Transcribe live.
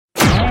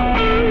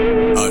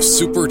a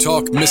Super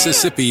Talk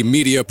Mississippi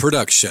media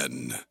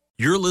production.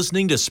 You're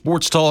listening to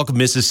Sports Talk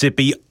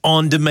Mississippi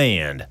On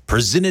Demand,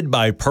 presented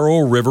by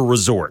Pearl River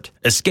Resort.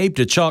 Escape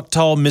to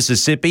Choctaw,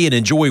 Mississippi and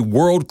enjoy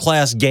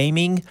world-class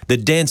gaming, the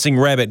Dancing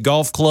Rabbit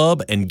Golf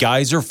Club, and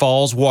Geyser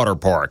Falls Water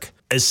Park.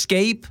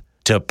 Escape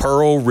to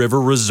Pearl River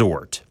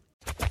Resort.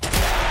 To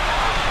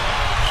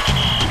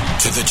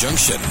the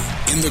junction,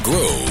 in the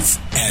Grove,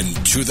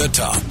 and to the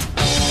top.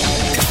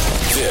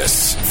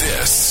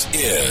 This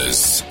is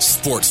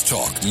Sports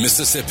Talk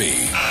Mississippi.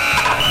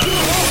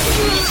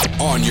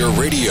 On your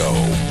radio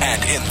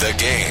and in the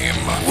game,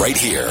 right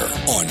here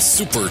on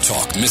Super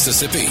Talk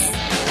Mississippi.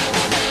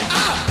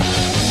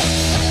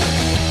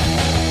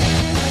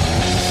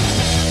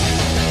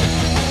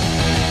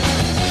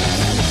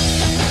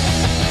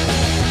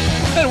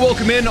 And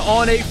welcome in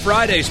on a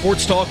Friday,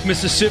 Sports Talk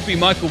Mississippi.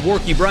 Michael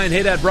Borky, Brian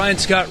Haydad, Brian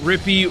Scott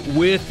Rippey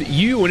with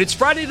you. And it's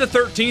Friday the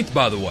 13th,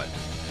 by the way.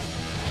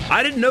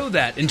 I didn't know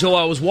that until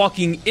I was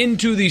walking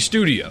into the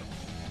studio.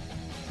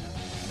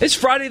 It's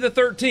Friday the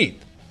 13th.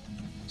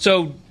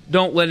 So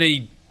don't let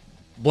any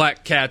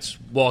black cats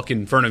walk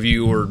in front of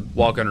you or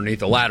walk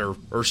underneath a ladder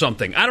or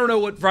something. I don't know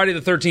what Friday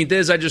the 13th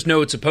is. I just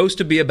know it's supposed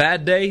to be a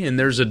bad day, and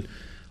there's an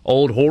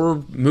old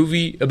horror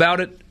movie about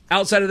it.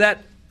 Outside of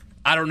that,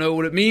 I don't know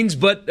what it means,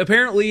 but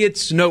apparently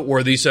it's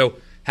noteworthy. So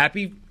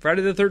happy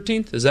Friday the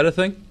 13th. Is that a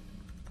thing?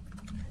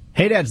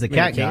 Hey, Dad's the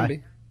cat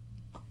guy.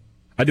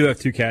 I do have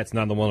two cats.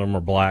 Neither one of them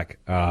are black.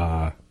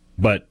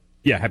 But,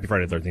 yeah, happy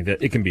Friday the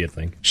 13th. It can be a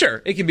thing.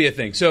 Sure, it can be a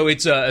thing. So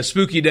it's a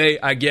spooky day,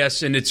 I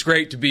guess, and it's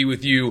great to be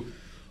with you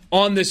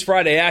on this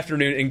Friday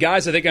afternoon. And,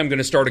 guys, I think I'm going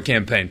to start a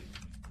campaign.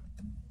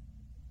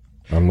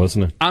 I'm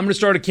listening. I'm going to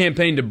start a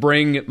campaign to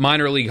bring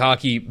minor league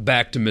hockey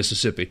back to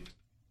Mississippi.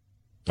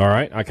 All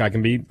right. I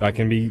can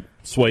be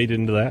swayed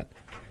into that.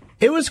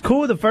 It was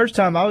cool the first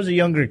time. I was a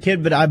younger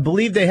kid, but I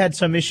believe they had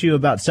some issue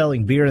about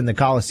selling beer in the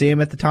Coliseum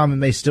at the time. It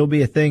may still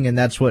be a thing, and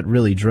that's what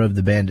really drove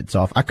the Bandits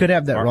off. I could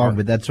have that wrong,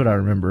 but that's what I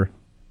remember.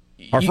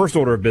 Our first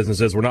order of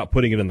business is we're not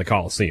putting it in the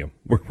Coliseum.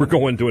 We're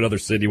going to another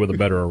city with a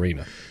better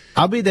arena.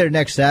 I'll be there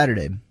next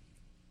Saturday.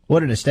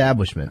 What an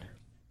establishment.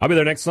 I'll be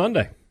there next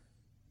Sunday.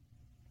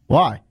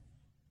 Why?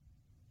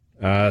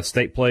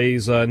 State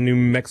plays New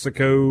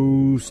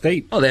Mexico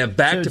State. Oh, they have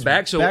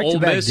back-to-back, so Ole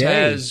Miss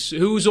has...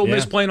 Who's Ole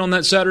Miss playing on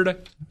that Saturday?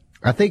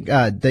 I think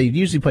they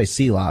usually play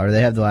CELA, or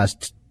they have the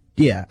last...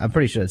 Yeah, I'm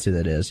pretty sure that's who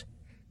that is.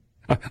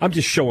 I'm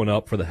just showing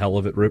up for the hell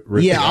of it.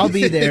 Yeah, I'll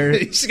be there.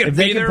 He's going to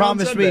be there on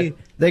Sunday.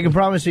 They can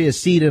promise me a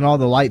seat and all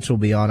the lights will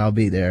be on, I'll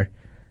be there.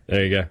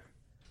 There you go.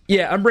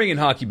 Yeah, I'm bringing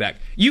hockey back.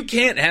 You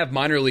can't have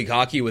minor league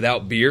hockey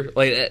without beer.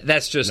 Like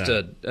that's just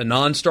a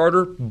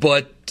non-starter,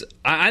 but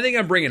I think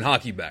I'm bringing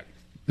hockey back.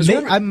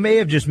 I may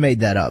have just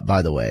made that up,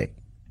 by the way.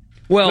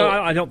 Well, no,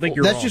 I don't think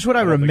you're wrong. That's just what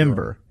I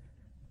remember.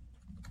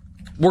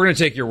 We're going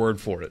to take your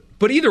word for it.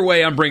 But either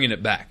way, I'm bringing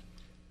it back.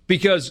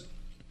 Because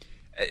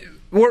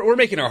we're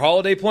making our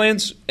holiday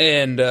plans,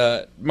 and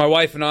my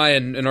wife and I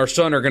and our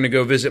son are going to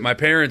go visit my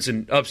parents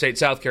in upstate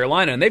South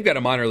Carolina, and they've got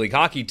a minor league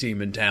hockey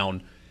team in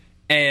town.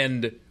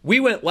 And we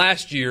went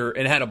last year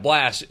and had a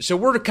blast. So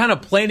we're kind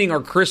of planning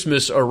our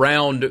Christmas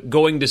around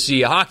going to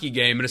see a hockey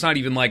game, and it's not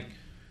even like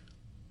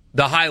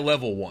the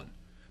high-level one.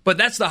 But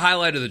that's the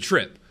highlight of the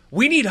trip.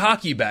 We need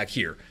hockey back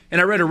here.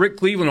 And I read a Rick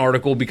Cleveland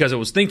article because I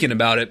was thinking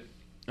about it,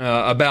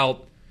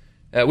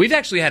 we've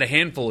actually had a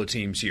handful of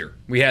teams here.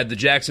 We had the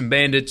Jackson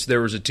Bandits.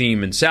 There was a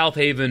team in South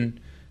Haven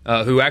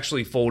who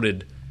actually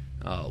folded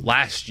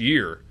last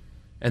year.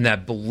 And I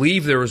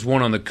believe there was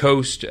one on the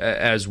coast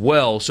as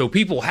well. So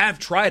people have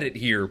tried it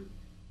here.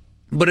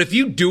 But if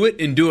you do it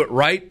and do it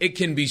right, it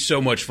can be so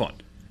much fun.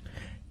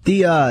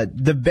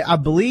 I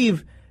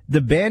believe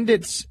the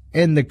Bandits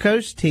and the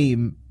Coast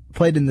team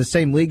played in the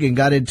same league and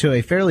got into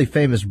a fairly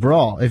famous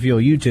brawl, if you'll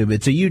YouTube.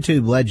 It's a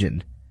YouTube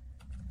legend.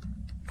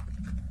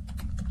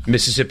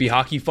 Mississippi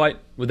hockey fight?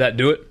 Would that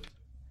do it?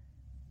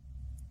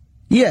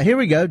 Yeah, here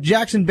we go.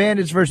 Jackson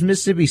Bandits versus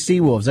Mississippi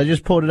Seawolves. I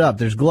just pulled it up.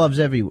 There's gloves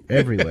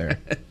everywhere.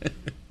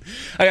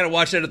 I got to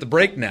watch that at the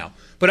break now.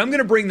 But I'm going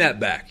to bring that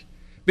back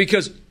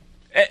because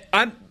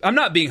I'm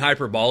not being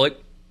hyperbolic.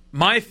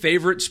 My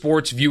favorite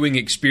sports viewing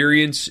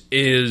experience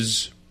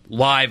is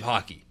live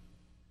hockey.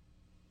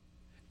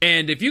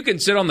 And if you can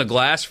sit on the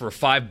glass for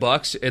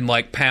 $5 and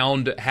like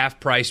pound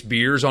half-price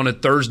beers on a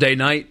Thursday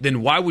night,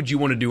 then why would you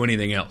want to do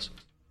anything else?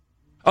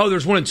 Oh,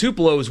 there's one in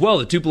Tupelo as well,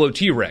 the Tupelo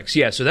T-Rex.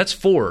 Yeah, so that's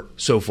 4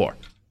 so far.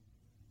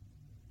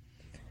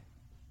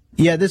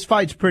 Yeah, this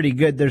fight's pretty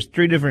good. There's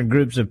 3 different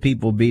groups of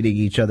people beating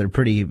each other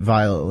pretty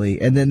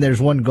violently, and then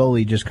there's one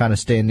goalie just kind of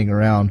standing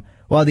around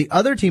while the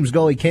other team's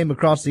goalie came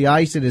across the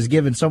ice and is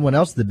giving someone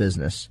else the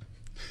business.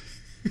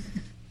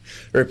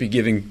 Rippey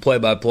giving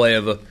play-by-play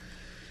of a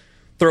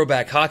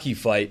throwback hockey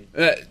fight.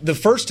 The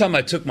first time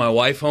I took my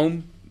wife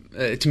home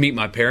to meet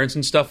my parents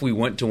and stuff, we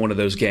went to one of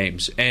those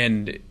games.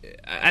 And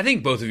I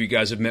think both of you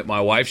guys have met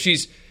my wife.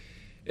 She's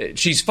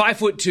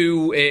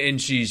 5'2", and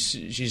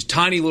she's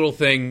tiny little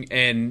thing,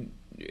 and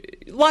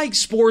likes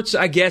sports,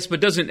 I guess,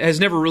 but has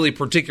never really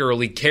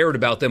particularly cared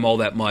about them all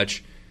that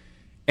much.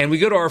 And we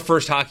go to our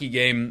first hockey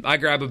game. I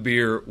grab a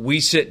beer.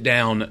 We sit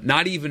down.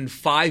 Not even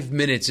 5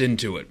 minutes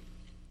into it,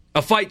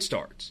 a fight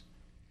starts.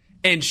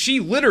 And she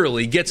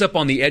literally gets up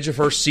on the edge of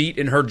her seat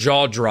and her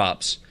jaw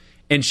drops.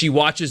 And she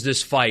watches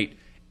this fight.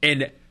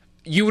 And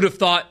you would have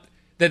thought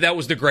that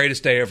was the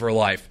greatest day of her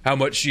life, how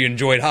much she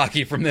enjoyed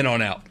hockey from then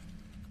on out.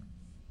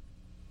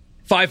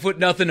 5'0",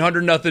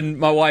 100-0,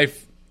 my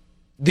wife,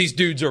 these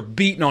dudes are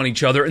beating on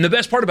each other. And the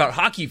best part about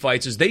hockey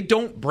fights is they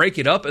don't break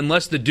it up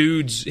unless the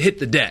dudes hit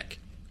the deck.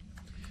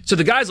 So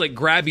the guys like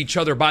grab each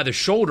other by the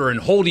shoulder and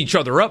hold each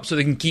other up so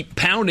they can keep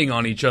pounding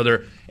on each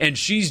other. And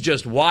she's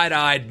just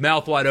wide-eyed,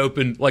 mouth wide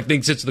open, like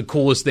thinks it's the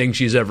coolest thing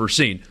she's ever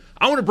seen.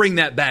 I want to bring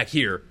that back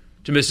here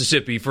to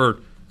Mississippi for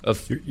a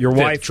Your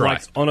wife try.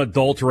 likes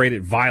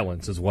unadulterated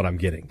violence is what I'm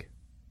getting.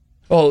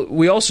 Well,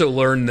 we also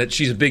learned that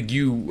she's a big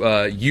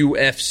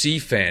UFC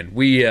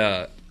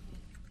fan.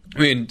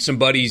 Some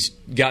buddies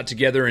got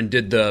together and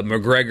did the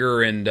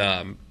McGregor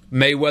and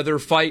Mayweather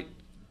fight.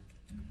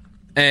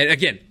 And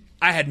again,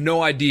 I had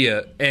no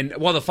idea. And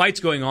while the fight's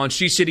going on,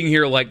 she's sitting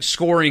here like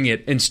scoring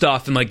it and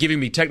stuff and like giving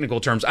me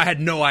technical terms. I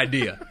had no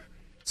idea.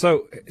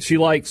 So she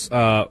likes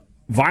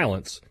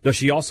violence. Does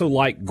she also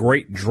like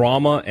great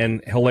drama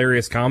and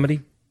hilarious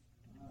comedy?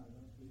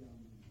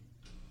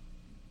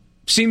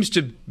 Seems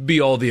to be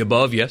all the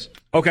above, yes.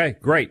 Okay,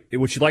 great.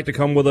 Would she like to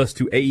come with us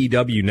to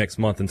AEW next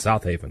month in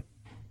South Haven?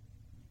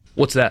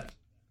 What's that?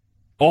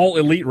 All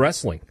Elite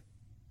Wrestling.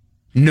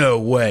 No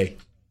way.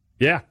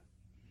 Yeah.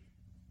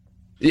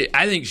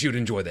 I think she would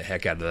enjoy the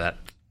heck out of that.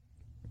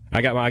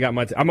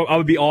 I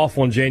would be off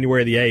on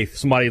January the 8th.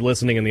 Somebody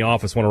listening in the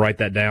office want to write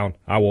that down.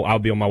 I'll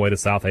be on my way to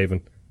South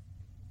Haven.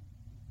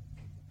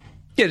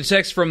 Get a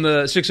text from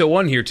the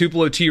 601 here.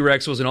 Tupelo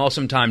T-Rex was an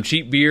awesome time.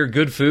 Cheap beer,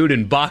 good food,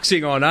 and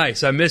boxing on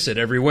ice. I miss it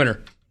every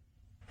winter.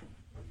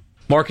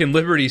 Mark in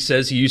Liberty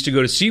says he used to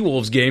go to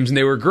Seawolves games, and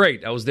they were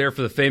great. I was there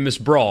for the famous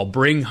brawl.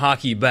 Bring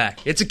hockey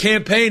back. It's a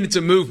campaign. It's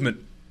a movement.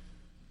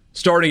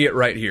 Starting it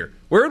right here.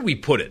 Where would we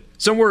put it?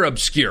 Somewhere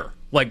obscure,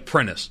 like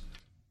Prentice.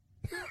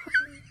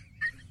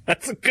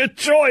 That's a good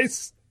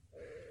choice.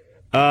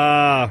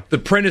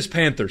 The Prentice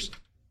Panthers.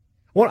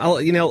 Well, a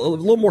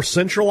little more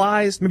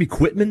centralized. Maybe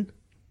Quitman.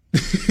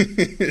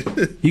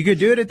 You could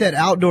do it at that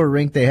outdoor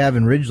rink they have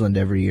in Ridgeland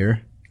every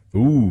year.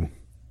 Ooh.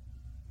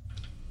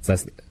 So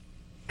that's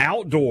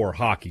outdoor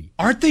hockey.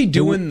 Aren't they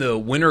doing the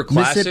Winter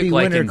Classic Mississippi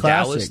like Winter in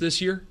Classic. Dallas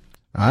this year?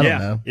 I don't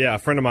know. Yeah, a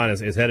friend of mine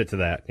is headed to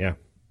that, yeah.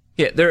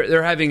 Yeah,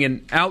 they're having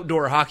an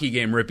outdoor hockey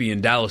game, Rippy,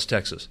 in Dallas,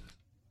 Texas.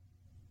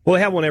 Well,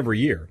 they have one every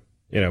year,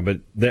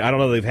 but I don't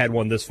know they've had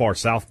one this far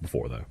south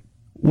before, though.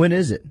 When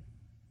is it?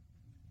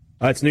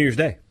 It's New Year's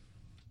Day.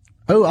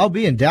 Oh, I'll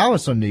be in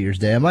Dallas on New Year's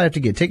Day. I might have to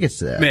get tickets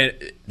to that. Man,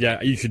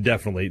 Yeah, you should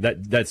definitely.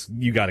 That's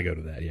you got to go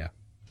to that, yeah.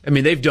 I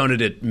mean, they've done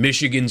it at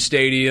Michigan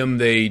Stadium.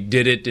 They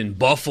did it in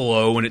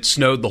Buffalo when it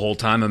snowed the whole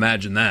time.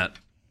 Imagine that.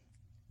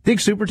 Think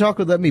Super Talk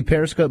would let me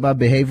periscope my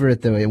behavior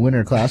at the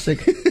Winter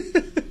Classic?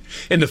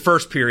 In the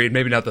first period,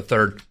 maybe not the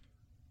third.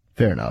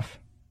 Fair enough.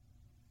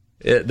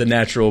 The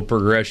natural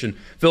progression.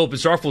 Philip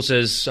Starfel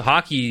says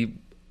hockey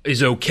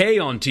is okay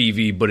on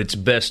TV, but it's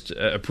best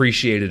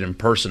appreciated in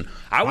person.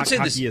 I would say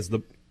hockey is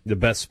the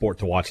best sport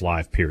to watch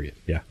live, period.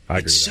 Yeah, I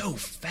agree It's with that. so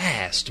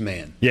fast,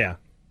 man. Yeah.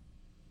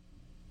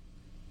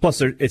 Plus,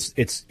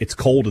 it's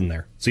cold in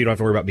there, so you don't have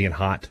to worry about being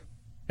hot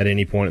at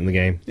any point in the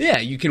game. Yeah,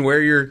 you can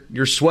wear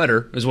your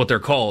sweater, is what they're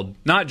called.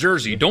 Not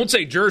jersey. Don't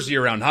say jersey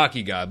around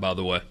hockey guy, by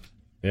the way.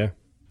 Yeah.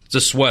 It's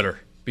a sweater.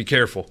 Be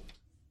careful.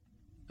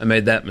 I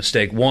made that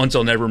mistake once.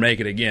 I'll never make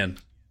it again.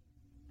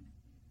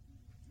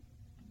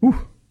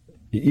 Whew.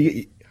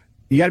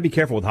 You got to be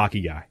careful with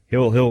hockey guy.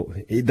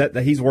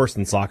 He's worse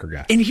than soccer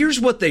guy. And here's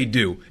what they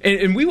do,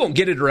 and we won't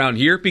get it around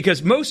here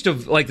because most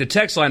of like the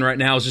text line right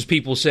now is just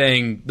people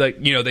saying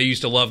that they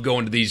used to love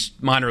going to these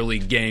minor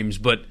league games,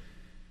 but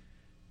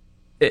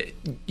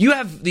you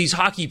have these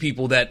hockey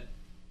people that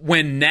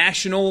when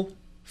national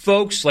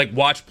folks like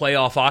watch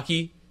playoff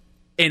hockey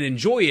and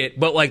enjoy it,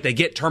 but like they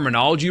get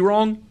terminology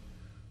wrong.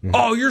 Mm-hmm.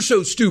 Oh, you're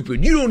so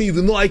stupid. You don't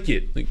even like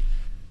it. Like,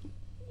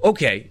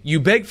 okay, you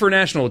beg for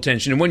national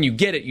attention, and when you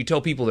get it, you tell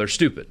people they're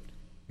stupid.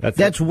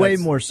 That's way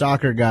more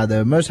soccer guy,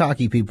 though. Most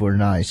hockey people are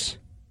nice.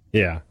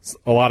 Yeah.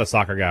 A lot of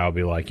soccer guy will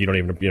be like, you don't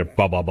even,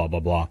 blah, blah, blah, blah,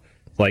 blah.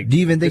 Like, do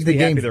you even think the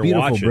game's beautiful,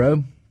 watching.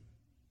 bro?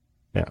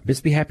 Yeah,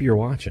 just be happy you're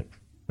watching.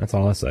 That's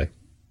all I say.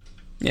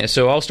 Yeah,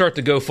 so I'll start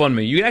the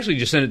GoFundMe. You can actually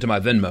just send it to my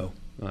Venmo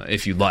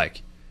if you'd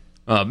like.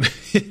 And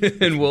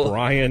we'll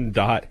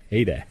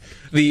Brian.Haydad.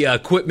 The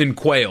Quitman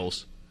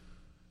Quails.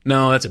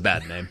 No, that's a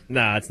bad name.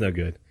 Nah, that's no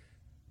good.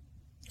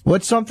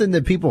 What's something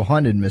that people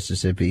hunt in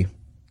Mississippi?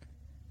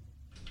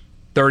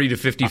 30 to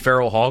 50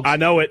 feral hogs. I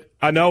know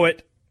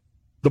it.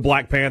 The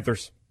Black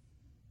Panthers.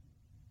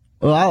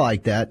 Well, I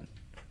like that.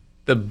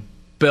 The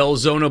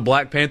Belzona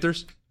Black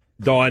Panthers.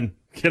 Done.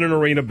 Get an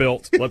arena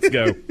built. Let's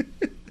go.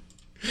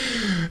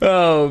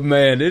 Oh,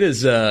 man. It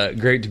is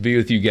great to be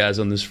with you guys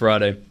on this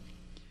Friday.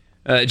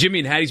 Jimmy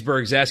in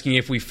Hattiesburg is asking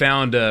if we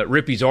found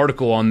Rippy's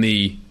article on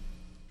the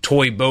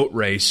toy boat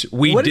race.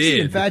 We What did. is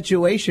the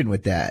infatuation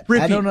with that? Rippy,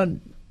 I don't know.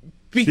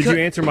 Did you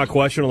answer my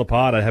question on the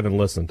pod? I haven't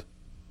listened.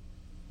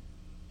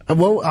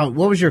 What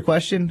was your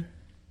question?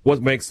 What's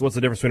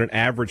the difference between an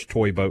average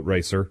toy boat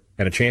racer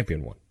and a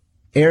champion one?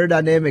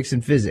 Aerodynamics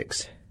and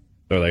physics.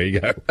 Oh, there you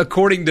go.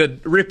 According to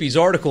Rippy's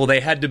article, they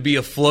had to be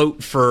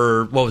afloat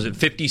for,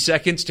 50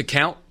 seconds to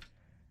count?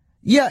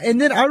 Yeah, and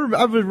then I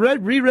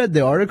reread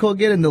the article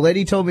again, and the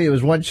lady told me it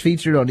was once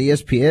featured on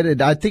ESPN,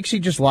 and I think she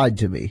just lied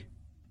to me.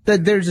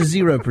 That there's a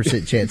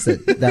 0% chance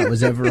that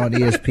was ever on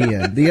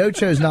ESPN. The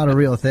Ocho's not a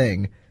real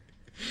thing.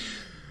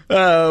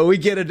 We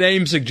get a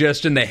name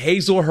suggestion, the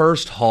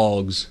Hazelhurst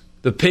Hogs,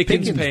 the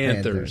Pickens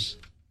Panthers.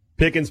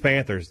 Pickens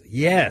Panthers,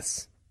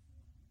 yes.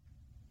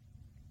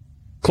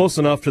 Close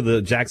enough to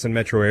the Jackson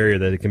metro area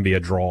that it can be a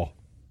draw.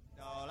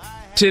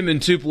 Tim in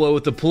Tupelo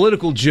with the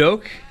political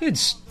joke.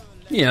 It's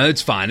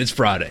fine. It's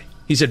Friday.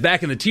 He said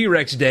back in the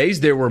T-Rex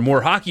days, there were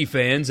more hockey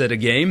fans at a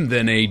game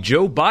than a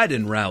Joe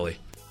Biden rally.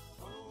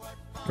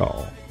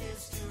 Oh.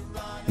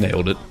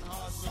 Nailed it.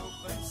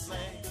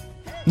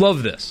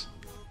 Love this.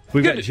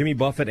 We've got Jimmy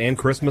Buffett and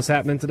Christmas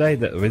happening today.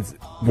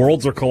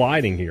 Worlds are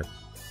colliding here.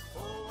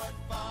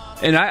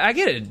 And I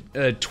get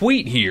a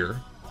tweet here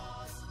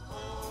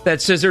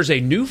that says there's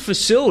a new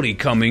facility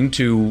coming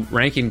to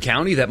Rankin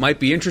County that might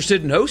be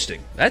interested in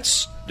hosting.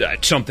 That's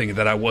something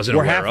that I wasn't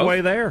aware of. We're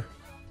halfway there.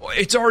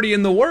 It's already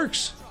in the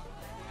works.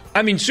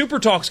 I mean, Super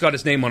Talk's got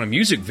its name on a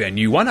music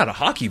venue. Why not a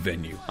hockey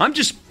venue? I'm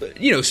just,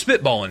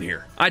 spitballing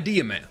here.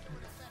 Idea man.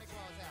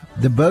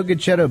 The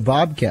Bogachetto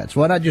Bobcats.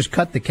 Why not just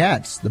cut the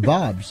cats, the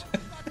Bobs?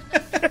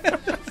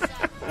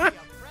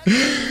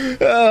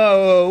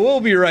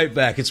 We'll be right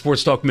back at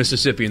Sports Talk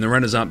Mississippi in the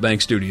Renaissance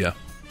Bank studio.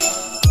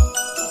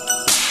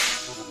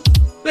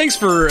 Thanks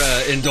for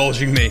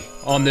indulging me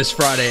on this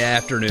Friday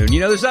afternoon.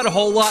 There's not a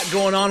whole lot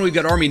going on. We've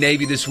got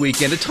Army-Navy this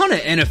weekend. A ton of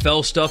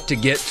NFL stuff to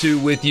get to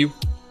with you.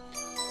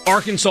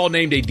 Arkansas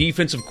named a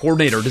defensive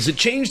coordinator. Does it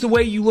change the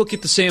way you look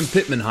at the Sam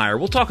Pittman hire?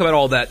 We'll talk about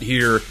all that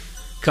here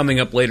coming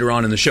up later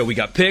on in the show. We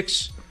got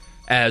picks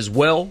as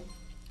well.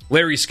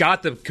 Larry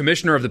Scott, the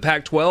commissioner of the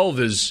Pac-12,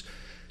 is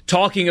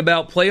talking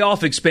about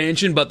playoff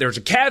expansion, but there's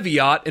a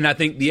caveat, and I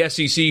think the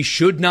SEC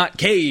should not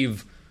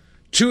cave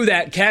to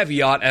that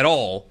caveat at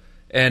all.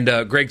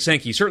 And Greg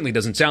Sankey certainly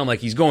doesn't sound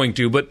like he's going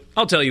to, but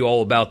I'll tell you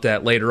all about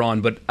that later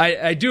on. But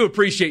I do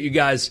appreciate you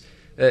guys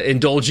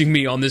indulging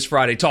me on this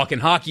Friday talking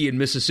hockey in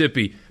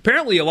Mississippi.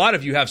 Apparently a lot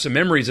of you have some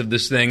memories of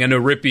this thing. I know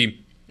Rippy,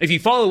 if you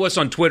follow us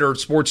on Twitter,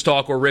 Sports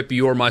Talk or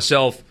Rippy or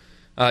myself,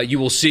 you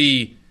will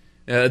see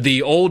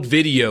the old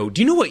video.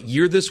 Do you know what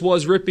year this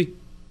was, Rippy?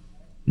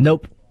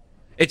 Nope.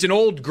 It's an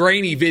old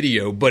grainy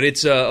video, but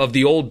it's of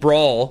the old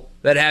brawl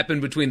that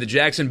happened between the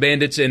Jackson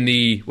Bandits and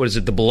the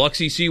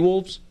Biloxi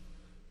Seawolves?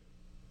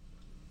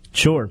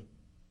 Sure.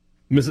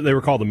 They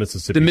were called the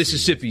Mississippi. The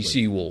Mississippi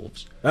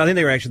Seawolves. I think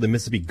they were actually the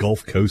Mississippi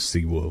Gulf Coast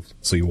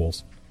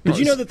Seawolves. Did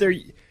you know that they're?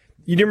 Do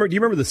you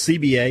remember the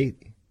CBA?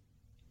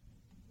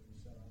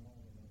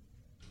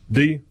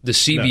 Do you? The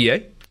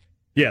CBA? No.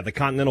 Yeah, the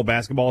Continental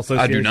Basketball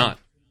Association. I do not.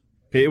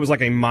 It was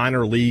like a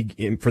minor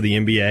league for the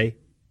NBA,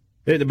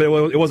 but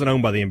it wasn't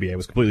owned by the NBA. It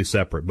was completely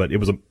separate. But it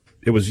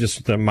was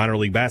just a minor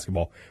league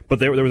basketball. But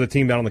there was a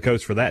team down on the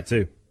coast for that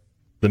too,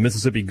 the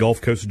Mississippi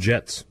Gulf Coast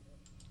Jets.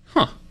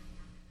 Huh.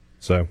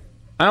 So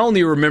I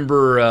only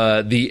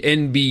remember the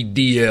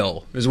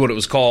NBDL is what it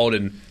was called,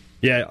 and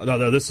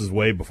no, this is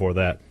way before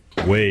that.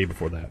 Way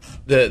before that.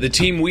 The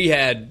team we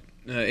had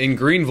in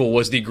Greenville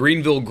was the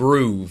Greenville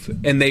Groove,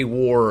 and they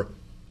wore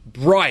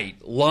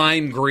bright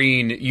lime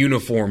green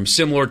uniforms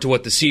similar to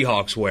what the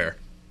Seahawks wear.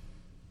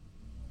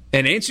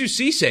 And Ansu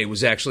Cisse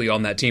was actually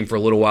on that team for a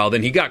little while.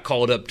 Then he got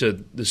called up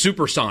to the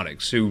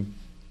Supersonics, who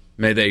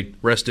may they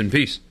rest in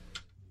peace.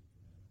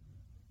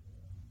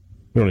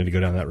 We don't need to go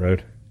down that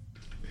road.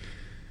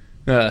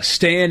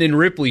 Stan in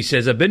Ripley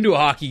says, I've been to a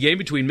hockey game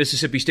between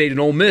Mississippi State and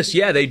Ole Miss.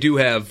 Yeah, they do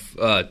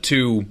have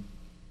two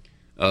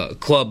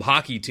club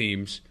hockey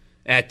teams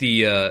at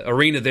the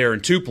arena there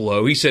in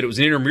Tupelo. He said it was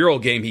an intramural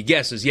game, he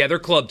guesses. Yeah, they're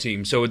club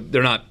teams, so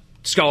they're not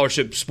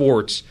scholarship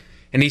sports.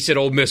 And he said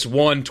Ole Miss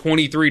won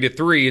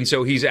 23-3, and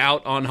so he's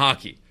out on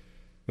hockey.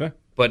 Yeah.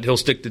 But he'll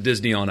stick to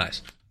Disney on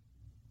Ice.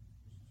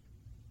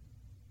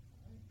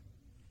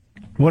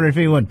 Wonder if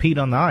anyone peed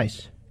on the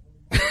ice.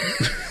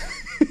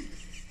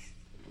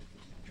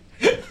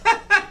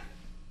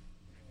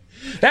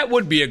 That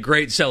would be a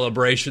great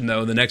celebration,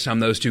 though, the next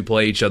time those two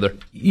play each other.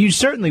 You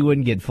certainly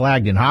wouldn't get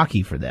flagged in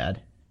hockey for that.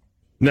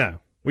 No.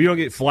 Well, you don't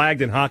get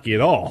flagged in hockey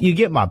at all. You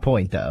get my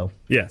point, though.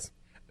 Yes.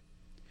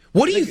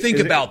 What do you think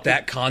about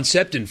that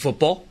concept in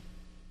football?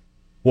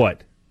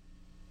 What?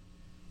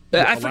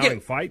 I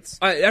forget fights?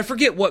 I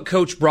forget what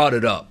coach brought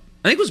it up.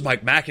 I think it was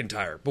Mike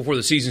McIntyre before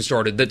the season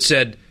started that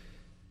said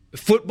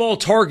football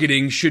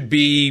targeting should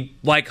be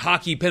like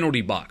hockey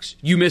penalty box.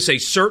 You miss a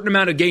certain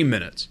amount of game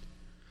minutes.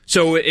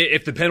 So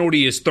if the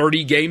penalty is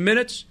 30 game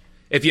minutes,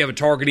 if you have a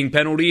targeting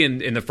penalty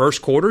in the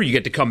first quarter, you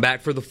get to come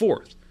back for the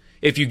fourth.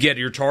 If you get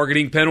your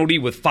targeting penalty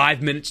with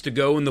 5 minutes to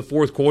go in the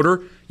fourth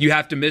quarter, you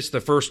have to miss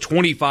the first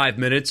 25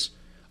 minutes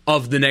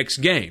of the next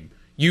game.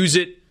 Use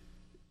it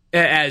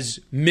as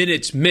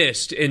minutes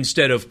missed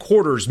instead of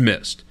quarters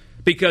missed.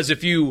 Because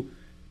if you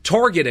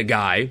target a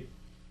guy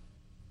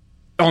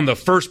on the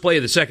first play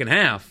of the second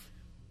half,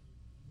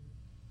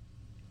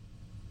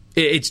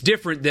 it's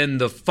different than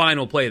the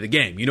final play of the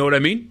game. You know what I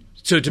mean?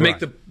 So to make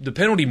the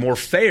penalty more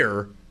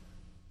fair,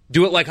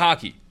 do it like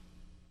hockey.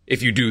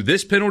 If you do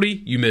this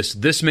penalty, you miss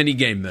this many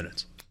game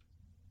minutes.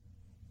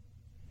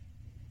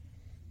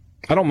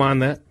 I don't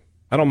mind that.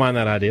 I don't mind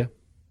that idea.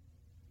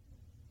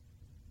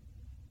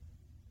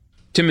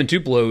 Tim in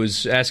Tupelo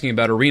is asking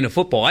about arena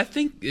football. I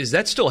think, is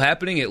that still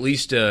happening, at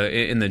least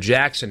in the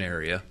Jackson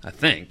area, I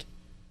think.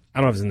 I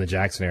don't know if it's in the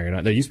Jackson area or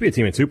not. There used to be a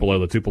team in Tupelo,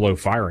 the Tupelo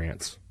Fire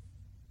Ants.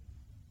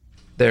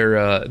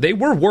 They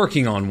were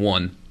working on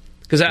one,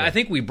 because I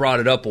think we brought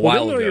it up a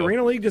while ago. Didn't the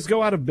Arena League just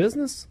go out of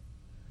business?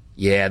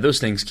 Yeah, those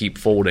things keep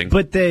folding.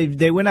 But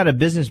they went out of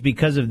business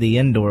because of the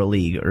indoor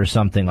league or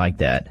something like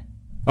that.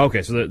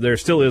 Okay, so there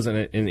still isn't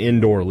an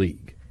indoor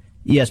league.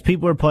 Yes,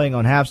 people are playing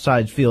on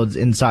half-size fields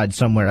inside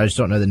somewhere. I just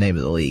don't know the name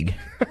of the league.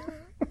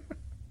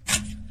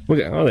 The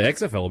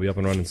XFL will be up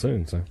and running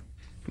soon. So,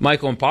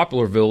 Michael in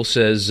Poplarville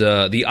says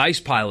the Ice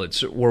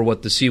Pilots were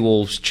what the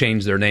Seawolves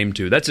changed their name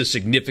to. That's a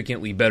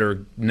significantly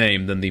better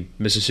name than the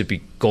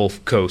Mississippi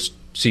Gulf Coast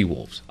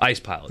Seawolves. Ice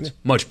Pilots,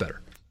 much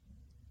better.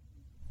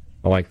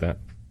 I like that.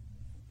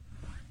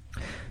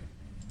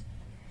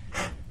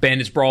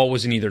 Bandits Brawl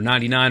was in either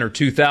 99 or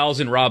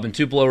 2000. Rob in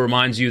Tupelo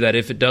reminds you that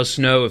if it does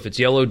snow, if it's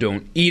yellow,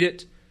 don't eat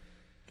it.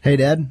 Hey,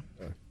 Dad.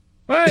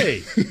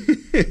 Hey!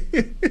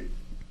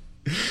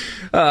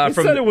 I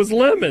said it was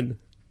lemon.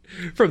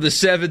 From the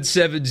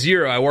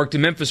 770, I worked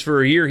in Memphis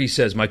for a year, he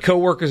says. My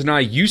coworkers and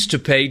I used to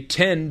pay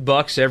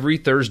 $10 every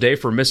Thursday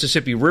for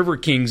Mississippi River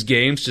Kings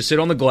games to sit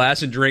on the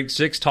glass and drink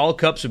 6 tall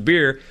cups of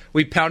beer.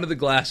 We pounded the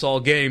glass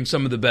all game,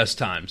 some of the best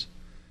times.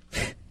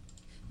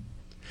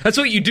 That's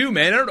what you do,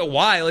 man. I don't know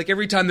why. Like,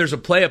 every time there's a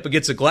play up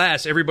against a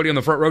glass, everybody on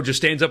the front row just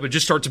stands up and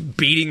just starts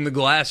beating the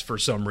glass for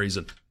some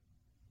reason.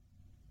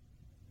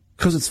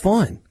 Because it's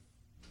fun.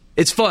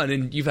 It's fun,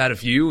 and you've had a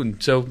few,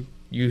 and so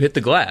you hit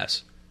the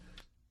glass.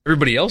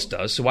 Everybody else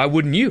does, so why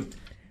wouldn't you?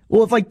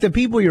 Well, if, like, the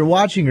people you're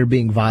watching are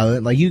being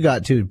violent, like, you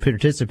got to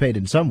participate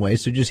in some way,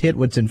 so just hit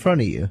what's in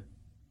front of you.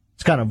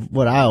 It's kind of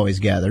what I always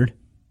gathered.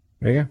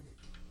 There you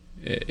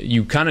go.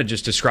 You kind of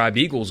just described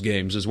Eagles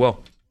games as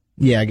well.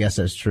 Yeah, I guess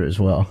that's true as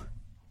well.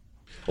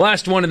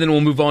 Last one, and then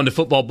we'll move on to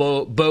football.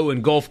 Bo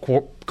in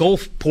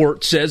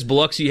Gulfport says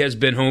Biloxi has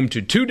been home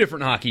to 2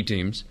 different hockey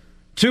teams,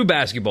 2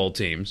 basketball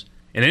teams,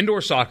 an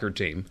indoor soccer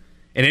team,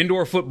 an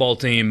indoor football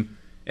team,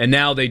 and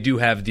now they do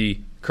have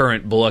the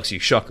current Biloxi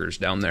Shuckers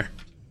down there.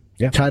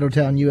 Yeah.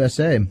 Titletown,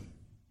 USA.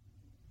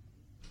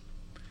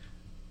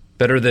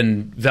 Better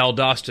than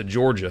Valdosta,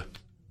 Georgia.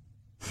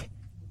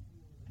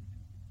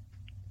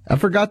 I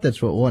forgot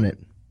that's what won it.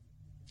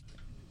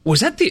 Was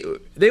that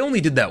they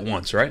only did that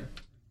once, right?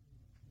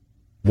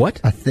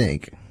 What? I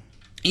think.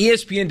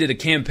 ESPN did a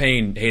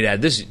campaign, hey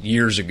Dad, this is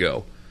years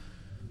ago,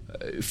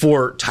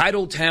 for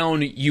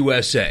Titletown,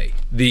 USA,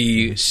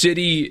 the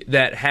city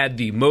that had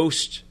the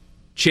most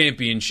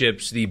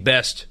championships, the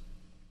best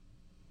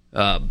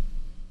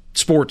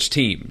sports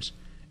teams.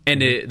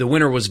 And the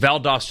winner was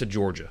Valdosta,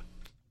 Georgia.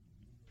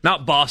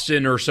 Not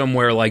Boston or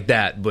somewhere like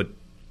that, but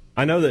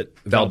I know that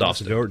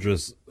Valdosta,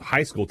 Georgia's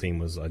high school team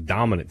was a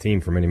dominant team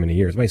for many, many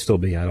years. It may still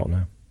be, I don't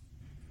know.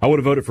 I would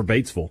have voted for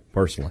Batesville,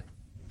 personally.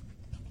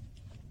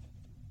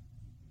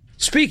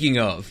 Speaking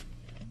of,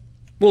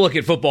 we'll look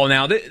at football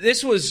now.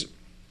 This was,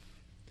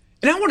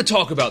 and I want to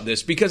talk about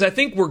this because I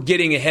think we're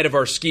getting ahead of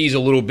our skis a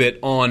little bit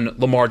on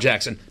Lamar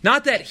Jackson.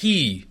 Not that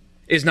he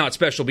is not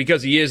special,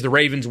 because he is. The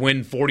Ravens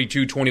win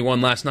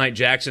 42-21 last night.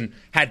 Jackson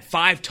had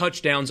 5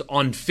 touchdowns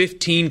on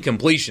 15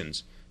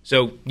 completions.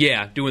 So,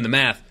 yeah, doing the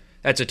math,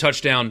 that's a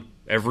touchdown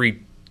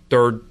every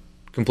 3rd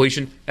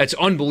completion. That's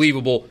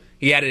unbelievable.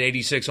 He added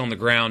 86 on the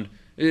ground.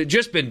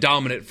 Just been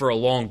dominant for a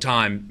long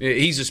time.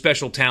 He's a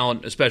special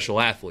talent, a special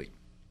athlete.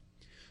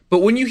 But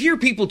when you hear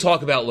people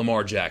talk about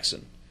Lamar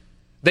Jackson,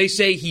 they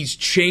say he's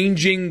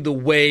changing the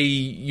way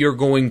you're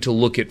going to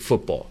look at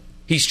football.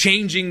 He's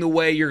changing the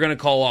way you're going to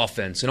call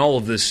offense and all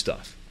of this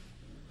stuff.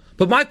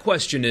 But my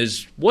question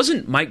is,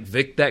 wasn't Mike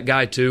Vick that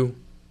guy too?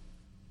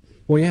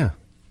 Well, yeah.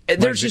 Mike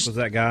Vick was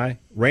that guy.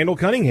 Randall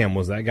Cunningham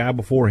was that guy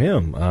before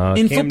him.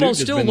 And football's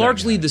still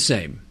largely the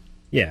same.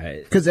 Yeah.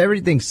 Because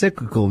everything's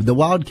cyclical. The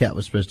Wildcat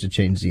was supposed to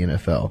change the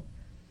NFL.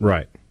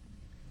 Right.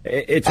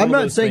 I'm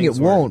not saying it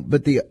won't,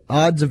 but the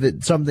odds of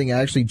it something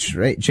actually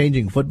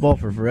changing football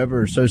for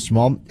forever are so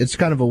small. It's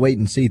kind of a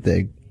wait-and-see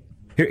thing.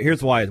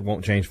 Here's why it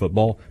won't change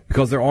football.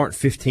 Because there aren't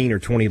 15 or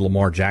 20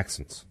 Lamar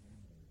Jacksons.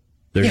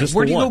 There's just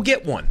where do you go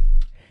get one?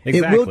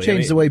 Exactly. It will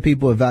change the way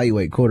people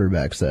evaluate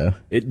quarterbacks, though.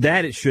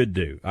 It should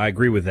do. I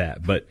agree with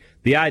that. But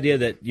the idea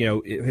that,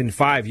 in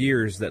 5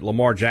 years that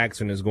Lamar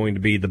Jackson is going to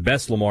be the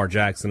best Lamar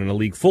Jackson in a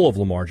league full of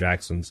Lamar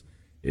Jacksons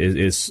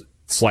is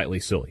slightly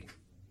silly.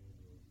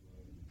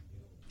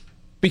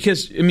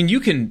 Because, you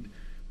can,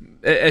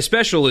 as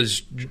special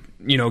as,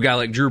 a guy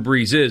like Drew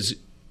Brees is,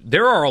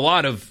 there are a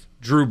lot of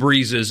Drew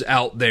Breeses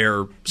out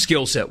there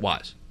skill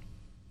set-wise.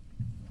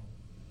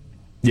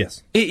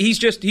 Yes.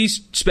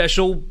 He's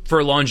special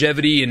for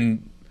longevity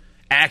and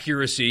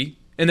accuracy,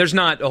 and there's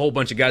not a whole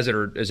bunch of guys that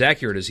are as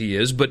accurate as he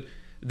is, but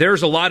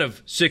there's a lot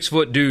of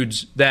 6-foot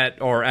dudes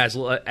that are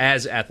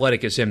as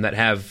athletic as him that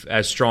have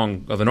as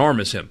strong of an arm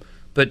as him.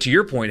 But to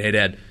your point, hey,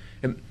 Dad,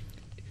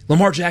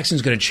 Lamar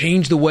Jackson's going to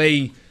change the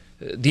way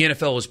the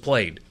NFL is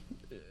played.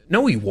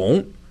 No, he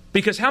won't,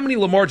 because how many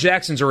Lamar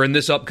Jacksons are in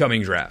this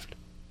upcoming draft?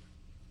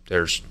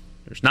 There's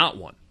not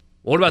one.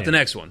 What about the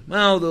next one?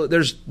 Well,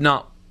 there's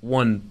not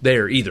one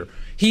there either.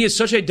 He is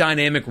such a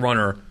dynamic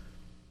runner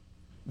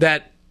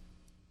that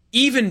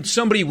even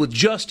somebody with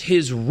just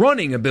his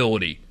running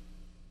ability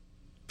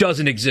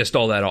doesn't exist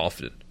all that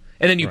often.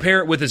 And then you pair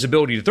it with his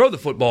ability to throw the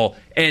football,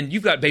 and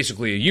you've got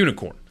basically a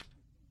unicorn.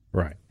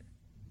 Right.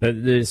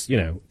 They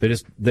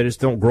just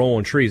don't grow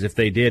on trees. If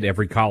they did,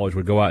 every college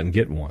would go out and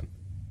get one.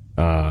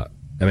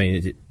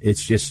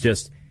 It's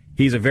just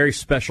he's a very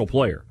special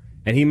player.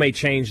 And he may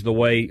change the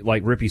way,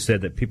 like Rippy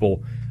said, that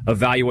people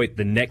evaluate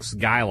the next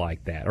guy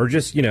like that. Or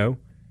just,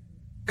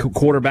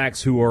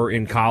 quarterbacks who are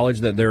in college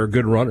that they're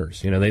good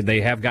runners.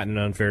 They have gotten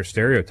an unfair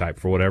stereotype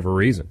for whatever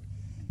reason.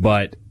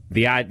 But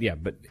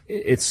but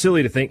it's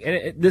silly to think,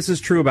 and this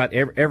is true about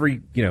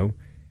every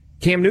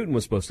Cam Newton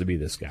was supposed to be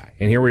this guy.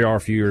 And here we are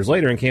a few years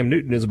later, and Cam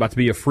Newton is about to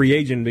be a free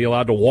agent and be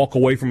allowed to walk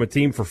away from a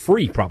team for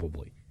free,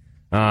 probably.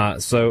 I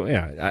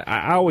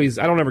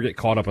don't ever get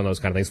caught up on those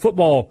kind of things.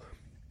 Football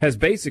has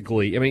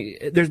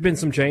basically, there's been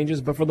some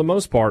changes, but for the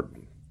most part,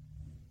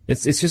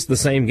 it's just the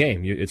same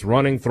game. It's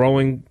running,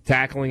 throwing,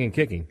 tackling, and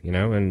kicking,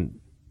 and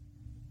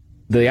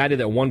the idea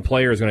that one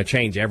player is going to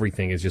change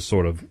everything is just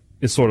sort of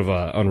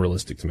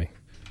unrealistic to me.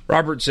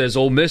 Robert says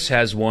Ole Miss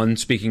has one,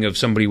 speaking of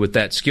somebody with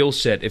that skill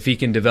set, if he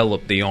can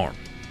develop the arm.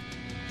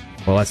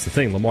 Well, that's the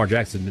thing. Lamar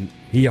Jackson,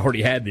 he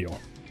already had the arm.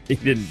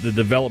 The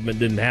development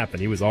didn't happen.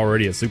 He was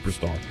already a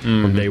superstar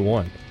from day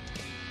one.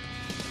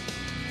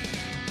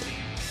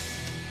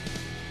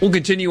 We'll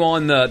continue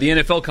on the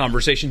NFL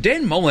conversation.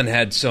 Dan Mullen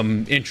had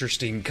some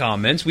interesting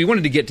comments. We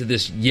wanted to get to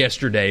this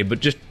yesterday, but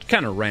just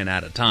kind of ran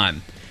out of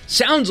time.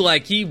 Sounds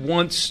like he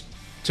wants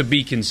to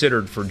be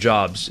considered for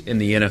jobs in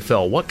the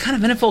NFL. What kind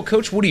of NFL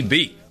coach would he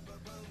be?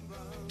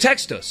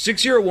 Text us,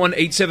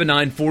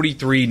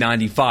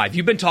 601-879-4395.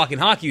 You've been talking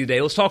hockey today.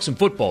 Let's talk some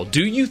football.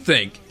 Do you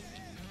think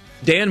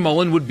Dan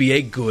Mullen would be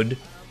a good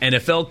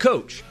NFL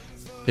coach?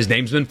 His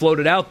name's been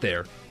floated out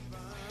there.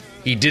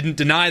 He didn't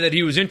deny that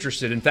he was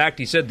interested. In fact,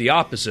 he said the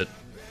opposite.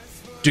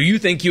 Do you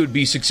think he would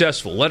be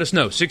successful? Let us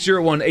know,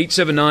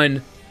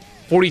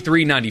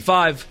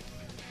 601-879-4395.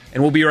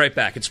 And we'll be right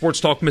back at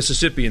Sports Talk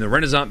Mississippi in the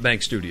Renaissance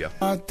Bank studio.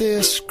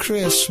 This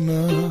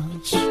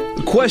Christmas.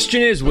 The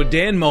question is, would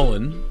Dan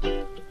Mullen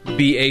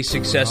be a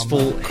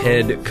successful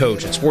head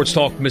coach at Sports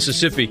Talk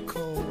Mississippi?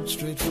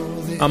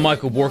 I'm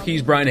Michael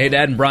Borkes, Brian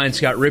Haydad, and Brian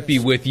Scott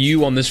Rippey with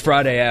you on this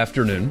Friday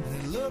afternoon.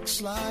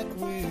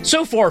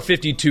 So far,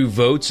 52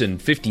 votes and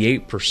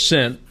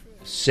 58%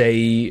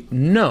 say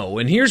no.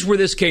 And here's where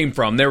this came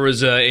from. There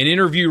was an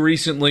interview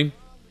recently.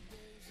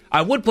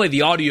 I would play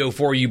the audio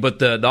for you, but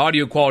the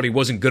audio quality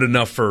wasn't good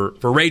enough for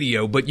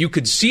radio. But you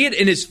could see it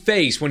in his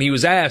face when he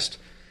was asked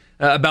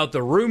about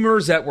the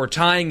rumors that were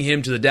tying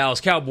him to the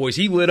Dallas Cowboys.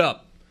 He lit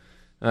up.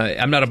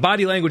 I'm not a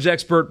body language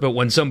expert, but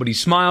when somebody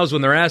smiles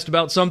when they're asked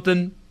about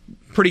something,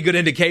 pretty good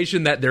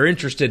indication that they're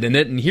interested in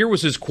it. And here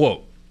was his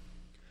quote.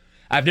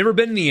 I've never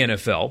been in the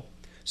NFL,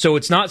 so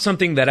it's not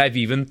something that I've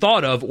even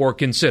thought of or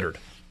considered.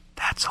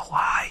 That's a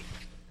lie.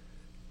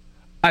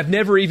 I've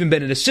never even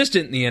been an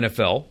assistant in the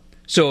NFL,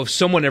 so if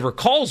someone ever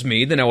calls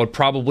me, then I would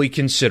probably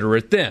consider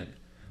it then.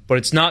 But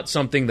it's not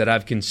something that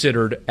I've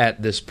considered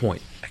at this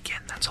point.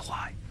 Again, that's a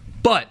lie.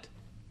 But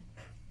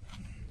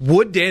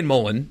would Dan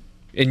Mullen,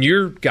 in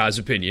your guys'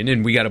 opinion,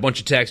 and we got a bunch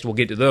of texts, we'll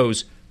get to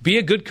those, be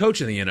a good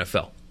coach in the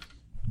NFL?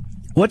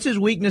 What's his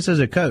weakness as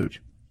a coach?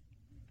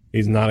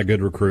 He's not a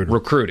good recruiter.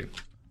 Recruiting.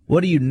 What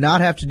do you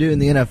not have to do in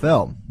the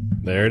NFL?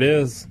 There it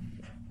is.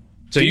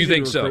 So you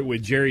think so?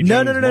 With Jerry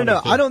No.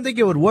 Jones I don't think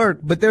it would work,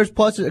 but there's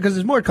pluses, because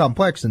it's more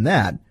complex than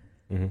that.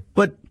 Mm-hmm.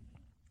 But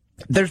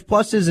there's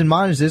pluses and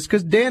minuses,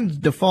 because Dan's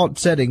default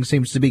setting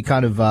seems to be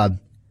kind of,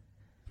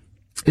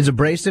 is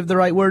abrasive the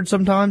right word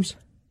sometimes?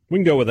 We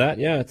can go with that.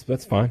 Yeah,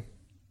 that's fine.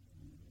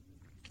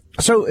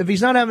 So if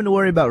he's not having to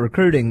worry about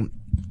recruiting,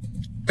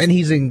 and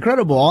he's an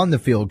incredible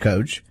on-the-field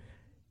coach,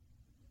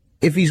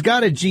 if he's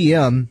got a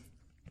GM,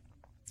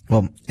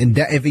 well,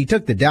 if he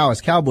took the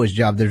Dallas Cowboys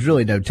job, there's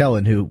really no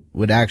telling who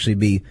would actually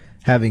be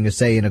having a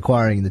say in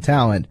acquiring the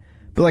talent.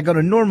 But like on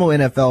a normal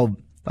NFL,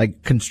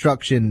 like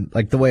construction,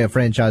 like the way a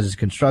franchise is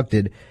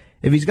constructed,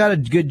 if he's got a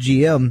good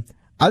GM,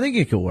 I think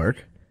it could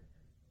work.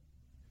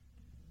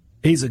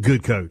 He's a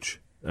good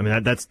coach. I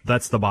mean,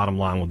 that's the bottom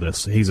line with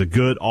this. He's a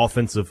good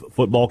offensive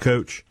football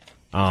coach.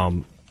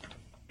 And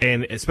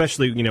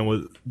especially,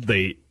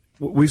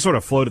 we sort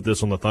of floated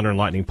this on the Thunder and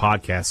Lightning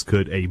podcast.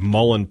 Could a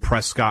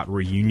Mullen-Prescott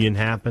reunion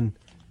happen?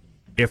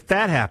 If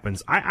that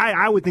happens,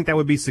 I would think that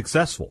would be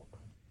successful,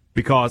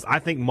 because I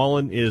think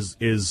Mullen is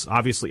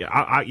obviously,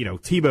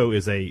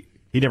 Tebow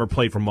he never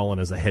played for Mullen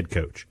as a head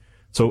coach.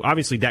 So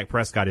obviously Dak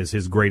Prescott is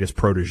his greatest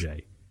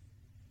protege.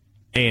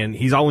 And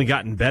he's only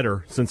gotten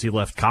better since he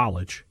left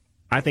college.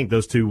 I think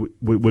those two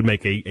would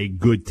make a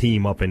good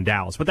team up in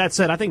Dallas. But that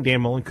said, I think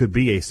Dan Mullen could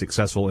be a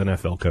successful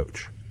NFL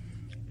coach.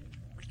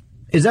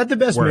 Is that the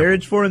best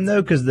marriage for him,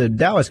 though? Because the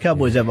Dallas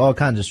Cowboys have all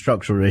kinds of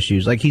structural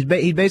issues. Like, he'd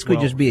basically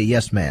just be a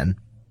yes man.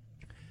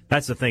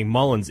 That's the thing.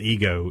 Mullen's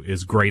ego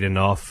is great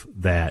enough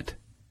that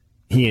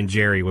he and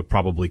Jerry would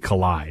probably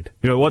collide.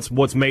 You know,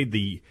 what's made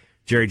the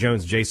Jerry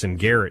Jones-Jason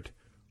Garrett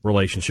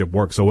relationship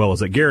work so well is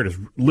that Garrett is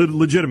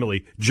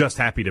legitimately just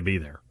happy to be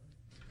there.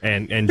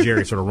 And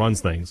Jerry sort of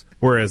runs things.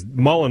 Whereas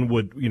Mullen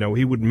would,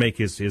 he would make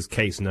his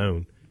case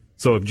known.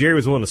 So if Jerry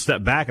was willing to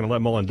step back and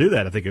let Mullen do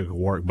that, I think it could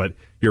work. But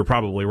you're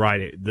probably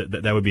right.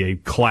 That would be a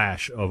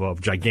clash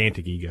of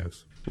gigantic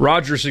egos.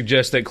 Roger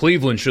suggests that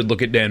Cleveland should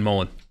look at Dan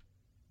Mullen.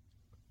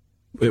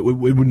 It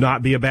would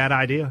not be a bad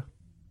idea.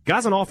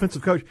 Guy's an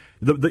offensive coach.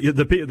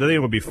 The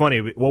thing would be funny.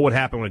 What would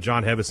happen with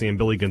John Hevesy and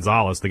Billy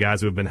Gonzalez, the guys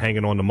who have been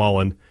hanging on to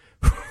Mullen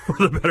for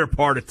the better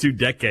part of 2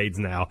 decades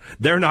now?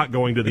 They're not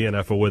going to the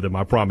NFL with him.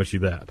 I promise you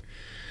that.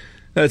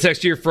 A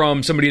text here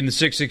from somebody in the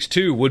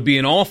 662 would be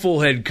an awful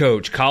head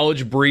coach.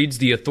 College breeds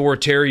the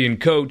authoritarian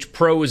coach.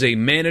 Pro is a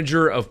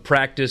manager of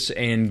practice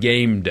and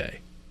game day.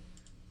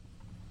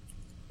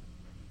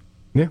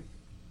 Yeah.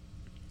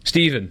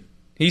 Steven,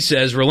 he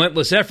says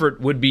relentless effort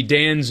would be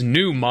Dan's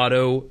new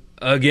motto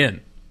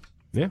again.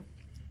 Yeah.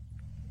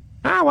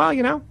 Well,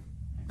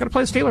 got to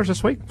play the Steelers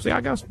this week. See how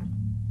it goes.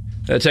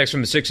 A text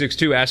from the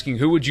 662 asking,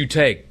 who would you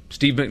take,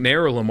 Steve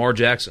McNair or Lamar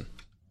Jackson?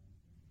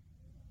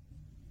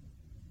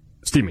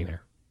 Steve McNair.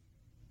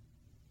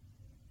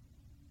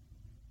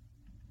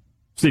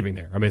 Steve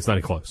McNair. I mean, it's not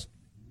even close.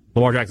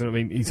 Lamar Jackson, I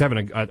mean, he's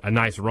having a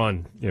nice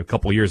run, a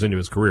couple of years into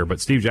his career, but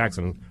Steve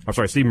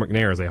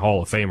McNair is a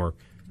Hall of Famer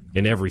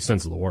in every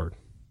sense of the word.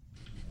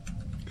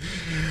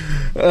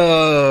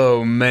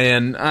 Oh,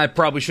 man. I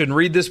probably shouldn't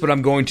read this, but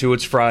I'm going to.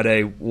 It's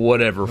Friday.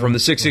 Whatever. From the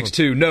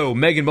 662, no,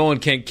 Megan Mullen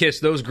can't kiss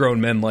those grown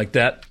men like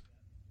that.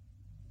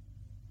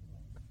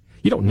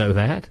 You don't know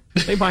that.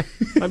 They might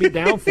be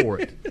down for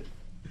it.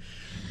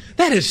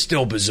 That is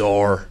still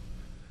bizarre.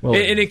 Well,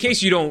 and in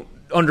case you don't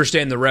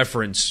understand the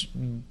reference,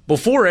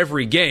 before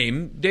every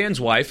game, Dan's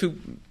wife, who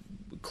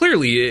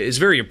clearly is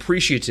very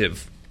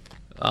appreciative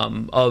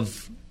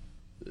of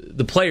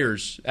the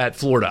players at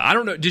Florida. I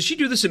don't know. Did she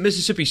do this at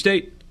Mississippi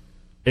State?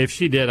 If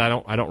she did, I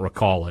don't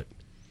recall it,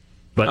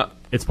 but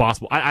it's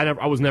possible.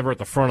 I was never at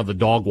the front of the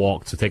dog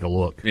walk to take a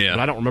look. Yeah.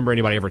 But I don't remember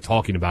anybody ever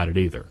talking about it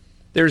either.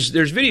 There's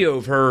video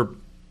of her,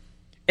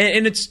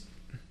 and it's.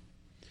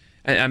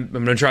 I'm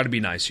going to try to be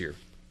nice here.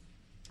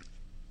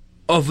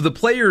 Of the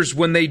players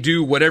when they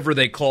do whatever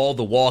they call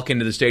the walk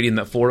into the stadium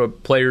that Florida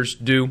players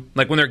do,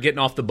 like when they're getting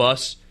off the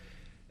bus,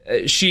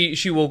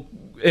 she will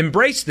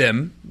embrace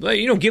them,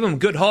 give them a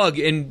good hug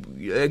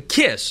and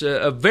kiss,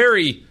 a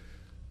very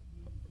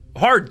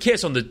hard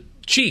kiss on the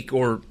cheek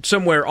or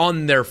somewhere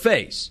on their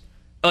face,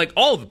 like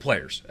all of the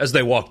players as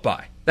they walk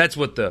by. That's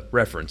what the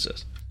reference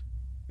is.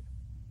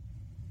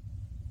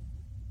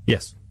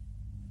 Yes,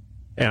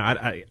 and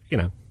I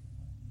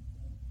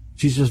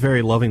she's just a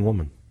very loving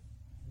woman.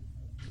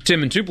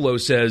 Tim in Tupelo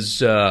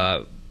says,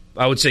 I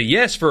would say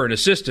yes for an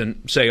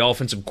assistant, say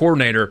offensive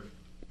coordinator,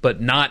 but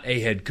not a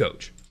head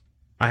coach.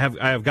 I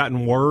have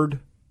gotten word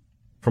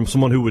from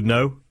someone who would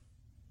know,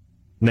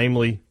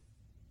 namely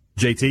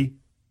JT,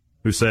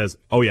 who says,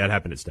 "Oh yeah, it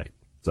happened at State."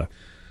 So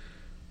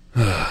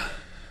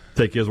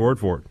take his word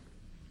for it.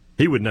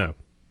 He would know.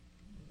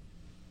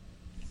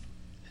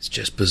 It's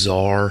just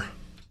bizarre.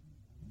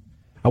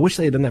 I wish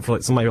they had done that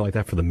for somebody like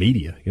that for the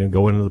media.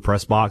 Go into the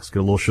press box, get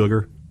a little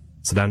sugar,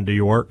 sit down and do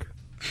your work.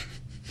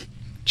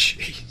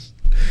 Jeez.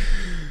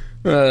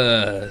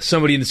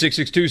 Somebody in the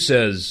 662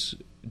 says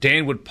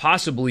Dan would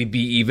possibly be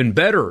even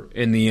better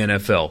in the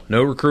NFL.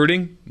 No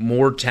recruiting,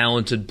 more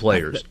talented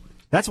players.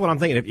 That's what I'm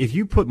thinking. If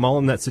you put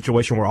Mullen in that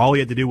situation where all he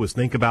had to do was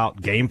think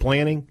about game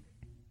planning,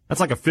 that's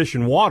like a fish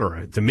in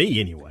water to me,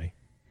 anyway.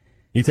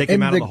 You take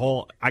him out of the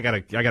whole. I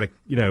gotta,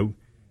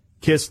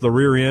 kiss the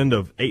rear end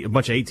of a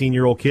bunch of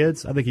 18-year-old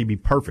kids. I think he'd be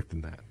perfect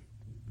in that.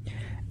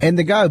 And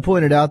the guy who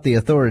pointed out the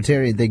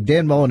authoritarian thing,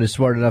 Dan Mullen is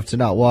smart enough to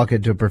not walk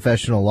into a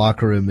professional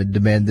locker room and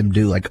demand them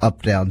do like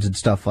up downs and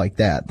stuff like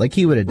that. Like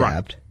he would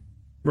adapt.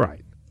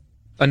 Right.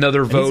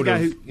 Another vote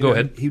of go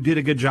ahead. He did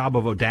a good job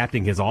of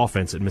adapting his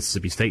offense at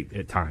Mississippi State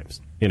at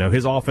times.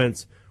 His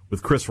offense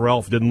with Chris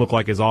Relf didn't look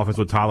like his offense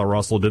with Tyler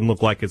Russell, didn't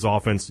look like his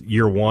offense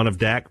year 1 of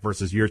Dak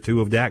versus year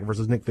 2 of Dak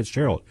versus Nick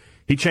Fitzgerald.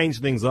 He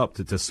changed things up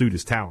to suit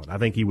his talent. I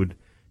think he would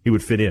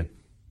fit in.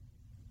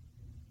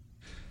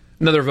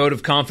 Another vote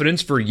of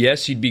confidence for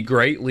yes, he'd be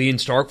great. Lee and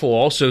Starkville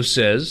also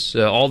says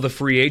all the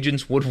free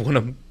agents would want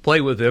to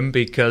play with him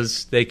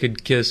because they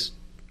could kiss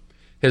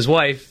his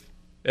wife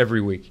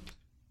every week.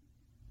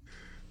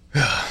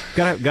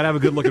 Gotta have a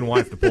good looking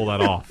wife to pull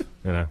that off.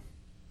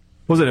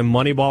 Was it in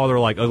Moneyball? They're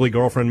like ugly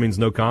girlfriend means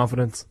no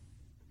confidence.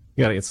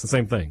 It's the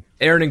same thing.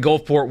 Aaron in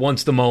Gulfport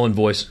wants the Mullen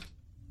voice.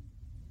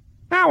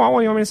 Well, what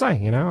do you want me to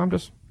say?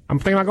 I'm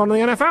thinking about going to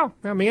the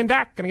NFL. Me and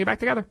Dak gonna get back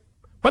together,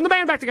 putting the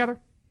band back together.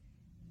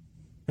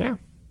 Yeah.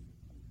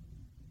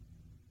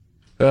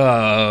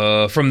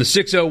 From the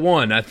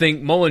 601, I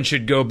think Mullen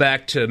should go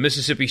back to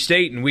Mississippi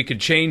State and we could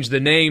change the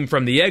name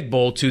from the Egg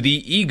Bowl to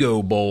the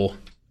Ego Bowl.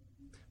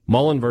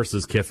 Mullen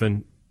versus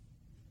Kiffin.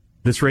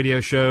 This radio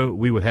show,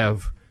 we would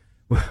have,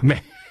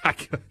 man,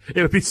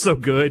 it would be so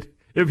good.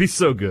 It would be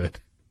so good.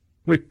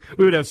 We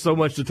would have so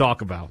much to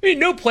talk about. I mean,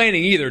 no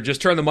planning either.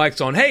 Just turn the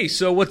mics on. Hey,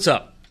 so what's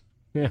up?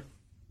 Yeah.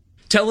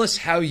 Tell us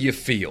how you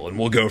feel, and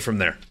we'll go from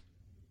there.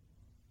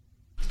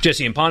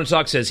 Jesse in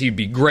Pontotoc says he'd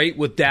be great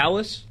with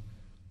Dallas.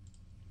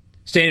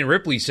 Stan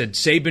Ripley said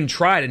Saban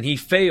tried and he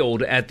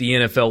failed at the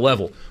NFL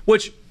level,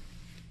 which...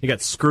 He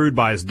got screwed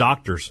by his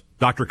doctors.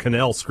 Dr.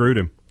 Cannell screwed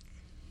him.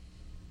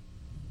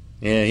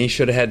 Yeah, he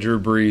should have had Drew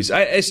Brees.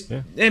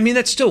 I mean,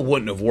 that still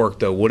wouldn't have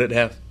worked, though, would it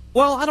have?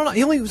 Well, I don't know.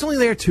 He was only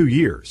there 2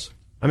 years.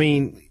 I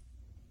mean,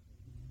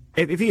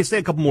 if he had stayed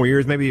a couple more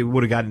years, maybe he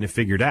would have gotten it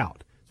figured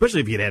out.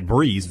 Especially if he had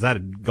Brees, if that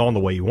had gone the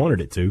way he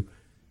wanted it to.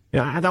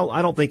 I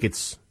don't think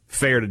it's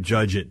fair to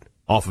judge it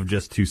off of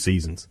just 2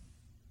 seasons.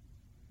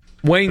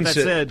 Wayne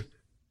said,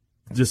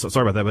 just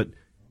sorry about that,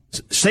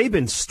 but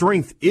Saban's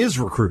strength is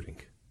recruiting.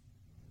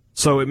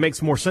 So it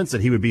makes more sense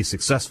that he would be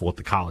successful at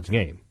the college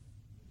game.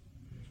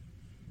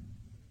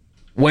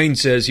 Wayne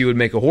says he would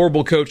make a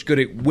horrible coach, good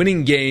at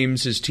winning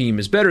games his team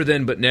is better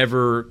than, but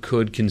never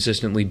could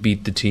consistently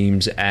beat the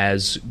teams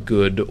as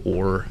good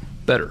or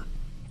better.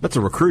 That's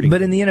a recruiting.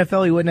 But in the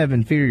NFL, he wouldn't have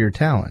inferior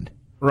talent.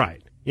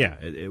 Right. Yeah.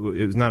 It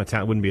was not a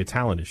talent. Wouldn't be a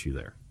talent issue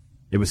there.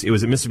 It was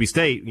at Mississippi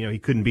State. He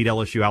couldn't beat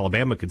LSU,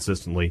 Alabama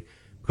consistently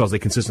because they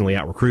consistently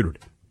out recruited.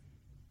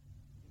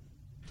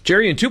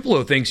 Jerry in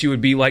Tupelo thinks he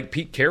would be like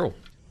Pete Carroll.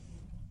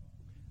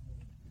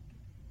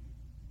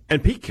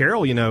 And Pete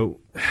Carroll,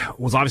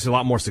 was obviously a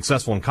lot more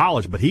successful in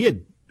college, but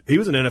he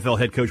was an NFL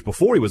head coach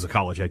before he was a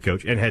college head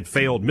coach and had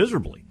failed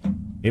miserably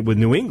with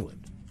New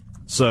England.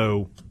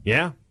 So,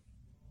 yeah,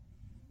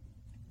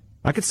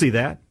 I could see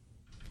that.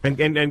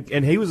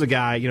 And he was a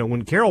guy,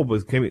 when Carroll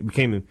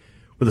became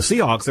with the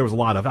Seahawks, there was a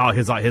lot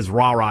of his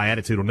rah-rah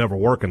attitude will never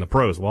work in the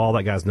pros. Well, all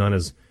that guy's done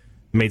is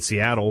made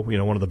Seattle,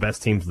 one of the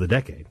best teams of the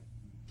decade.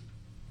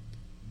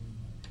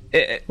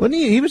 Wasn't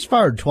he was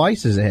fired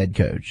twice as a head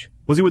coach.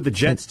 Was he with the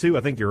Jets, too?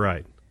 I think you're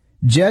right.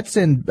 Jets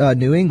and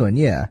New England,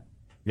 yeah.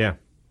 Yeah.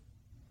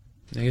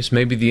 I guess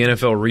maybe the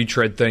NFL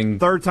retread thing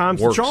third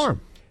time's works. the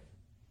charm.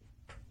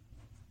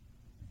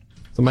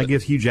 Somebody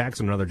give Hugh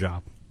Jackson another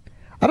job.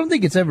 I don't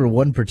think it's ever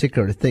one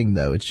particular thing,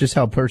 though. It's just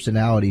how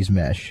personalities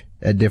mesh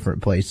at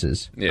different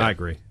places. Yeah. I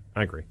agree.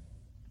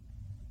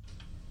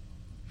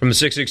 From the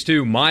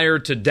 662, Meyer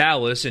to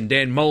Dallas and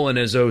Dan Mullen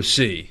as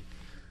OC.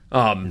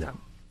 No.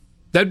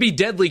 That'd be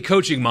deadly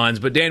coaching minds,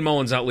 but Dan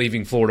Mullen's not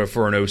leaving Florida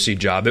for an OC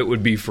job. It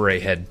would be for a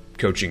head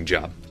coaching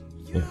job.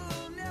 Yeah.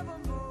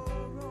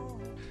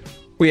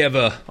 We have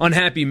a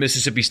unhappy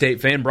Mississippi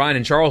State fan. Brian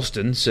in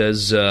Charleston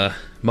says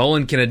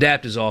Mullen can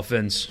adapt his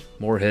offense.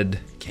 Moorhead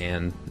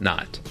can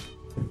not.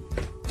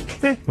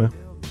 Well.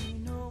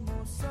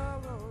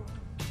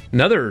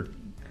 Another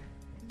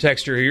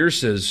texter here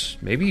says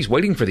maybe he's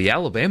waiting for the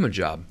Alabama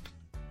job.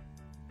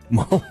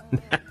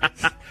 Mullen.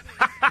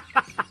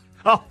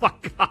 Oh, my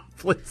God.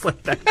 Please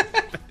let that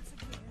happen.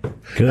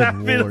 Good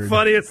That'd be the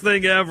funniest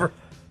thing ever.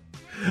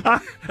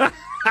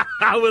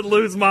 I would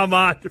lose my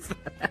mind if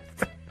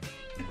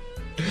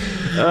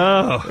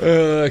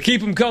that.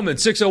 Keep them coming.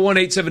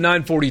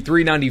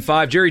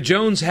 601-879-4395. Jerry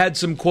Jones had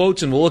some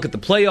quotes, and we'll look at the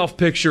playoff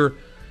picture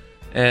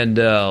and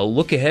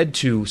look ahead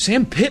to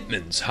Sam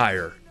Pittman's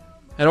hire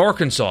at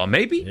Arkansas.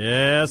 Maybe?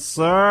 Yes,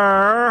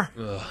 sir.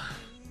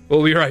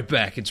 We'll be right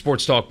back in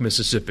Sports Talk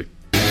Mississippi.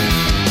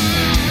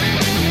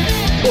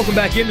 Welcome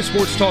back into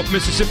Sports Talk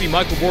Mississippi.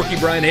 Michael Borky,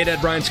 Brian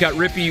Haydad, Brian Scott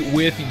Rippey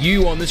with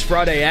you on this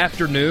Friday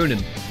afternoon.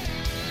 And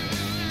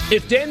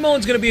if Dan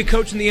Mullen's going to be a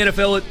coach in the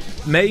NFL, it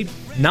may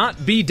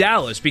not be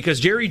Dallas because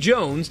Jerry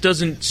Jones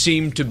doesn't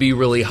seem to be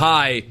really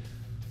high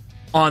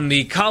on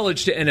the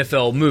college to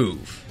NFL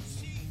move.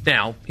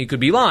 Now, he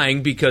could be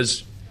lying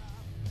because,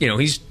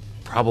 he's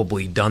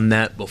probably done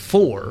that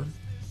before.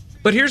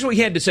 But here's what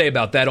he had to say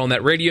about that on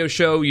that radio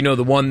show,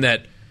 the one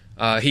that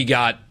he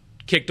got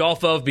kicked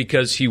off of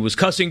because he was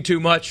cussing too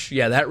much.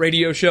 Yeah, that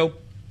radio show.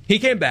 He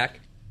came back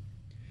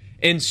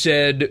and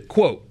said,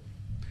 quote,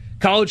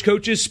 college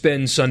coaches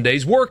spend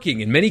Sundays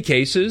working. In many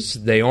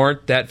cases, they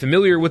aren't that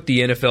familiar with the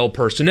NFL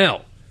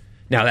personnel.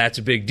 Now, that's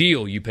a big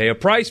deal. You pay a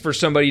price for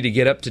somebody to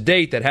get up to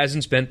date that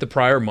hasn't spent the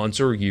prior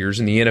months or years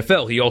in the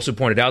NFL. He also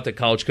pointed out that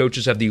college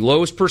coaches have the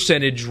lowest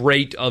percentage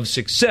rate of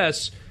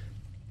success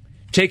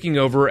taking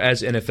over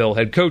as NFL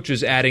head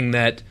coaches, adding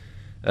that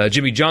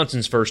Jimmy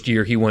Johnson's first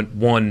year, he went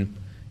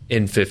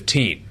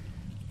 1-15.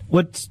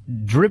 What's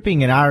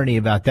dripping in irony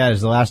about that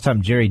is the last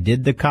time Jerry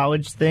did the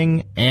college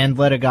thing and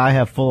let a guy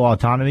have full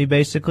autonomy,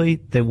 basically,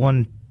 they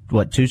won,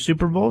 2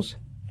 Super Bowls?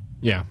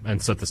 Yeah, and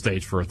set the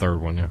stage for a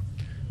third one, yeah.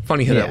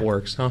 Funny how that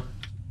works, huh?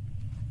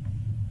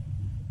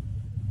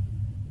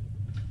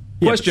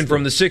 Question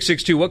from the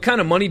 662, what kind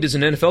of money does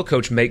an NFL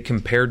coach make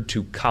compared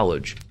to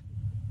college?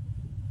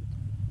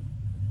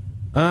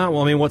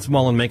 What's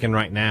Mullen making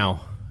right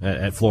now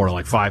at Florida?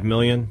 Like $5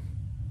 million?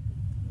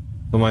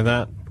 Something like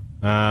that?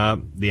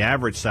 The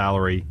average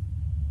salary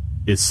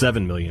is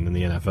 $7 million in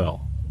the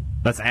NFL.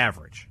 That's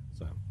average.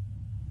 So,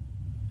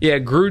 yeah,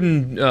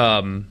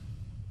 Gruden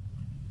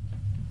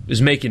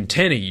is making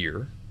 10 a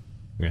year.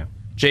 yeah.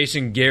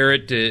 Jason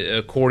Garrett,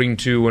 according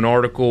to an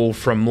article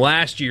from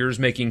last year, is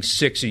making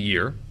 6 a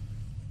year.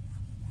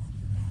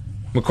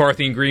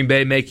 McCarthy in Green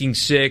Bay making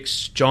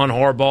 6. John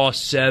Harbaugh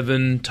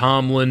 7.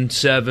 Tomlin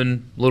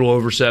 7, a little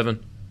over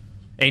 7.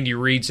 Andy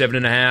Reid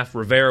 7.5.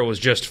 Rivera was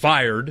just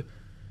fired,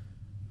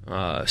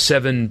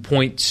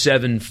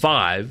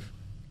 7.75.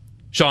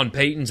 Sean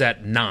Payton's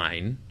at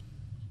 9.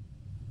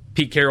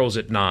 Pete Carroll's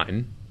at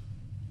 9.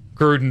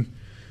 Gruden,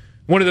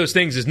 one of those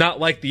things is not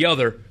like the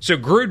other. So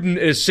Gruden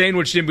is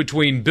sandwiched in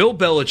between Bill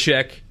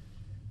Belichick,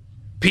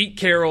 Pete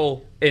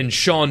Carroll, and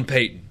Sean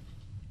Payton.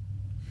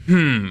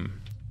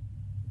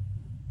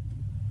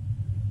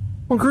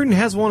 Well, Gruden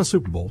has won a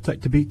Super Bowl,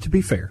 to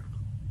be fair.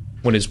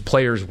 When his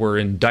players were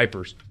in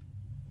diapers.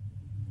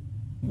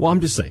 Well,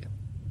 I'm just saying.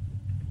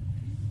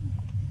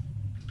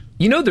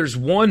 You know, there's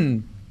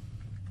one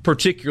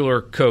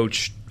particular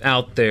coach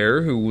out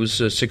there who was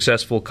a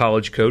successful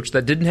college coach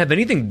that didn't have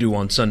anything to do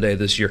on Sunday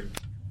this year.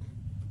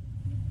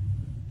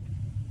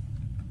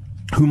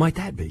 Who might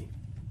that be?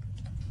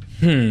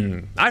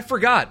 I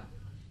forgot.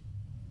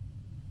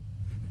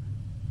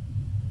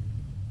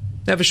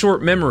 I have a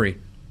short memory.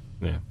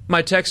 Yeah.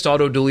 My text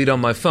auto-delete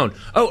on my phone.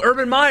 Oh,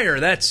 Urban Meyer,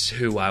 that's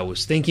who I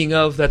was thinking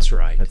of. That's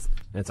right.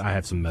 That's I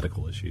have some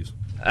medical issues.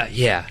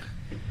 Yeah.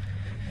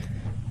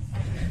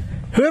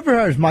 Whoever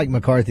hires Mike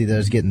McCarthy, though,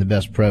 is getting the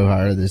best pro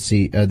hire of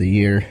the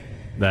year.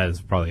 That is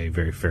probably a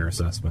very fair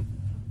assessment.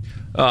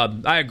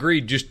 I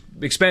agree. Just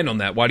expand on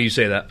that. Why do you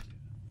say that?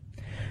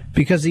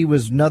 Because he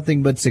was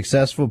nothing but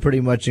successful pretty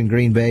much in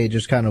Green Bay. It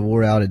just kind of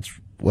wore out its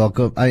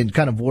welcome. I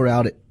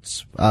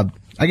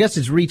guess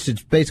it's reached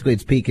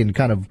its peak and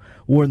kind of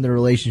worn the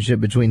relationship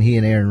between he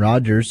and Aaron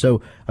Rodgers.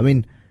 So, I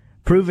mean,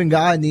 proven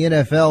guy in the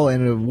NFL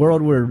in a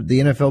world where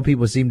the NFL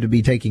people seem to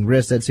be taking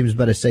risks, that seems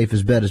about as safe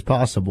as bet as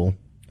possible.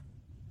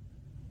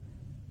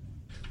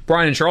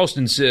 Brian in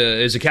Charleston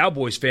is a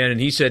Cowboys fan,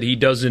 and he said he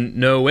doesn't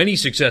know any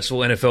successful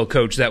NFL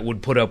coach that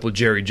would put up with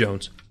Jerry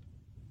Jones.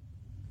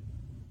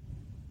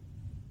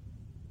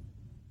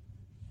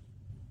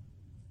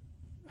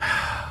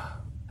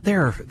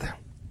 There's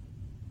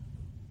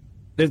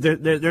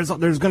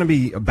going to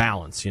be a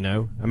balance, you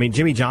know. I mean,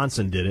 Jimmy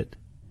Johnson did it,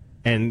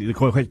 and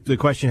the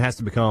question has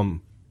to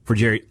become for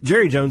Jerry.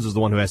 Jerry Jones is the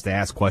one who has to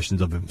ask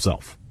questions of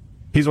himself.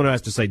 He's the one who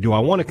has to say, do I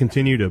want to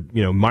continue to,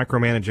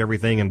 micromanage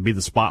everything and be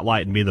the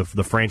spotlight and be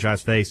the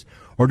franchise face,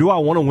 or do I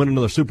want to win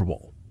another Super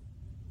Bowl?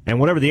 And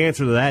whatever the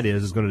answer to that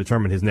is going to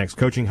determine his next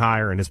coaching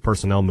hire and his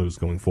personnel moves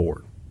going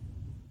forward.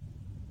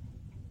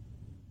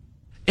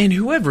 And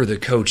whoever the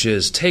coach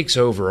is takes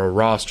over a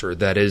roster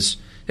that is,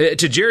 to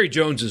Jerry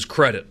Jones's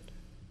credit,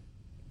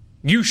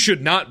 you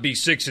should not be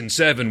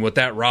 6-7 with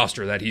that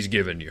roster that he's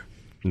given you.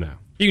 No.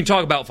 You can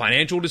talk about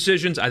financial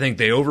decisions. I think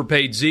they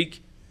overpaid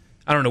Zeke.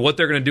 I don't know what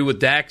they're going to do with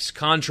Dak's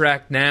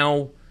contract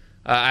now.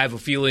 I have a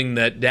feeling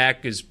that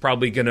Dak is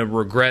probably going to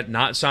regret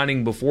not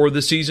signing before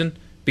the season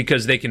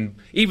because they can,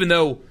 even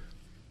though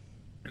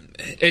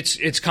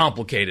it's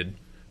complicated,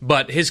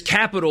 but his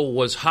capital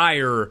was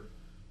higher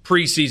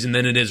preseason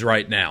than it is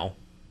right now,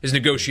 his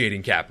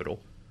negotiating capital.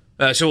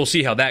 So we'll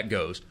see how that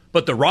goes.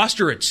 But the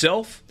roster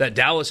itself that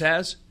Dallas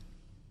has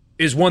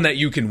is one that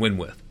you can win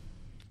with.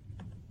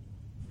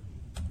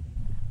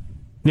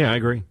 Yeah, I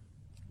agree.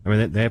 I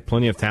mean, they have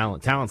plenty of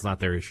talent. Talent's not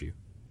their issue.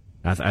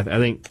 I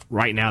think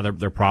right now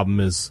their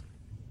problem is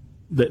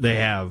that they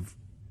have,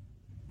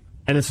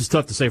 and this is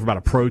tough to say about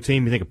a pro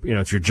team. You think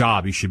it's your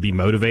job, you should be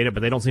motivated, but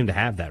they don't seem to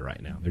have that right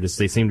now.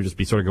 They seem to just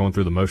be sort of going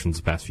through the motions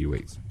the past few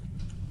weeks.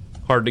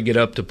 Hard to get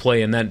up to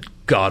play in that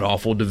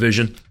god-awful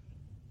division.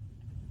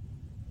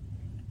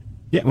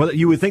 Yeah, well,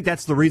 you would think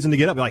that's the reason to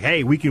get up. Like,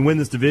 hey, we can win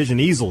this division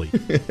easily.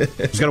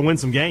 Just got to win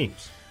some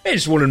games. I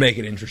just want to make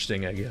it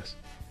interesting, I guess.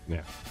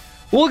 Yeah.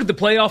 We'll look at the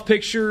playoff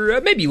picture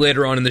maybe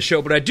later on in the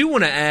show, but I do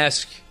want to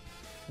ask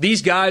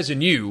these guys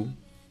and you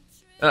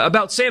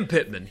about Sam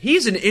Pittman.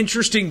 He's an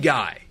interesting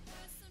guy.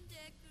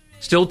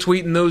 Still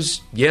tweeting those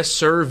yes,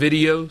 sir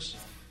videos.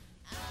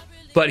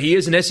 But he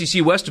is an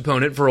SEC West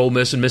opponent for Ole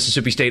Miss and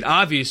Mississippi State,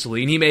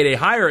 obviously, and he made a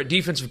hire at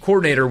defensive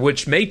coordinator,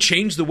 which may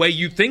change the way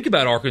you think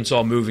about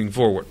Arkansas moving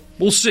forward.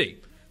 We'll see.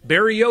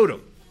 Barry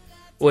Odom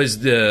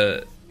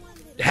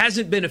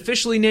hasn't been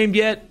officially named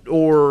yet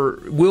or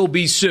will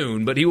be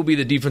soon, but he will be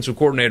the defensive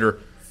coordinator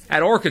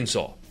at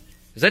Arkansas.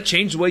 Does that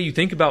change the way you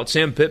think about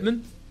Sam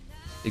Pittman,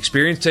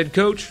 experienced head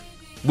coach?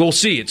 We'll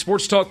see. It's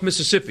Sports Talk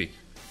Mississippi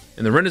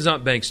in the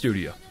Renaissance Bank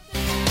studio.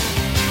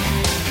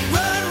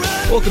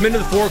 Welcome into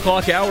the 4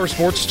 o'clock hour,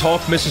 Sports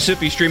Talk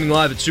Mississippi, streaming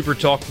live at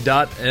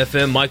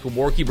supertalk.fm. Michael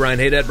Borky, Brian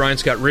Haydad, Brian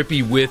Scott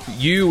Rippey with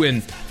you.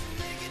 And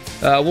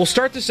we'll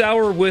start this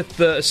hour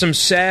with some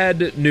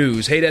sad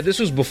news. Haydad, this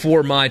was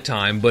before my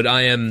time, but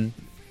I am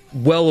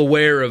well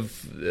aware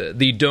of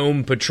the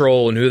Dome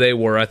Patrol and who they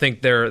were. I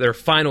think their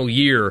final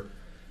year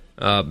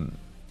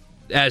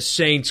as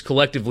Saints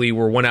collectively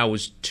were when I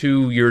was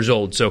 2 years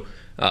old. So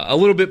a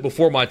little bit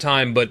before my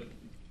time, but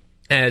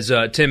as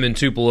Tim and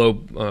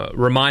Tupelo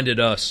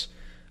reminded us,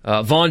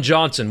 Vaughn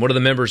Johnson, one of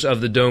the members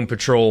of the Dome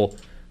Patrol,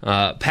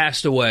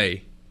 passed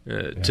away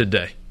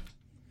today.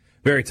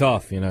 Very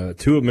tough.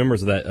 Two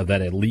members of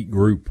that elite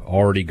group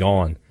already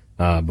gone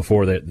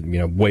before that.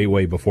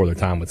 Way before their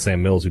time with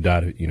Sam Mills, who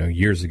died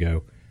years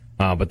ago.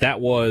 But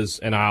that was,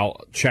 and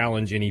I'll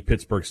challenge any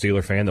Pittsburgh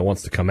Steelers fan that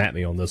wants to come at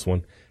me on this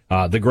one,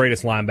 the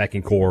greatest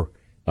linebacking core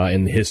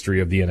in the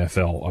history of the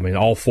NFL. I mean,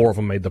 all four of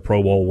them made the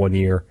Pro Bowl one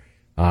year.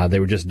 They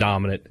were just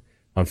dominant.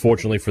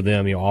 Unfortunately for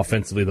them,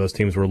 offensively those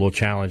teams were a little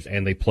challenged,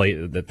 and they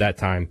played at that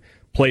time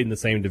in the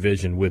same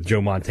division with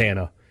Joe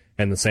Montana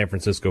and the San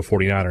Francisco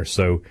 49ers.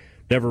 So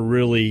never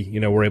really,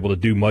 were able to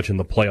do much in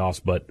the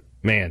playoffs. But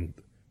man,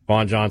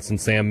 Vaughn Johnson,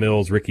 Sam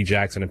Mills, Ricky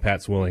Jackson, and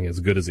Pat Swilling, as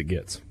good as it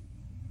gets.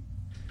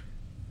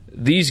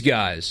 These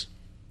guys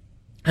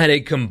had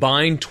a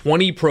combined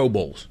 20 Pro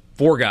Bowls.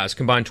 4 guys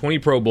combined 20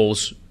 Pro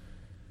Bowls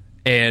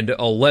and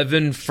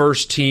 11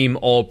 first-team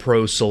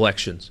All-Pro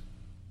selections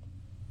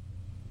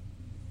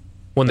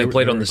when they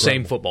played on the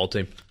same football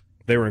team.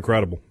 They were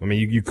incredible. I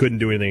mean, you couldn't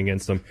do anything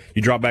against them.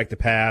 You drop back to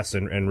pass,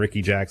 and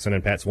Ricky Jackson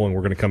and Pat Swilling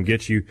were going to come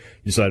get you.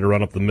 You decided to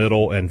run up the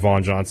middle, and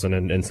Vaughn Johnson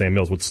and Sam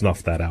Mills would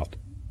snuff that out.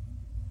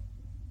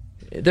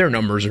 Their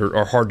numbers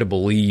are hard to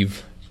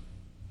believe.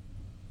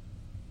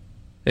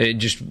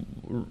 Just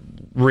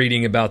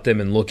reading about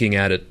them and looking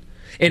at it.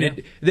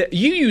 And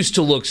you used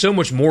to look so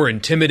much more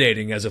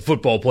intimidating as a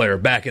football player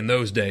back in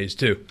those days,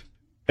 too.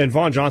 And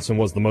Vaughn Johnson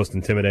was the most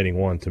intimidating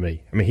one to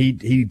me. I mean,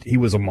 he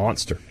was a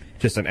monster.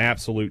 Just an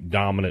absolute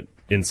dominant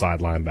inside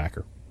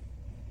linebacker.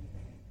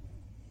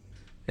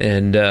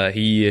 And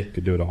he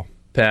could do it all.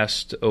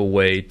 Passed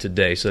away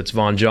today. So that's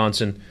Vaughn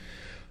Johnson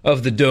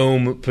of the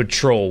Dome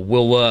Patrol.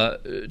 We'll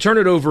turn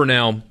it over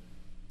now.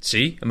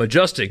 See, I'm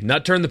adjusting.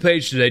 Not turn the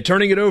page today.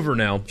 Turning it over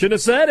now. Shouldn't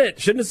have said it.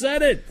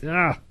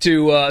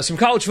 To some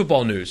college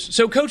football news.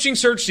 So coaching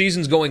search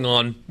season's going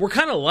on. We're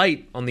kind of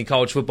light on the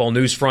college football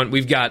news front.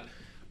 We've got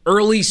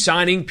early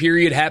signing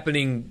period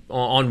happening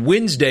on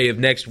Wednesday of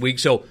next week.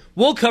 So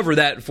we'll cover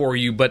that for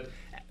you. But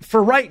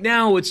for right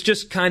now, it's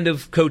just kind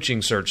of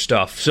coaching search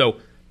stuff. So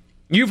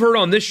you've heard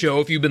on this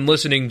show, if you've been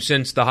listening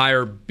since the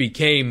hire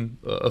became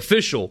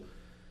official,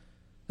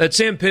 that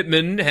Sam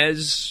Pittman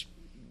has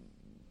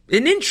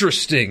an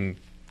interesting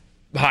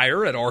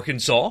hire at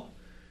Arkansas.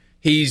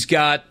 He's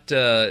got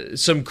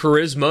some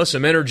charisma,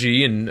 some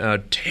energy, and a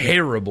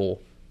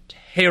terrible,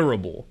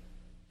 terrible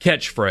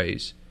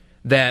catchphrase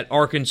that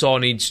Arkansas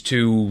needs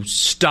to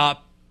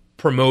stop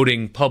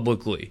promoting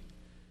publicly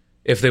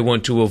if they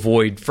want to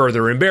avoid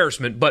further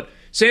embarrassment. But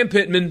Sam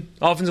Pittman,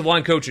 offensive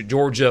line coach at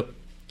Georgia,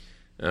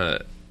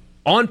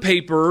 on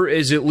paper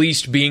is at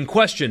least being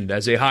questioned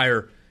as a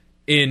hire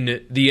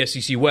in the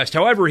SEC West.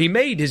 However, he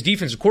made his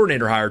defensive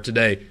coordinator hire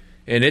today,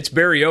 and it's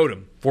Barry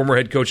Odom, former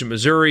head coach at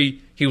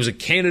Missouri. He was a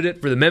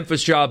candidate for the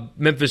Memphis job.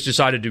 Memphis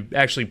decided to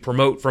actually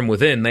promote from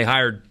within. They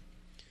hired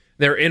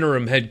their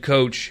interim head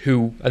coach,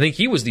 who I think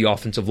he was the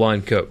offensive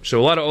line coach.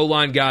 So a lot of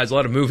O-line guys, a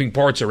lot of moving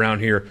parts around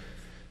here.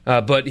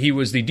 But he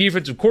was the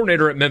defensive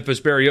coordinator at Memphis.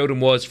 Barry Odom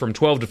was from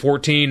 12 to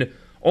 14.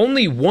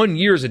 Only 1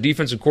 year as a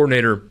defensive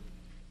coordinator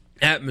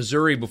at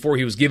Missouri before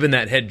he was given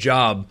that head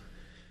job.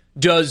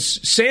 Does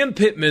Sam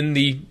Pittman,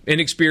 the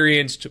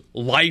inexperienced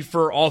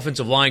lifer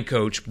offensive line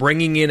coach,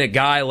 bringing in a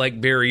guy like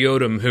Barry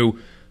Odom, who,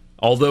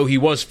 although he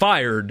was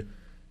fired,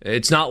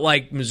 it's not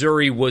like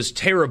Missouri was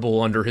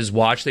terrible under his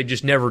watch. They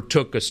just never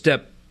took a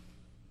step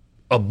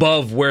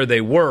above where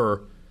they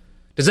were.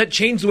 Does that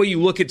change the way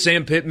you look at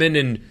Sam Pittman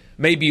and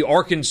maybe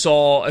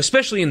Arkansas,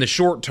 especially in the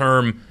short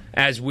term,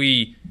 as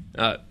we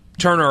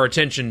turn our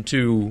attention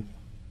to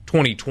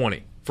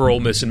 2020 for Ole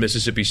Miss and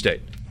Mississippi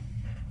State?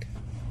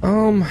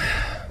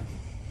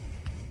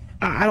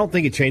 I don't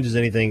think it changes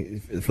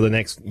anything for the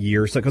next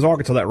year or so, because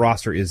Arkansas, that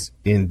roster is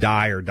in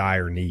dire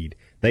need.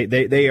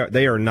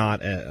 They are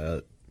not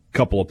a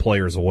couple of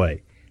players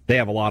away. They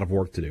have a lot of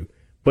work to do.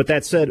 But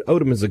that said,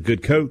 Odom is a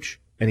good coach,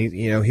 and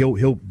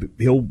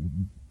he'll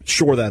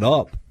shore that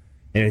up.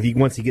 And if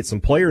once he gets some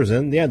players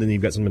in, then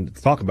you've got something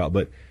to talk about.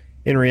 But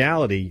in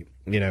reality,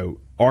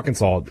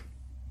 Arkansas,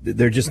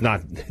 they're just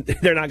not.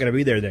 They're not going to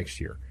be there next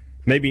year.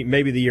 Maybe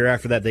the year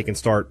after that they can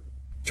start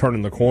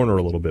turning the corner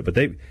a little bit. But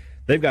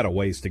they've got a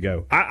ways to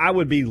go. I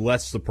would be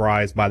less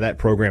surprised by that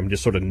program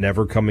just sort of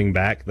never coming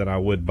back than I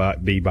would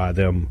be by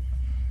them,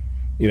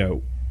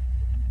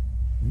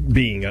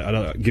 being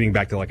getting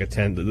back to like a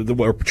 10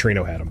 where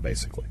Petrino had them,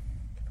 basically.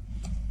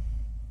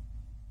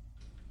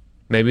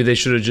 Maybe they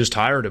should have just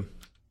hired him.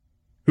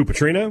 Who,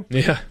 Petrino?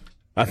 Yeah.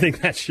 I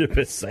think that ship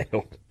has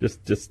sailed.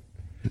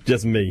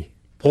 Just me.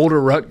 Pull to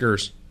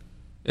Rutgers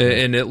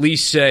and at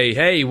least say,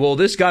 hey, well,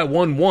 this guy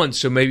won once,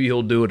 so maybe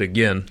he'll do it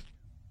again.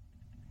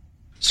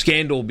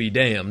 Scandal be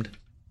damned.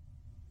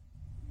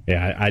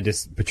 Yeah,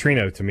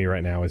 Petrino to me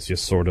right now is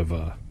just sort of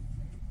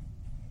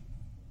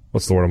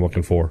what's the word I'm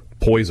looking for?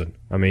 Poison.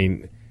 I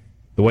mean,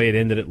 the way it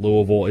ended at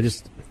Louisville,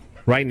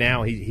 right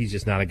now he's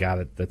just not a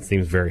guy that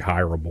seems very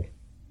hireable.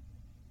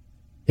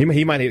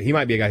 He might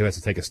be a guy who has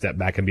to take a step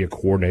back and be a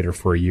coordinator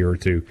for a year or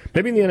two,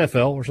 maybe in the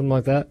NFL or something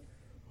like that,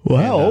 Well,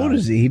 how old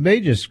is he? He may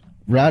just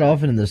ride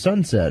off into the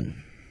sunset.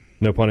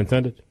 No pun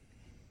intended.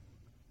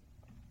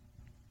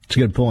 It's a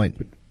good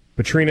point.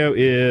 Petrino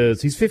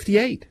he's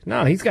 58.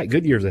 No, he's got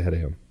good years ahead of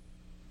him.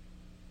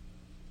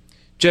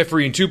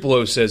 Jeffrey in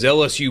Tupelo says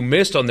LSU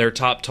missed on their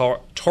top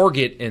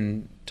target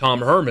in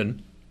Tom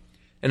Herman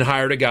and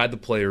hired a guy the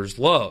players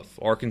love.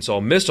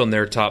 Arkansas missed on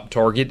their top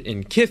target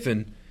in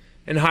Kiffin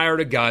and hired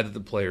a guy that the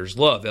players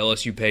love.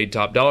 LSU paid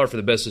top dollar for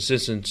the best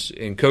assistants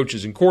and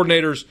coaches and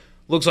coordinators.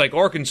 Looks like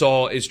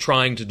Arkansas is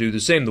trying to do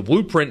the same. The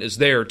blueprint is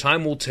there.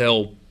 Time will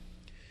tell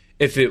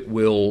if it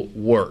will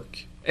work.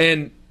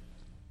 And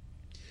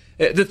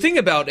the thing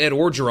about Ed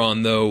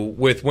Orgeron, though,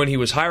 with when he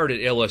was hired at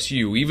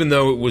LSU, even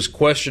though it was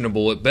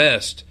questionable at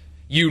best,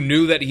 you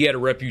knew that he had a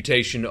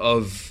reputation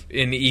of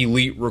an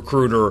elite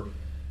recruiter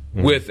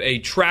with a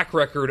track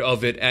record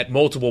of it at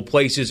multiple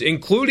places,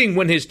 including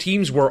when his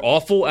teams were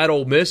awful at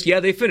Ole Miss. Yeah,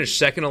 they finished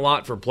second a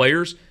lot for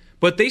players,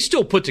 but they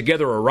still put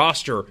together a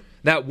roster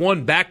that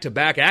won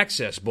back-to-back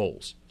Access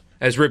Bowls,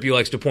 as Rippey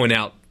likes to point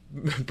out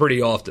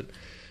pretty often.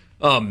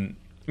 That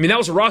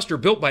was a roster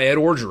built by Ed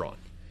Orgeron.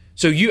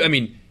 So he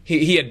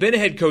had been a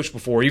head coach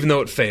before, even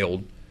though it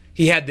failed.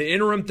 He had the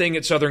interim thing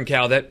at Southern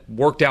Cal that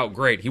worked out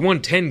great. He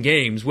won 10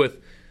 games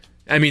with,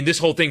 this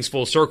whole thing's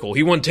full circle.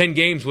 He won 10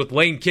 games with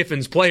Lane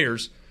Kiffin's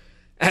players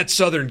at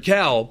Southern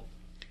Cal.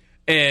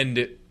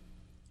 And,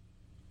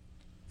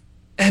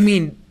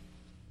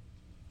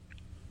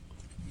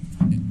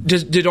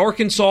 did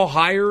Arkansas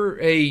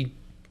hire a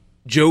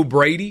Joe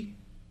Brady?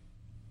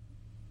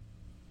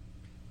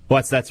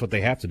 Well, that's what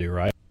they have to do,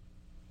 right?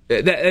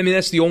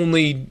 That's the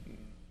only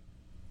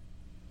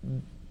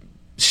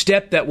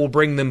step that will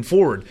bring them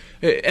forward.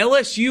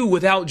 LSU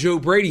without Joe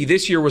Brady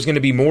this year was going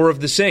to be more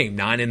of the same.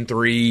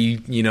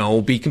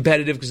 9-3, be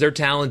competitive because they're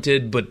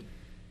talented, but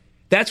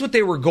that's what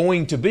they were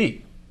going to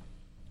be.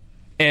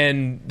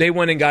 And they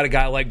went and got a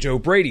guy like Joe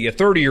Brady, a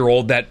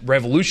 30-year-old that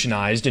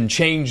revolutionized and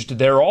changed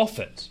their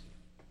offense.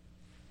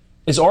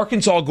 Is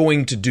Arkansas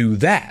going to do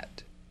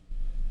that?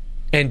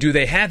 And do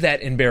they have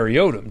that in Barry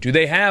Odom? Do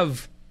they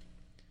have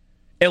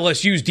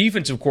LSU's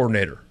defensive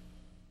coordinator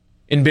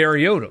in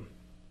Barry Odom?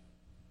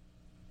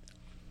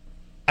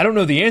 I don't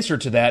know the answer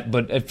to that,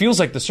 but it feels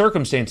like the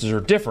circumstances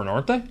are different,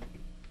 aren't they?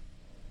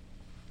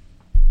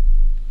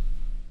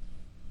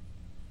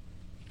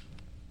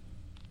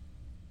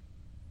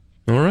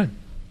 All right.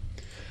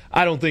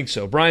 I don't think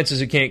so. Brian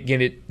says it can't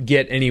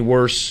get any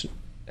worse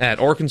at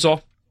Arkansas.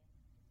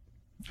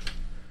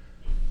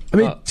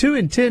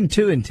 2-10,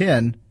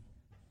 2-10.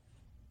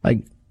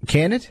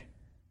 Can it?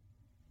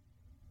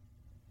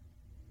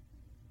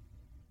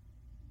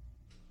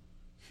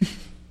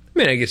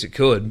 I guess it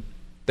could.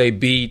 They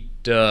beat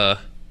San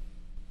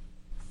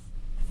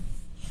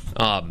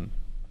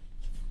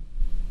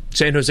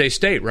Jose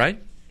State,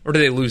 right? Or did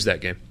they lose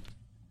that game?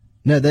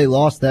 No, they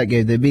lost that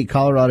game. They beat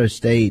Colorado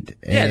State.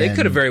 Yeah, they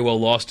could have very well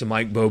lost to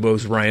Mike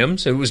Bobo's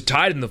Rams. It was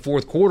tied in the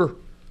fourth quarter.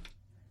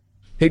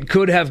 It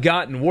could have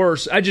gotten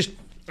worse. I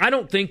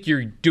don't think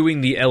you're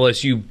doing the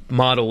LSU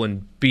model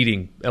and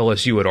beating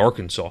LSU at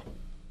Arkansas.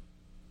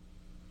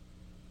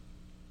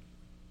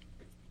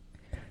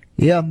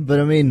 Yeah,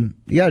 but you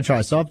got to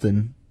try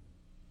something.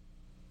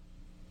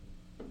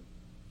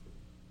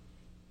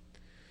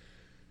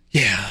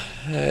 Yeah,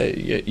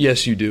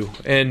 yes, you do.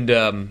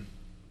 And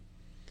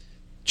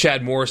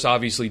Chad Morris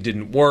obviously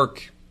didn't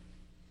work.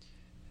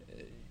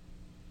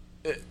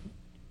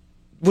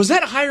 Was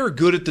that hire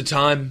good at the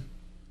time?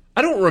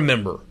 I don't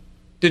remember.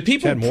 Did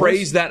people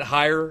praise that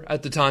hire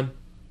at the time?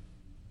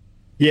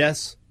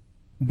 Yes,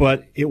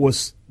 but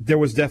there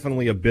was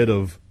definitely a bit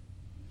of.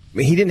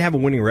 He didn't have a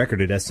winning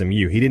record at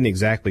SMU. He didn't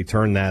exactly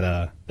turn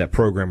that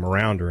program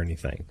around or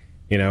anything.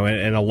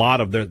 And a lot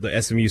of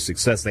the SMU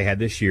success they had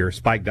this year,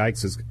 Sonny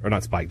Dykes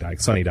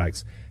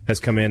has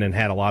come in and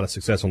had a lot of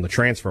success on the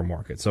transfer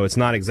market. So it's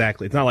not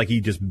like he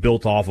just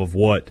built off of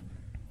what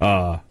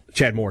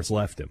Chad Morris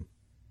left him.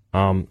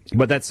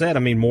 But that said,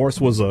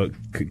 Morris was a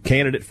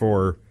candidate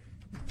for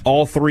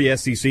all three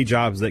SEC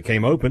jobs that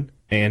came open,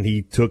 and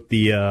he took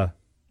the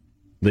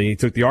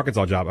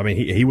Arkansas job.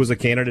 He was a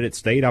candidate at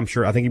State. I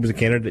think he was a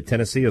candidate at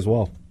Tennessee as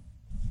well.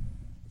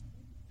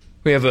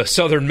 We have a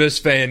Southern Miss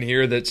fan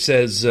here that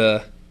says,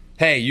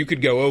 hey, you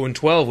could go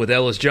 0-12 with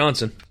Ellis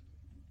Johnson.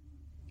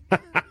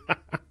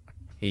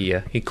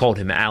 He called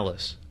him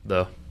Alice,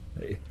 though.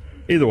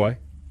 Either way.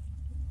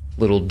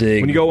 Little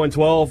dig. When you go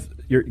 0-12,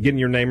 you're getting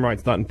your name right.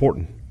 It's not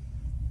important.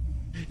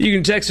 You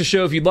can text the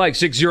show if you'd like,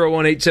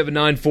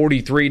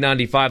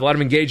 601-879-4395. A lot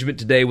of engagement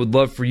today. Would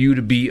love for you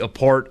to be a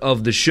part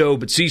of the show.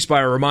 But C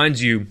Spire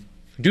reminds you,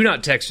 do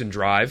not text and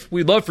drive.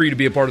 We'd love for you to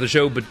be a part of the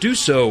show, but do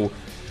so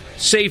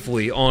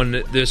safely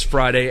on this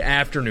Friday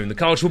afternoon. The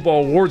College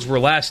Football Awards were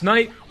last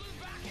night,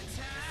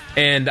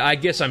 and I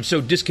guess I'm so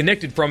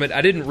disconnected from it,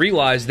 I didn't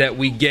realize that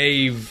we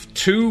gave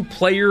 2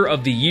 Player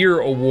of the Year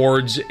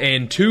awards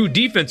and 2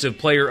 Defensive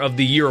Player of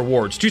the Year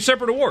awards. 2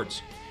 separate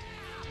awards.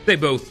 They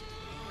both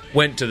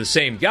went to the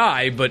same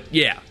guy, but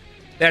yeah,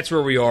 that's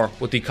where we are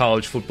with the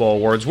College Football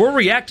Awards. We'll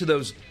react to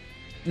those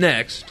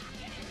next.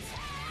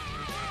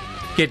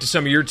 Get to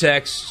some of your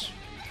texts.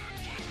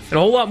 And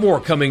a whole lot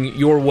more coming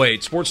your way.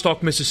 It's Sports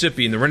Talk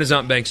Mississippi in the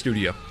Renaissance Bank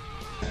studio.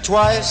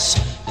 Twice,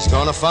 he's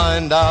gonna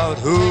find out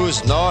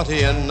who's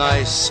naughty and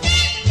nice.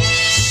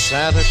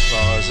 Santa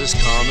Claus is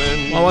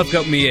coming. My wife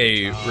got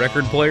me a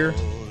record player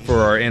for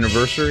our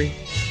anniversary,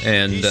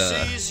 and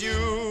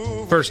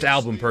first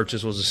album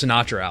purchase was a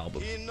Sinatra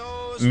album.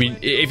 I mean,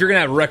 if you're going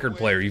to have a record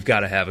player, you've got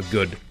to have a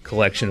good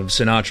collection of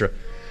Sinatra.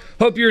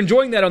 Hope you're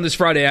enjoying that on this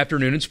Friday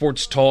afternoon in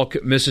Sports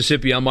Talk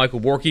Mississippi. I'm Michael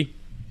Borky.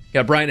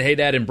 Got Brian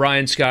Haydad and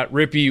Brian Scott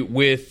Rippey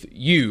with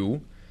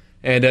you.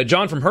 And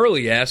John from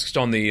Hurley asked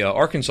on the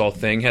Arkansas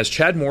thing, has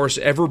Chad Morris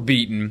ever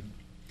beaten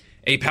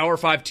a Power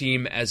 5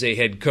 team as a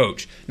head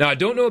coach? Now, I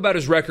don't know about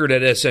his record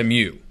at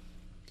SMU.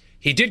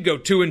 He did go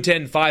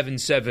 2-10,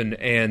 5-7,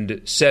 and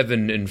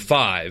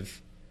 7-5.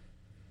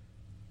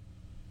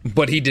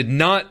 But he did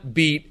not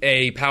beat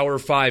a Power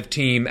 5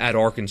 team at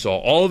Arkansas.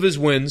 All of his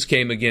wins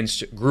came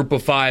against Group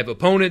of 5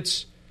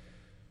 opponents.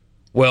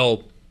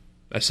 Well,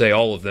 I say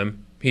all of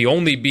them. He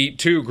only beat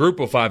 2 Group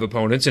of 5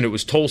 opponents, and it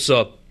was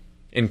Tulsa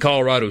and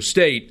Colorado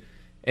State.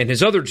 And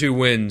his other 2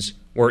 wins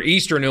were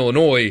Eastern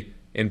Illinois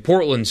and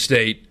Portland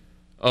State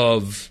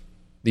of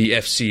the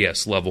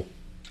FCS level.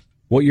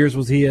 What years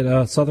was he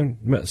at Southern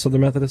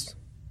Methodist?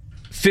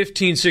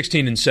 15,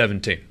 16, and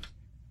 17.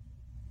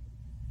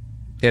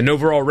 An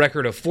overall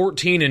record of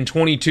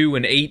 14-22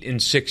 and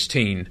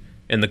 8-16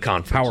 in the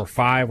conference. Power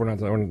 5.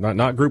 We're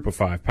not Group of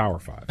 5. Power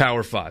 5.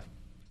 Power 5.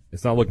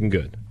 It's not looking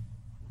good.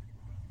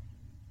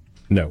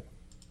 No.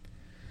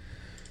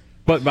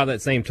 But by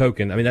that same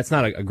token, I mean, that's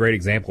not a great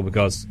example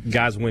because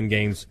guys win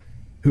games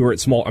who are at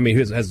small. I mean,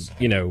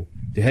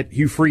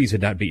 Hugh Freeze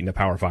had not beaten a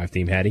Power 5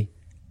 team, had he?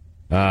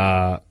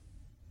 I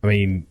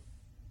mean,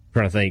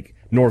 trying to think.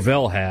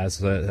 Norvell has.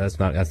 That's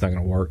not going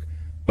to work.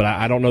 But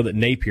I don't know that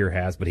Napier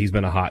has, but he's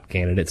been a hot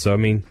candidate. So, I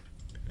mean.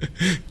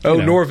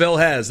 Norvell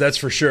has. That's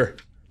for sure.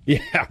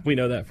 Yeah, we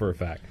know that for a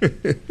fact.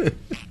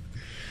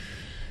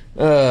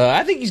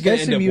 I think he's going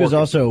to end up SMU was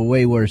also a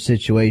way worse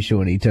situation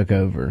when he took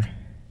over.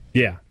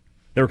 Yeah.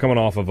 They were coming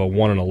off of a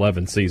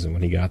 1-11 season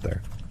when he got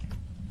there.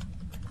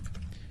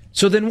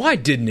 So then why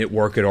didn't it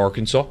work at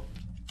Arkansas?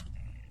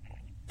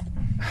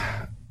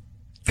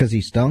 Because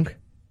he stunk?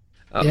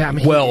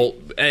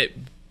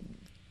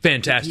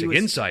 Fantastic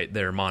insight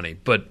there, Monty.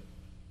 But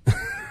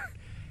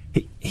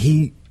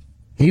he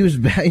was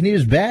bad. He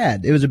was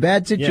bad. It was a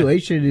bad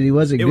situation, and he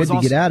wasn't good to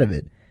get out of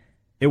it.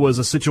 It was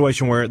a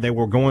situation where they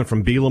were going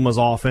from Bielema's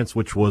offense,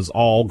 which was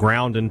all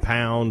ground and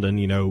pound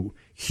and,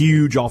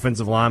 huge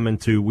offensive linemen,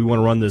 to we want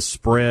to run this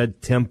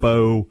spread,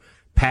 tempo,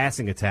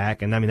 passing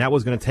attack. And, I mean, that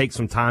was going to take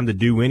some time to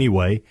do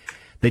anyway.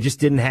 They just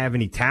didn't have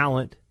any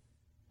talent.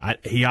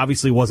 He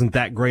obviously wasn't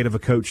that great of a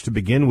coach to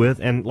begin with.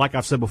 And like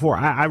I've said before,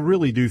 I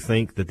really do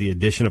think that the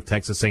addition of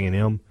Texas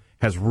A&M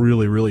has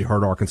really, really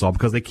hurt Arkansas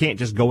because they can't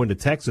just go into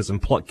Texas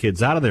and pluck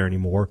kids out of there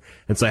anymore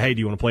and say, hey, do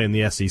you want to play in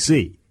the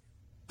SEC?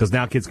 Because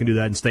now kids can do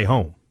that and stay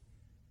home.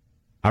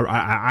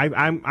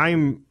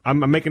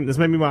 I'm making this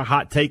may be my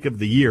hot take of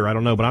the year. I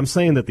don't know, but I'm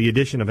saying that the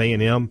addition of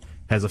A&M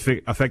has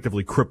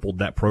effectively crippled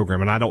that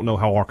program, and I don't know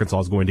how Arkansas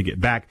is going to get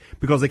back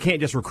because they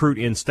can't just recruit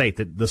in state.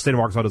 That the state of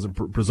Arkansas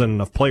doesn't present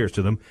enough players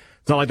to them.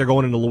 It's not like they're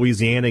going into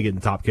Louisiana getting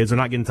top kids. They're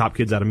not getting top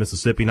kids out of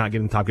Mississippi, not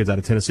getting top kids out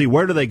of Tennessee.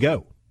 Where do they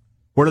go?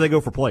 Where do they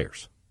go for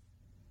players?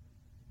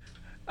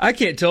 I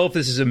can't tell if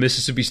this is a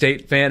Mississippi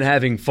State fan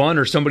having fun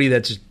or somebody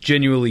that's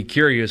genuinely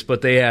curious,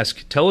 but they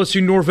ask, tell us who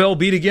Norvell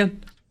beat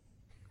again?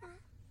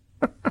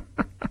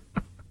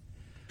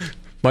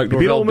 Mike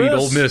Norvell beat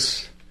Ole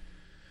Miss.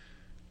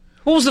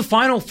 What was the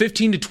final?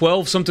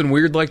 15-12, something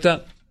weird like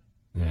that?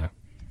 Yeah.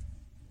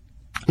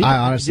 I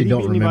honestly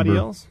don't remember. Anybody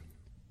else?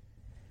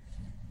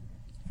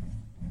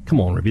 Come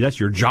on, Rippy,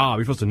 that's your job.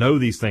 You're supposed to know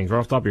these things right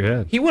off the top of your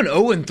head. He went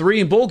 0-3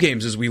 in bowl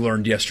games, as we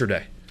learned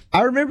yesterday.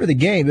 I remember the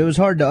game. It was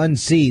hard to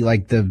unsee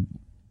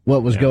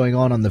what was going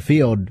on the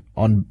field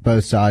on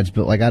both sides,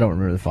 but I don't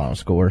remember the final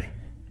score.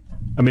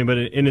 I mean, but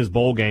in his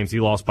bowl games,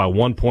 he lost by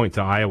 1 point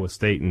to Iowa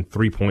State and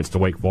 3 points to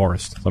Wake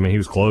Forest. I mean, he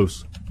was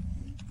close.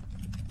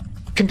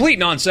 Complete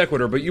non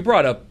sequitur, but you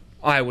brought up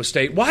Iowa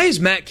State. Why is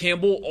Matt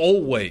Campbell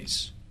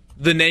always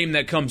the name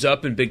that comes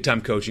up in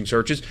big-time coaching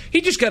searches? He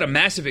just got a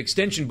massive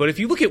extension, but if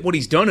you look at what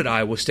he's done at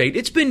Iowa State,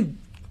 it's been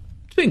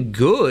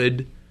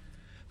good.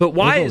 But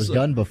why it was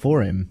done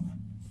before him?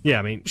 Yeah,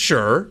 I mean,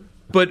 sure.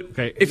 But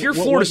if you're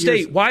Florida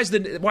State, why is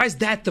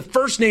that the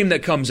first name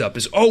that comes up?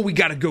 Is we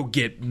got to go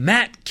get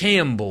Matt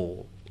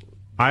Campbell?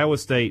 Iowa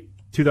State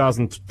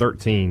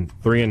 2013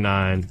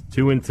 3-9,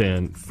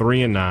 2-10,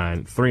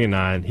 3-9,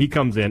 3-9. He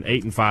comes in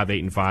 8-5,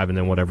 8-5, and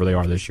then whatever they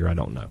are this year, I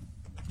don't know.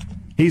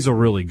 He's a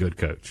really good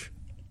coach.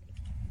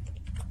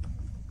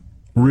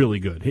 Really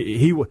good.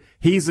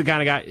 He's the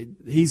kind of guy.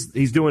 He's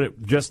doing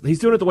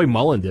it the way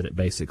Mullen did it.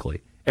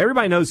 Basically,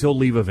 everybody knows he'll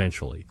leave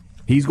eventually.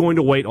 He's going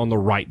to wait on the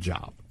right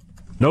job.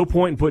 No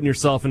point in putting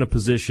yourself in a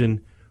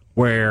position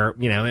where,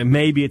 and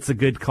maybe it's a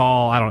good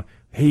call. I don't know.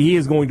 He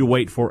is going to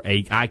wait for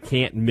a I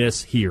can't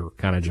miss here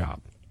kind of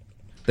job.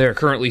 They're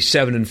currently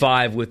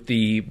 7-5 with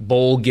the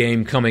bowl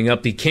game coming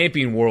up, the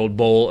Camping World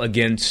Bowl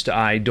against,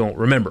 I don't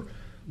remember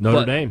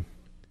Notre Dame.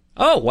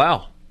 Oh,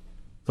 wow.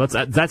 So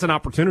that's an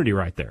opportunity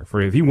right there.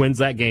 For if he wins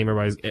that game,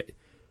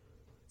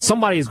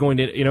 somebody is going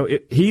to,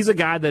 he's a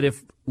guy that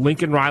if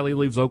Lincoln Riley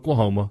leaves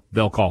Oklahoma,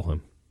 they'll call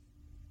him.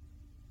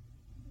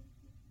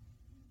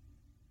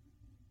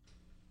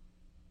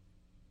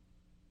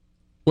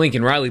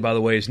 Lincoln Riley, by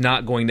the way, is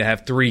not going to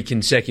have 3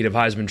 consecutive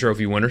Heisman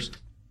Trophy winners.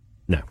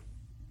 No.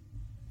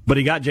 But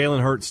he got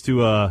Jalen Hurts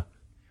to,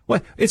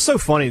 it's so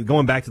funny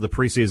going back to the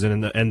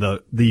preseason and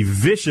the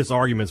vicious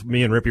arguments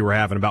me and Rippy were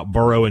having about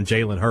Burrow and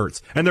Jalen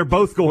Hurts, and they're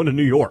both going to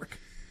New York.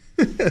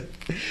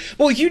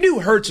 Well, you knew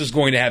Hurts was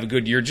going to have a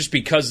good year just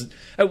because,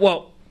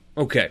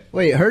 okay.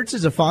 Wait, Hurts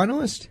is a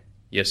finalist?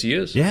 Yes, he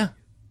is. Yeah.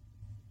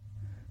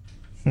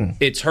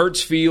 It's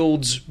Hurts,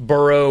 Fields,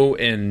 Burrow,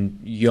 and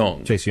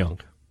Young. Chase Young.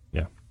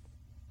 Yeah.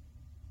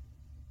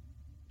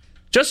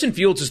 Justin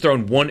Fields has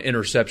thrown 1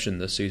 interception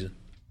this season.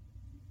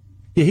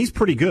 Yeah, he's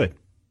pretty good.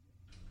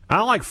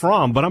 I like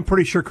Fromm, but I'm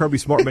pretty sure Kirby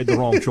Smart made the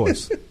wrong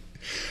choice.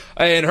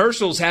 And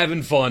Herschel's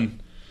having fun.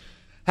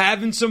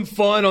 Having some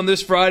fun on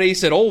this Friday. He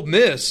said, Ole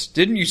Miss,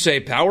 didn't you say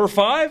Power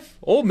 5?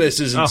 Ole Miss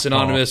isn't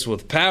synonymous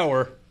with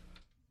power.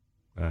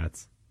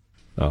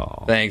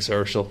 Thanks,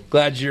 Herschel.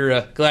 Glad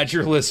you're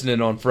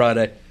listening on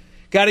Friday.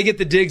 Got to get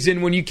the digs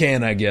in when you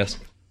can, I guess.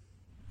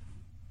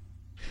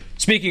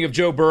 Speaking of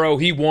Joe Burrow,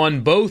 he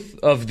won both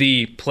of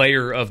the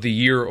Player of the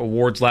Year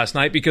awards last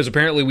night because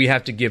apparently we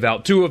have to give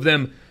out 2 of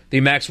them,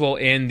 the Maxwell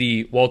and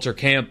the Walter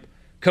Camp.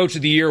 Coach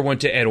of the Year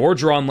went to Ed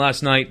Orgeron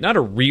last night. Not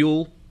a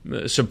real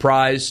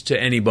surprise to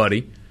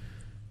anybody.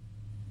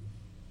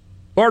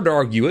 Hard to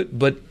argue it,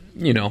 but,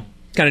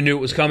 kind of knew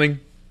it was coming.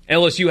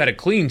 LSU had a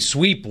clean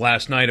sweep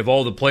last night of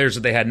all the players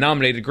that they had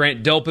nominated.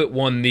 Grant Delpit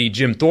won the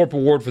Jim Thorpe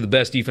Award for the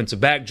best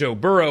defensive back. Joe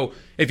Burrow,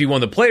 if he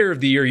won the Player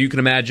of the Year, you can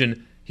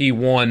imagine he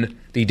won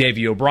the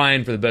Davey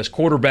O'Brien for the best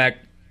quarterback.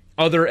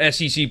 Other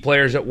SEC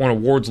players that won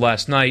awards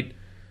last night.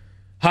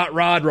 Hot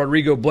Rod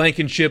Rodrigo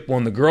Blankenship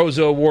won the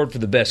Groza Award for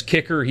the best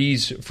kicker.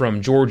 He's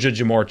from Georgia.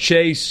 Jamar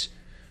Chase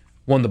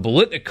won the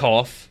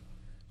Biletnikoff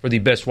for the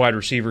best wide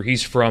receiver.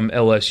 He's from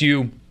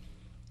LSU.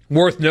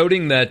 Worth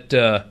noting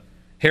that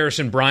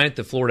Harrison Bryant,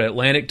 the Florida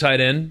Atlantic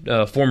tight end,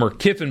 former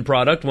Kiffin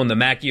product, won the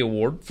Mackey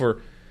Award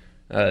for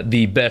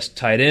the best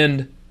tight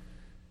end.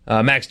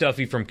 Max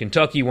Duffy from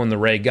Kentucky won the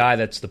Ray Guy,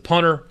 that's the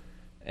punter.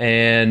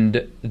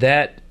 And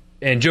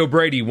Joe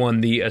Brady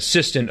won the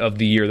Assistant of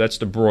the Year, that's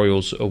the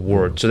Broyles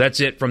Award. So that's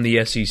it from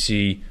the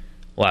SEC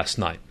last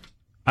night.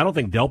 I don't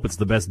think Delpit's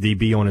the best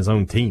DB on his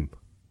own team.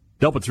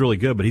 Delpit's really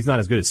good, but he's not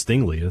as good as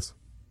Stingley is.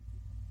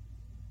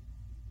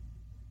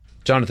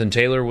 Jonathan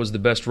Taylor was the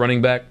best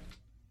running back.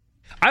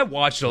 I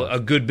watched a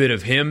good bit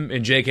of him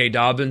and J.K.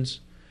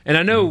 Dobbins, and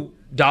I know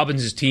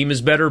Dobbins' team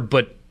is better,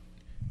 but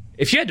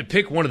if you had to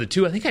pick one of the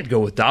 2, I think I'd go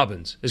with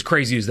Dobbins, as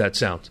crazy as that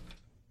sounds.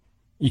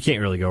 You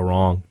can't really go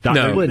wrong. No.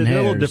 They're a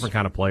little different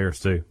kind of players,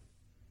 too.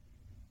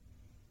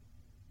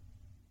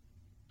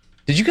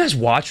 Did you guys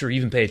watch or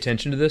even pay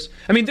attention to this?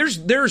 I mean,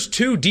 there's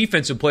 2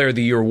 Defensive Player of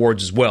the Year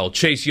awards as well.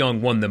 Chase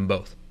Young won them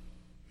both.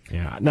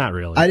 Yeah, not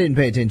really. I didn't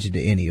pay attention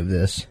to any of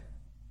this.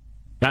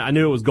 I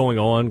knew it was going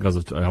on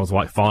because I was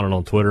following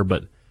on Twitter,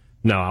 but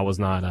no, I was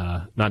not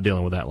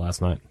dealing with that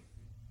last night.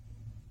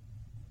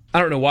 I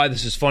don't know why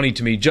this is funny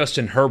to me.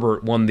 Justin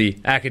Herbert won the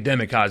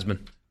academic Heisman.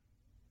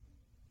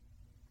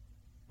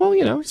 Well,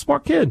 he's a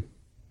smart kid.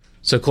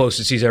 So close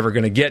as he's ever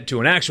going to get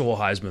to an actual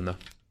Heisman, though.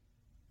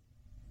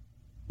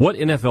 What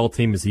NFL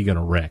team is he going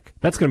to wreck?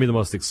 That's going to be the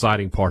most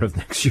exciting part of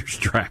next year's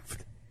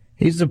draft.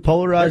 He's a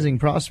polarizing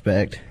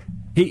prospect.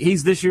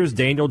 He's this year's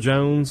Daniel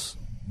Jones,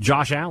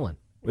 Josh Allen.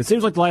 It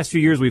seems like the last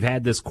few years we've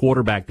had this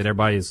quarterback that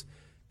everybody's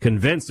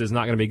convinced is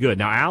not going to be good.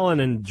 Now, Allen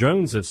and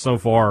Jones have so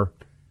far,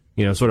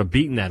 sort of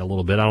beaten that a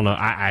little bit. I don't know.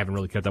 I haven't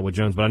really kept up with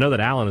Jones, but I know that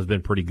Allen has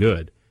been pretty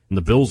good, and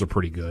the Bills are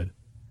pretty good.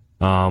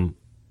 So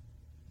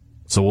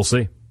we'll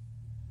see.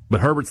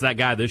 But Herbert's that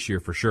guy this year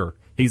for sure.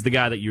 He's the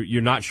guy that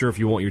you're not sure if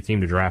you want your team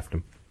to draft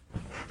him.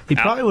 He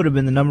probably would have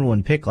been the number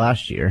 1 pick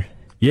last year.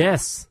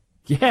 Yes.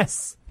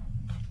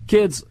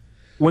 Kids,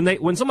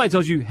 when somebody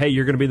tells you, hey,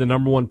 you're going to be the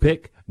number 1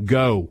 pick,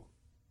 go.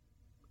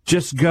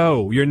 Just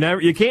go.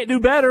 You can't do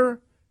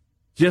better.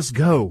 Just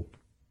go.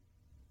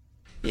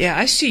 Yeah,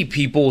 I see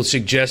people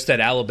suggest that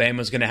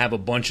Alabama's going to have a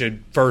bunch of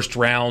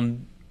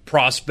first-round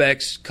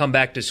prospects come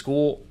back to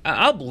school.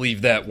 I'll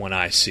believe that when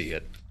I see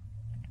it.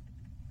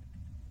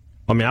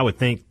 I mean, I would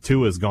think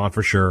Tua's gone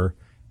for sure,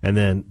 and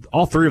then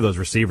all 3 of those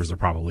receivers are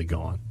probably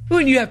gone.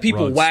 When you have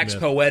people wax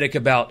Smith. poetic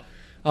about,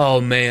 oh,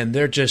 man,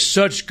 they're just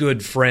such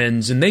good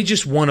friends, and they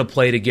just want to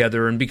play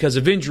together, and because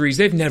of injuries,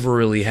 they've never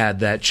really had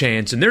that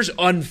chance, and there's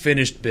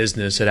unfinished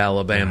business at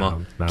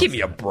Alabama. Give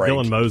me a break.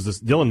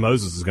 Dylan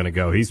Moses is going to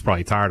go. He's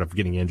probably tired of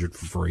getting injured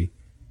for free.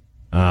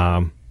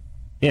 I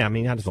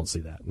just don't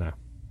see that, no.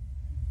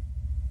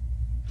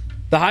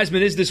 The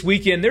Heisman is this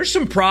weekend. There's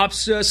some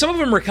props. Some of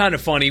them are kind of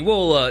funny.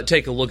 We'll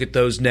take a look at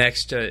those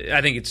next.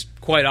 I think it's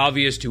quite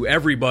obvious to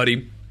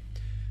everybody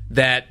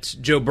that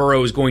Joe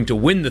Burrow is going to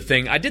win the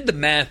thing. I did the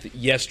math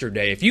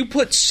yesterday. If you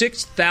put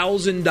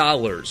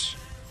 $6,000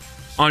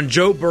 on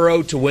Joe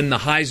Burrow to win the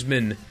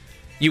Heisman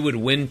you would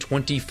win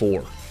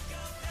 24.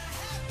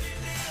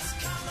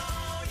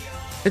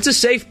 It's a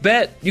safe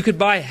bet. You could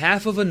buy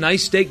half of a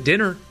nice steak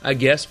dinner, I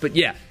guess. But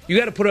yeah, you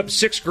got to put up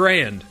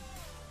 $6,000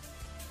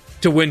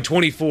 to win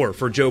 24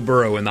 for Joe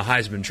Burrow in the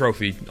Heisman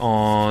Trophy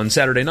on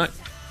Saturday night.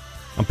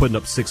 I'm putting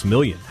up $6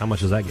 million. How much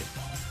does that get?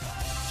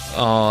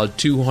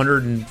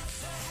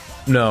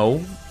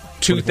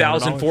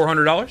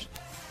 $2,400.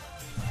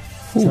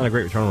 It's not a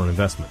great return on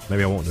investment.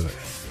 Maybe I won't do it.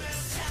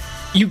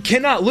 You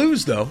cannot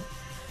lose, though.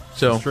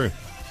 So That's true.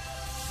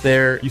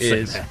 There You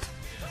is. said that.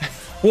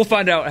 We'll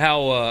find out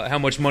how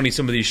much money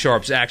some of these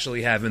sharps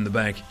actually have in the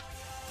bank.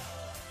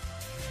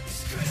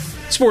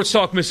 Sports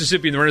Talk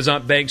Mississippi in the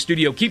Renaissance Bank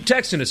studio. Keep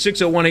texting us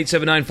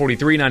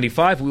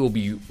 601-879-4395. We will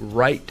be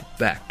right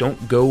back.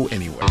 Don't go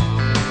anywhere.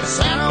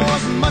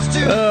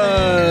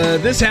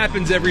 This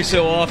happens every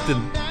so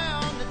often.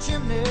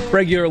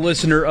 Regular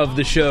listener of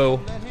the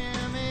show,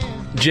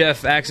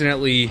 Jeff,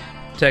 accidentally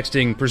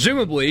texting,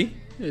 presumably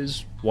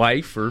his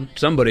wife or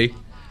somebody,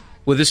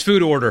 with his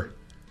food order.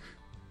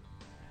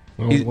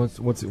 Well,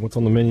 what's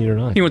on the menu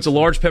tonight? He wants a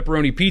large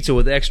pepperoni pizza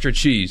with extra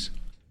cheese.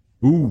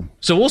 Ooh.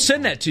 So we'll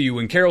send that to you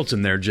in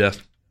Carrollton there,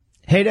 Jeff.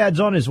 Hey, Dad's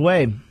on his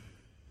way.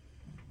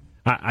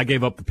 I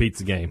gave up the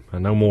pizza game.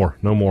 No more.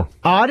 Oh,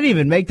 I didn't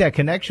even make that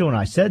connection when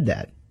I said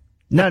that.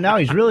 No, now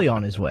he's really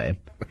on his way.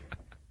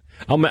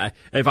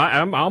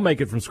 I'll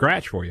make it from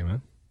scratch for you,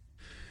 man.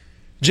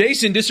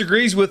 Jason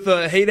disagrees with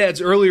Haydad's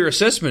earlier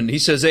assessment. He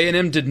says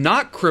A&M did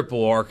not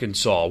cripple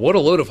Arkansas. What a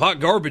load of hot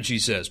garbage, he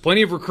says.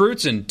 Plenty of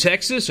recruits in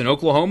Texas and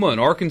Oklahoma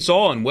and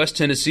Arkansas and West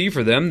Tennessee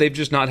for them. They've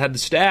just not had the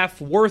staff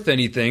worth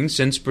anything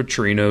since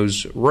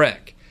Petrino's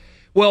wreck.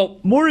 Well,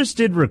 Morris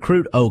did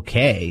recruit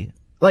okay.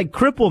 Like,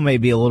 cripple may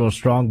be a little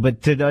strong,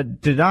 but to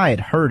deny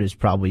it hurt is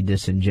probably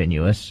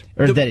disingenuous.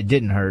 Or that it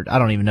didn't hurt. I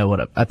don't even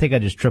know I think I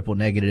just triple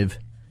negative.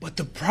 But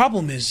the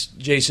problem is,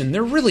 Jason,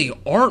 there really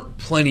aren't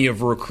plenty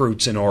of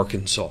recruits in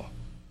Arkansas.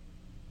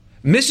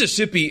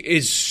 Mississippi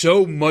is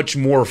so much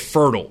more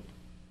fertile,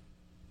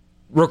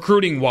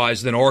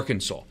 recruiting-wise, than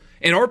Arkansas.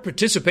 And our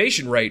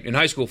participation rate in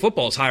high school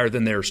football is higher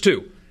than theirs,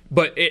 too.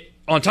 But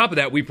on top of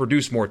that, we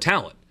produce more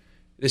talent.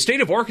 The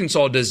state of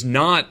Arkansas does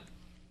not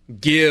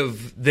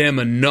give them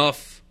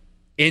enough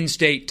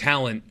in-state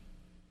talent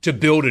to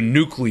build a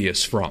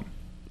nucleus from.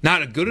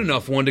 Not a good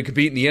enough one to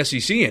compete in the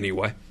SEC,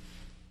 anyway.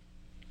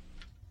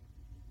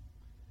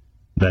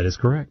 That is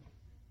correct.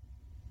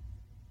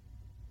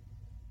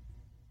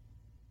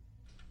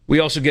 We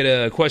also get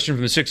a question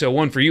from the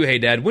 601 for you, Hey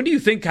Dad. When do you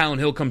think Kylan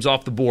Hill comes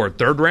off the board?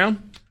 Third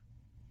round?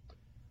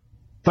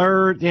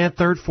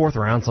 Third, fourth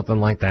round, something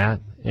like that.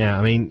 Yeah,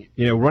 I mean,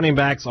 running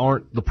backs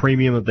aren't the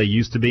premium that they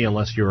used to be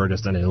unless you're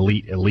just an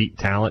elite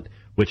talent,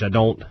 which I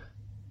don't.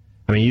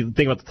 I mean, you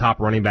think about the top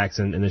running backs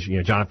in this,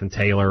 Jonathan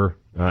Taylor.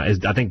 I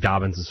think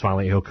Dobbins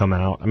he'll come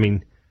out. I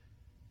mean,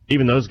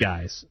 even those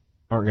guys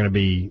aren't going to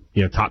be,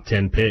 top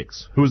 10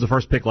 picks. Who was the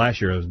first pick last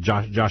year? It was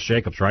Josh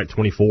Jacobs, right?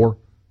 24.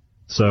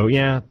 So,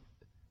 yeah,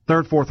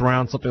 third, fourth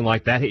round, something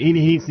like that. He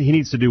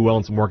needs to do well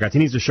in some workouts. He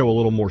needs to show a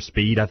little more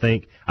speed, I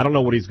think. I don't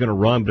know what he's going to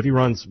run, but if he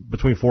runs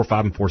between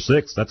 4.5 and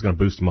 4.6, that's going to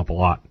boost him up a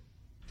lot.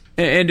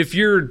 And if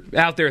you're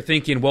out there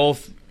thinking, well,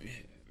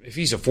 if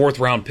he's a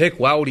fourth-round pick,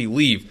 why would he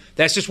leave?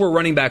 That's just where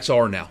running backs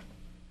are now.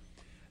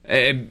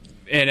 And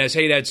as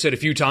Haydad said a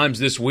few times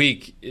this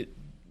week,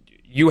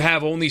 you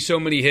have only so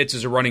many hits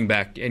as a running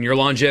back, and your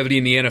longevity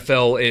in the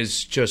NFL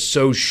is just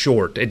so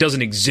short. It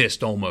doesn't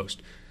exist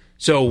almost.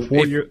 So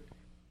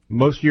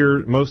most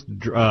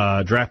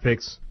draft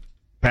picks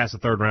past the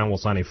third round will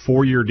sign a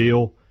 4-year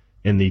deal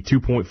in the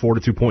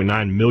 $2.4 to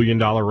 $2.9 million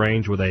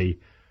range with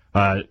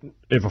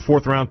if a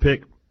fourth round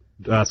pick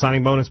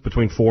signing bonus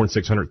between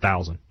 $400,000 and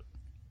 $600,000.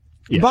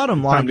 Yes.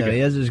 Bottom line, though, he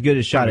has as good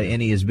a shot at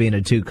any as being a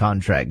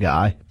 2-contract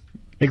guy.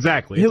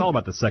 Exactly. It's all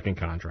about the second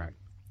contract.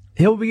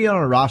 He'll be on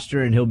a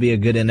roster and he'll be a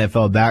good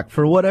NFL back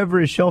for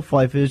whatever his shelf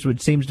life is, which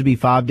seems to be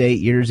 5 to 8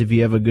 years if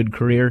you have a good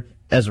career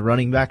as a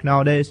running back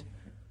nowadays.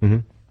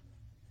 Mm-hmm.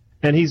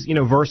 And he's,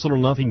 versatile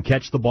enough. He can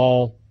catch the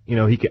ball.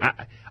 He could.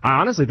 I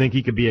honestly think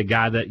he could be a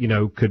guy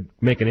that, could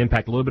make an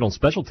impact a little bit on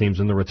special teams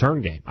in the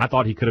return game. I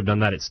thought he could have done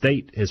that at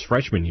State his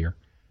freshman year,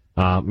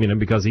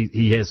 because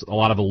he has a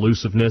lot of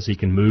elusiveness. He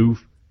can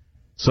move.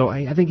 So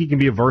I think he can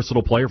be a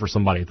versatile player for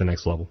somebody at the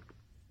next level.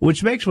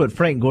 Which makes what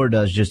Frank Gore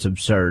does just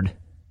absurd.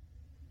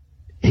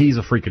 He's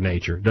a freak of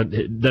nature.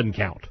 It doesn't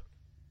count.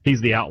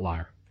 He's the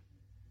outlier.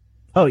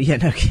 Oh,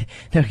 yeah,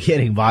 no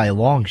kidding, by a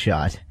long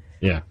shot.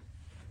 Yeah.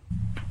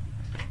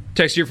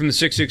 Text here from the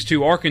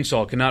 662,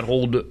 Arkansas cannot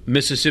hold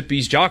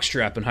Mississippi's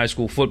jockstrap in high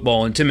school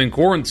football. And Tim in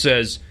Corinth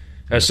says,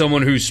 as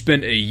someone who's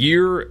spent a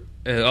year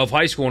of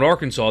high school in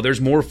Arkansas,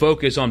 there's more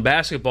focus on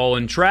basketball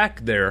and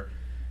track there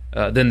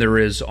than there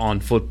is on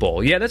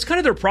football. Yeah, that's kind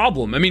of their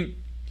problem. I mean,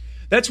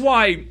 that's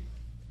why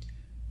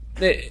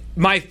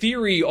my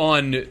theory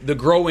on the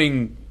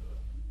growing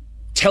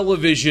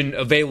television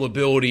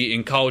availability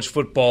in college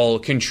football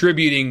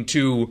contributing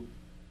to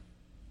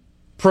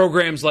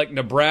programs like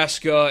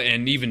Nebraska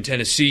and even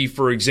Tennessee,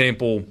 for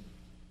example,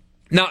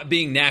 not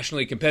being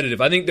nationally competitive.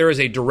 I think there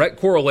is a direct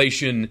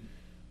correlation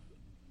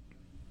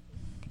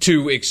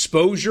to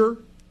exposure,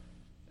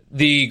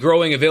 the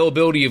growing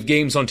availability of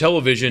games on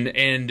television,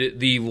 and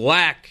the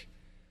lack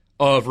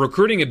of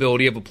recruiting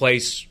ability of a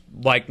place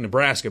like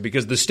Nebraska,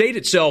 because the state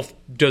itself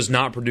does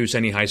not produce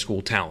any high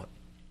school talent.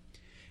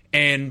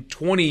 And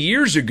 20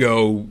 years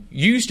ago,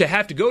 you used to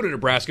have to go to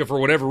Nebraska for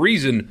whatever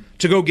reason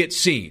to go get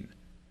seen,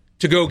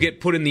 to go get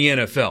put in the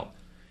NFL.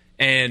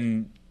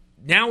 And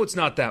now it's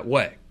not that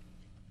way.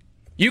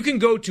 You can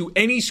go to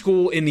any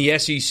school in the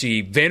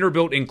SEC,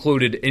 Vanderbilt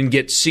included, and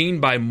get seen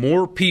by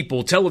more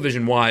people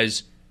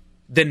television-wise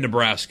than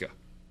Nebraska.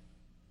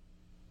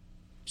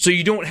 So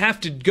you don't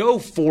have to go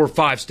 4 or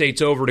 5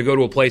 states over to go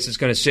to a place that's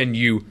going to send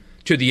you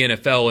to the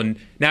NFL. And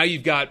now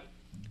you've got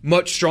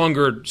much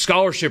stronger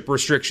scholarship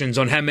restrictions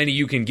on how many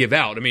you can give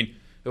out. I mean,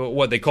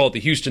 what they call it the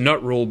Houston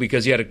Nutt rule,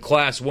 because you had a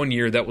class one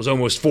year that was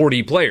almost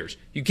 40 players.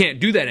 You can't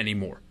do that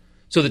anymore.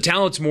 So the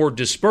talent's more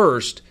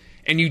dispersed,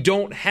 and you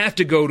don't have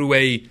to go to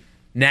a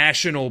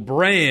national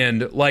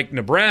brand like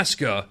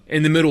Nebraska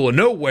in the middle of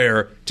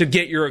nowhere to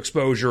get your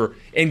exposure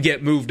and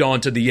get moved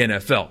on to the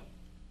NFL.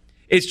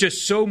 It's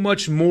just so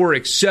much more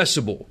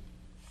accessible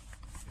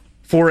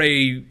for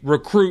a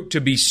recruit to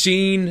be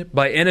seen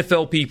by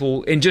NFL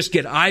people and just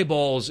get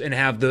eyeballs and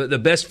have the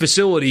best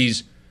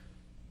facilities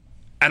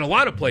at a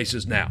lot of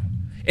places now.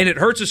 And it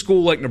hurts a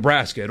school like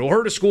Nebraska. It'll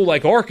hurt a school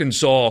like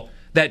Arkansas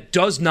that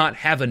does not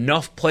have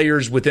enough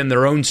players within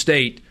their own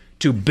state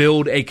to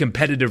build a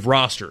competitive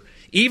roster.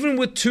 Even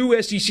with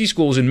 2 SEC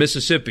schools in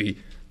Mississippi,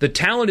 the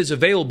talent is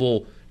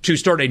available to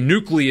start a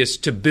nucleus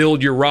to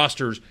build your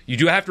rosters. You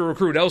do have to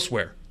recruit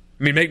elsewhere.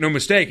 I mean, make no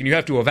mistake, and you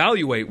have to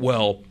evaluate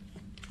well.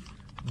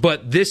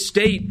 But this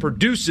state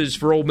produces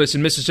for Ole Miss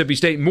and Mississippi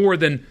State more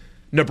than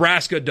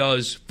Nebraska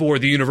does for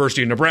the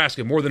University of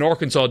Nebraska, more than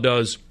Arkansas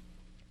does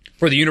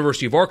for the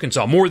University of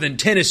Arkansas, more than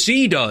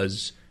Tennessee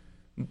does,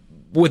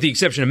 with the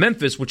exception of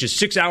Memphis, which is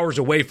 6 hours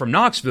away from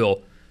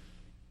Knoxville,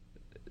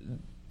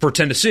 for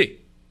Tennessee.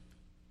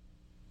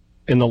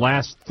 In the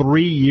last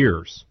 3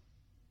 years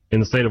in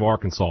the state of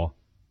Arkansas,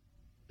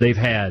 they've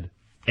had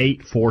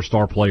 8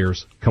 4-star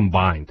players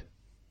combined.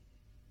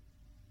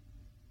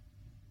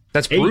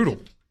 That's brutal.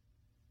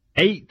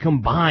 8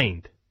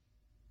 combined.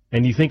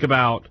 And you think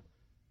about,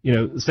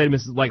 the state of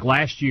Mississippi, like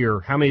last year,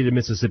 how many did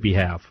Mississippi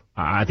have?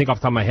 I think off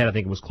the top of my head, I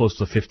think it was close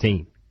to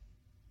 15.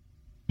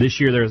 This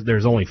year,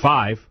 there's only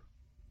 5,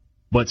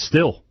 but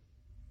still.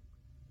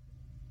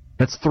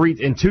 That's 3,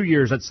 in 2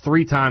 years, that's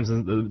 3 times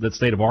the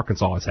state of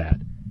Arkansas has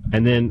had.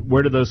 And then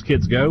where do those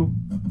kids go?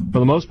 For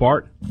the most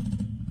part,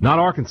 not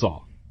Arkansas.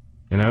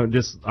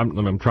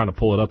 I'm trying to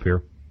pull it up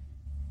here.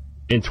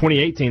 In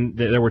 2018,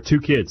 there were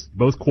 2 kids,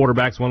 both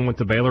quarterbacks. One went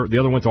to Baylor, the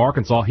other went to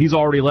Arkansas. He's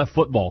already left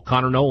football.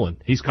 Connor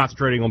Nolan. He's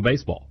concentrating on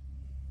baseball.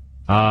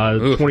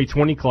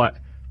 2020 class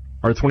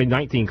or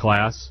 2019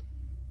 class,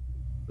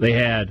 they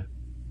had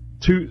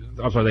 2.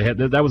 I'm sorry,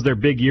 that was their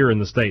big year in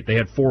the state. They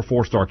had 4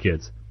 4-star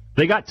kids.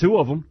 They got 2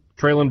 of them,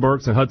 Traylon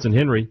Burks and Hudson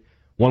Henry.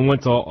 One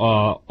went to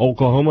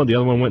Oklahoma. The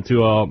other one went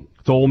to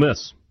Ole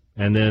Miss.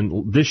 And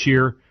then this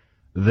year,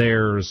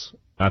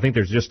 I think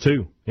there's just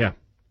 2. Yeah.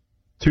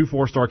 2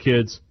 4-star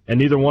kids, and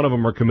neither one of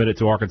them are committed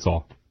to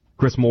Arkansas.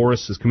 Chris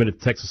Morris is committed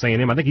to Texas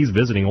A&M. I think he's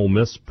visiting Ole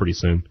Miss pretty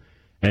soon.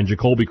 And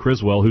Jacoby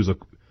Criswell, who's a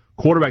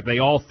quarterback they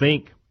all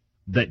think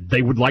that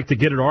they would like to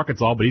get at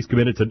Arkansas, but he's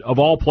committed to, of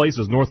all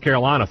places, North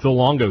Carolina. Phil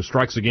Longo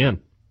strikes again.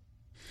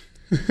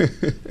 There's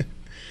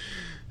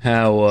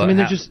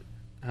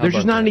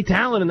just not any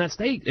talent in that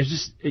state. There's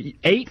just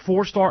 8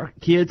 4-star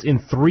kids in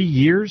 3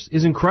 years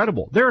is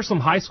incredible. There are some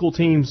high school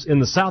teams in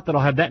the South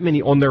that'll have that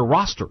many on their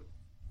roster.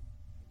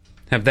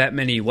 Have that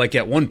many, like,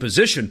 at one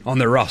position on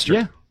their roster.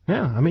 Yeah.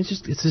 I mean, it's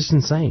just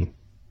insane.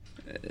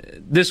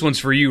 This one's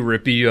for you,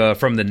 Rippy,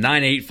 from the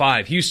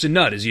 985. Houston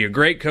Nutt, is he a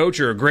great coach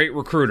or a great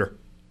recruiter?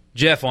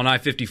 Jeff on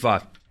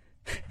I-55.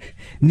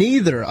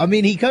 Neither. I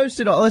mean, he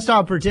coasted. Let's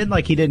not pretend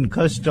like he didn't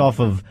coast off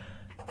of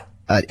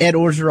Ed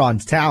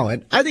Orgeron's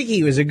talent. I think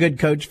he was a good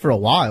coach for a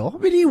while. I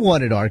mean, he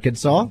won at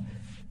Arkansas.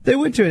 They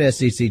went to an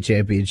SEC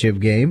championship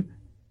game.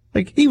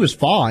 Like, he was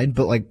fine,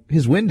 but, like,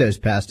 his windows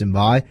passed him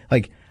by.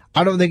 Like,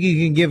 I don't think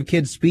you can give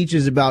kids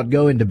speeches about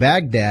going to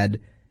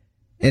Baghdad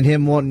and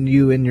him wanting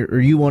you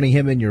you wanting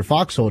him in your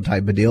foxhole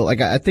type of deal.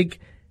 Like, I think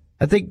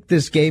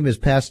this game has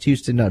passed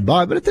Houston Nutt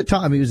by, but at the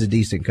time he was a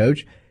decent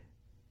coach.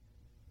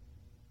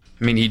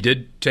 I mean, he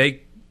did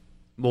take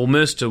Ole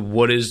Miss to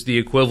what is the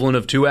equivalent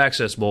of 2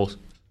 Access Bowls.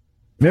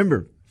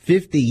 Remember,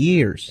 50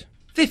 years.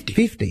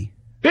 50.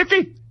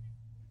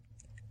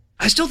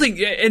 I still think,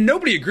 and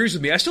nobody agrees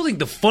with me, I still think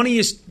the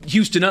funniest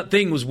Houston Nutt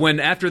thing was when,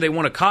 after they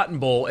won a Cotton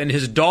Bowl, and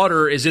his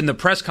daughter is in the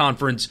press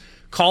conference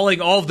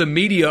calling all of the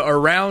media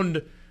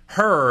around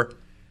her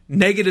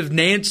negative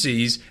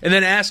Nancy's, and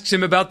then asks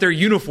him about their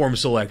uniform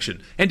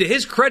selection. And to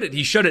his credit,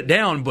 he shut it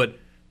down, but,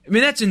 I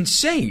mean, that's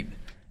insane.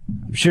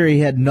 I'm sure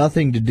he had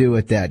nothing to do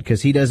with that,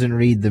 because he doesn't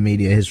read the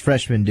media. His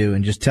freshmen do,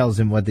 and just tells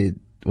him what they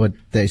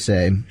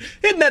say.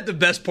 Isn't that the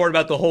best part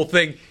about the whole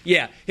thing?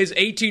 Yeah, his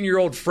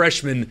 18-year-old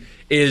freshman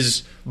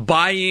is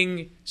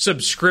buying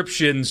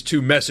subscriptions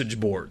to message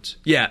boards.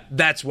 Yeah,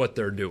 that's what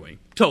they're doing.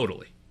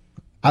 Totally.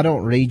 I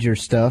don't read your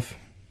stuff.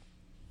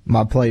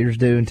 my players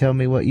do and tell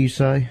me what you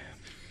say.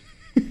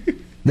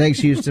 Thanks,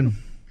 Houston.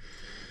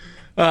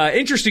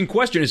 Interesting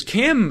question. Is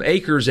Cam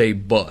Akers a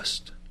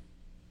bust?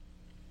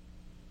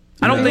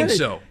 I don't think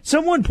so.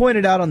 Someone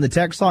pointed out on the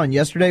text line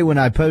yesterday when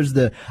I posed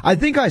I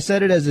think I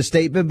said it as a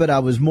statement, but I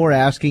was more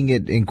asking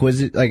it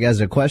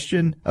as a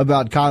question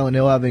about Kylan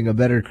Hill having a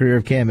better career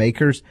of Cam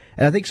Akers.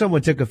 And I think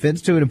someone took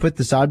offense to it and put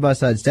the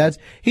side-by-side stats.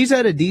 He's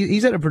had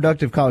a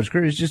productive college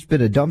career. It's just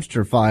been a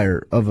dumpster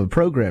fire of a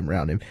program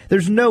around him.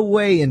 There's no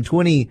way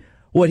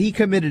what he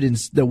committed in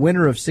the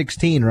winter of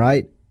 16,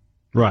 right?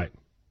 Right.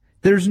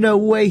 There's no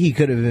way he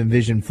could have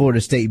envisioned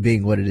Florida State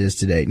being what it is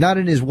today. Not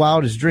in his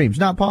wildest dreams.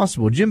 Not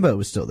possible. Jimbo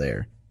was still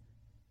there.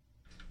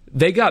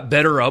 They got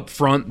better up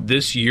front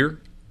this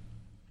year,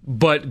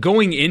 but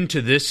going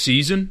into this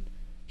season,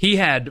 he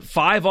had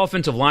 5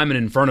 offensive linemen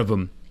in front of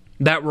him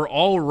that were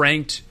all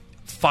ranked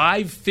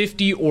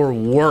 550 or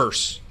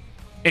worse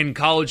in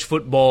college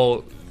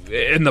football,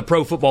 in the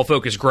Pro Football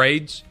Focus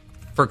grades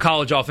for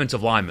college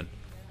offensive linemen.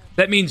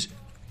 That means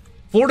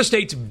Florida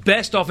State's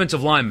best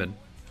offensive lineman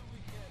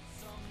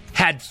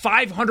had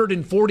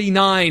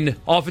 549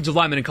 offensive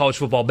linemen in college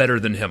football better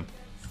than him.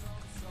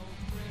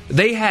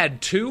 They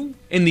had 2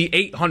 in the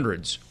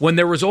 800s when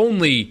there was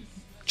only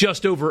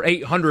just over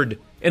 800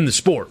 in the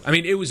sport. I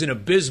mean, it was an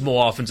abysmal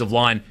offensive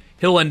line.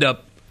 He'll end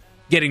up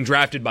getting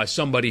drafted by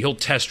somebody. He'll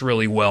test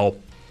really well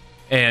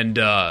and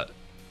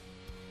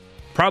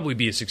probably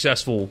be a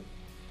successful,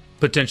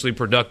 potentially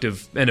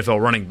productive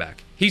NFL running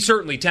back. He's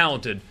certainly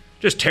talented,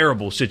 just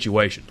terrible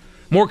situation.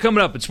 More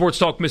coming up at Sports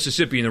Talk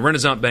Mississippi in the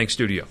Renaissance Bank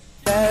studio.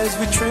 As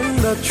we trim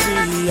the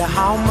tree,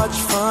 how much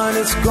fun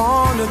it's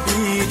gonna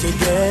be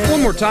together.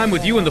 One more time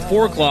with you in the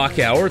 4 o'clock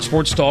hour at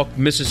Sports Talk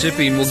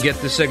Mississippi, and we'll get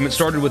this segment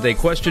started with a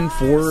question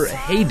for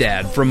Hey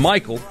Dad from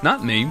Michael.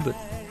 Not me, but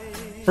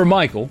for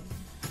Michael.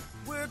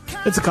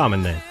 It's a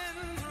common name.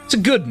 It's a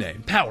good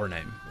name, power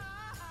name,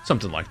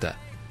 something like that.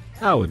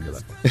 I wouldn't do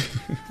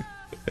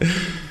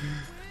that.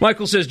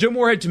 Michael says, Joe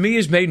Moorhead to me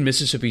has made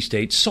Mississippi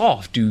State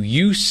soft. Do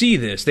you see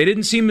this? They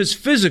didn't seem as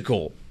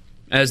physical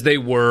as they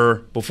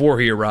were before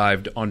he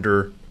arrived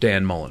under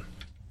Dan Mullen.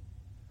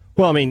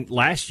 Well, I mean,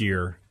 last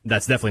year,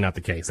 that's definitely not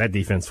the case. That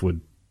defense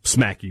would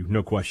smack you,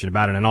 no question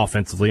about it. And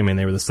offensively, I mean,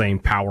 they were the same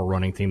power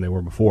running team they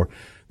were before.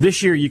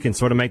 This year, you can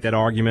sort of make that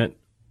argument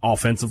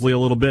offensively a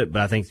little bit,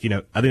 but I think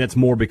that's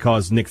more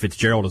because Nick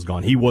Fitzgerald is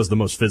gone. He was the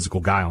most physical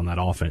guy on that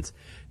offense.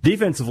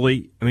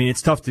 Defensively, I mean,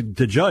 it's tough to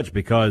judge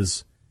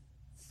because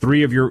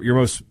 3 of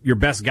your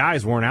best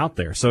guys weren't out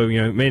there. So,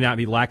 it may not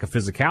be lack of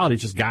physicality,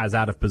 it's just guys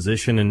out of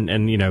position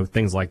and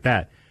things like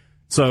that.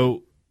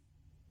 So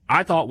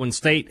I thought when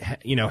State,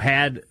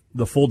 had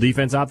the full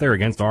defense out there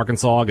against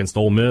Arkansas, against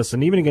Ole Miss,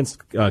 and even against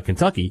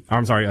Kentucky,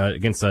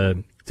 against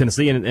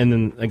Tennessee and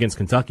then against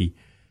Kentucky,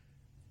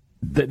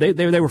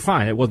 they were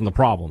fine. It wasn't a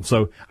problem.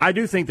 So I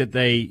do think that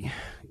they,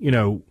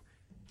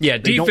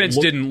 defense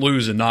didn't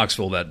lose in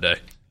Knoxville that day.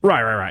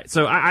 Right.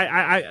 So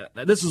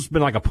this has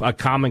been like a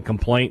common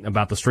complaint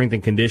about the strength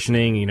and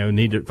conditioning.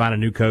 Need to find a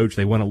new coach.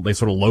 They sort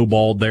of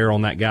lowballed there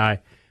on that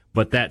guy.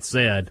 But that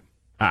said,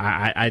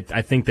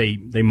 I think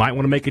they might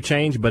want to make a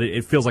change, but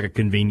it feels like a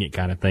convenient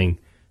kind of thing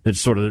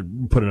that's sort of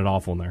putting it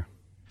off on there.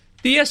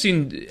 The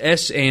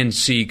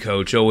S&C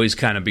coach always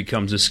kind of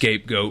becomes a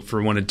scapegoat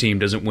for when a team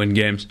doesn't win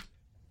games.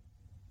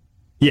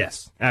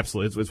 Yes,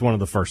 absolutely. It's one of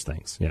the first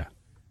things. Yeah.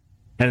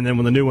 And then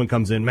when the new one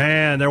comes in,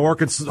 man, they're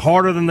working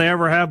harder than they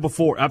ever have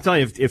before. I'm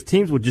telling you, if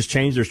teams would just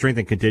change their strength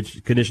and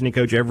conditioning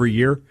coach every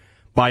year,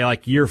 by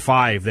like year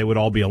 5, they would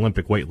all be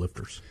Olympic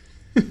weightlifters.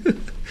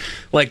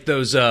 Like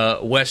those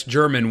West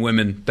German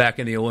women back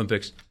in the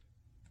Olympics.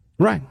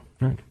 Right.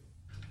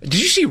 Did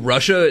you see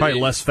Russia? Probably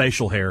less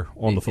facial hair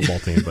on the football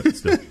team, but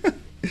still.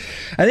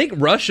 I think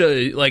Russia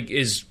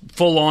is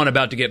full on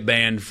about to get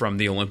banned from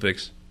the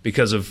Olympics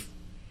because of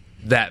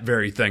that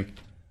very thing.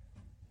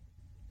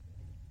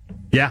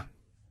 Yeah.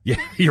 Yeah,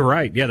 you're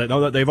right. Yeah,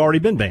 they've already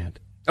been banned.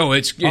 Oh,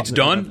 it's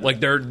done?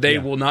 They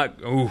will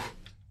not. Ooh.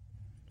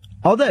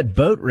 All that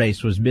boat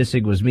race was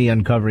missing was me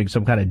uncovering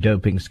some kind of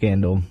doping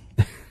scandal.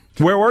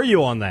 Where were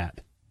you on that?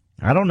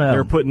 I don't know. They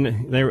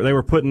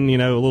were putting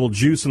a little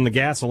juice in the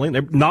gasoline.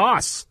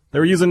 NOS. They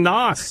were using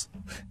NOS.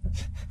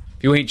 If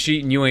you ain't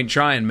cheating, you ain't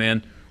trying,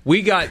 man.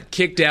 We got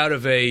kicked out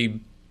of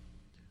an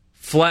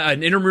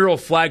intramural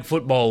flag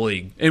football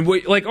league, and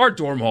our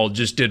dorm hall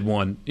just did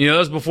one. That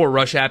was before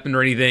Rush happened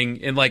or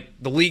anything, and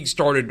the league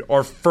started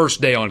our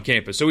first day on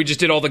campus, so we just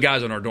did all the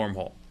guys on our dorm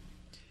hall.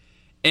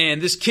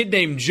 And this kid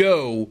named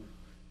Joe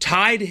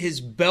tied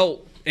his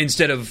belt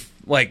instead of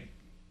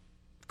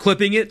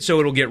clipping it so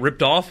it'll get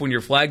ripped off when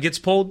your flag gets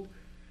pulled.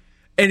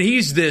 And he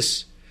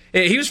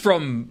was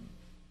from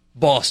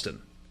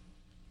Boston,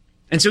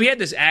 and so he had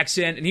this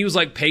accent, and he was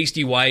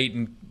pasty white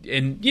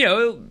and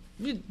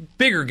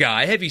bigger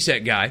guy,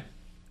 heavyset guy.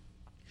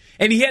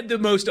 And he had the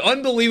most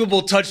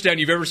unbelievable touchdown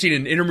you've ever seen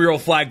in intramural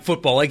flag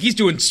football. He's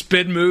doing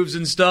spin moves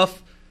and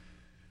stuff.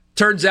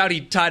 Turns out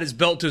he tied his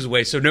belt to his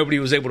waist, so nobody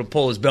was able to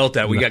pull his belt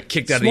out. We got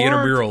kicked out of the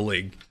intramural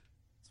league.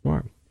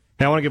 Smart.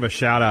 Hey, I want to give a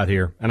shout out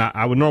here, and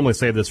I would normally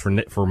save this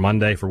for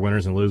Monday for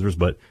winners and losers,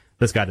 but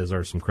This guy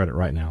deserves some credit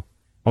right now.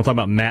 I'm talking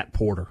about Matt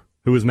Porter.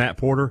 Who is Matt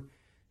Porter?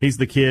 He's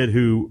the kid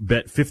who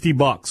bet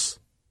 $50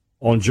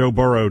 on Joe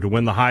Burrow to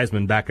win the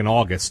Heisman back in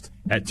August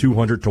at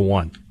 200 to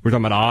 1. We were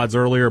talking about odds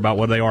earlier about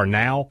what they are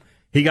now.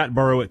 He got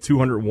Burrow at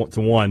 200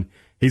 to 1.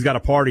 He's got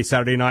a party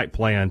Saturday night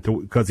planned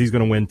because he's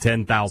going to win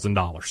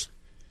 $10,000.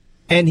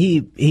 And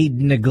he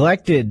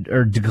neglected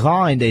or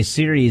declined a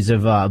series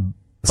of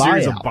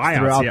buyouts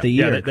throughout the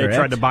year. Yeah, they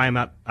tried to buy him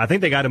out. I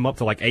think they got him up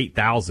to like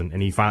 8,000,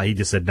 and he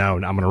just said, no,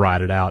 I'm going to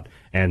ride it out.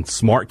 And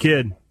smart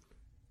kid.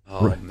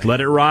 Let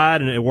it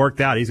ride, and it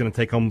worked out. He's going to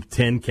take home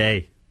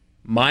 $10K.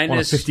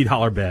 Minus on a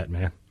 $50 bet,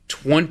 man.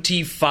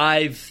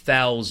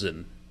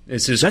 25,000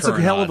 is his That's a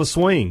hell odds. of a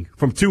swing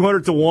from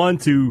 200 to 1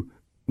 to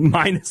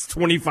minus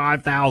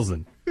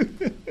 25,000.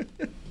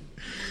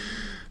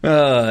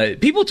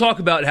 People talk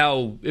about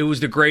how it was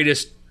the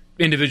greatest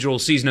individual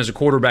season as a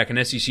quarterback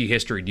in SEC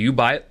history. Do you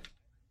buy it?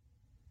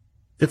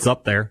 It's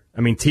up there.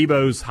 I mean,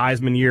 Tebow's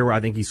Heisman year, where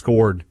I think he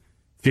scored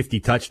 50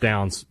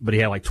 touchdowns, but he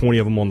had like 20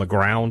 of them on the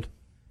ground.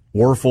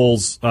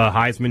 Werfel's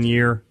Heisman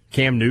year,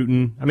 Cam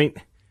Newton. I mean,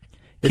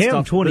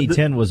 Cam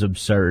 2010 was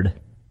absurd.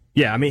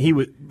 Yeah, I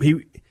mean,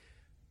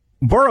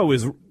 Burrow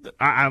is.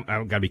 I've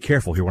got to be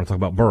careful here when I talk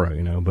about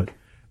Burrow, but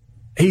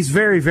he's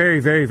very,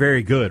 very, very,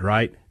 very good,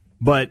 right?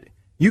 But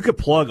you could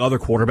plug other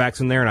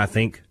quarterbacks in there, and I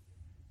think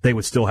they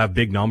would still have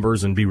big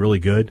numbers and be really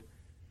good.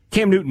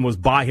 Cam Newton was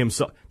by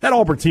himself. That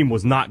Auburn team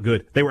was not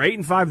good. They were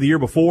 8-5 the year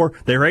before.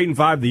 They were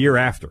 8-5 the year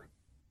after.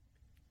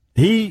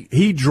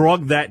 He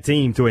drugged that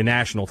team to a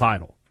national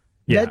title.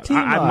 Yeah, that team,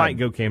 I might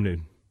go Cam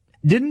Newton.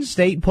 Didn't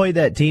State play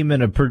that team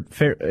in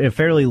a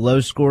fairly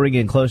low-scoring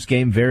and close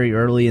game very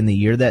early in the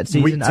year that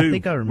season? Week 2, I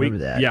think I remember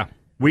that. Yeah,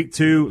 week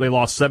 2 they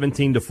lost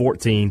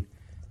 17-14,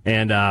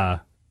 and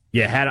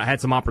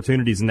had some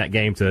opportunities in that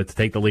game to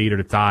take the lead or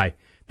to tie.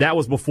 That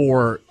was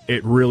before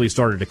it really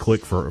started to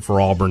click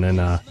for Auburn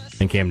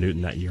and Cam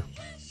Newton that year.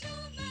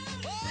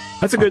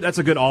 That's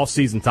a good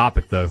all-season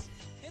topic though.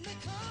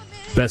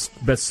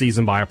 Best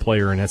season by a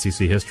player in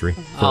SEC history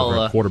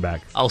for a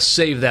quarterback. I'll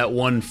save that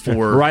one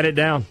for write it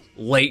down.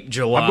 Late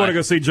July. I'm going to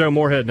go see Joe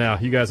Moorhead now.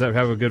 You guys have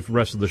a good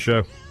rest of the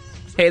show.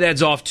 Hey,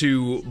 that's off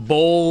to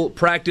bowl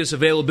practice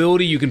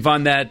availability. You can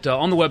find that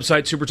on the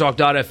website,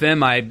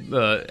 supertalk.fm. I,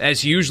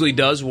 as he usually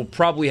does, will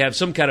probably have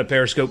some kind of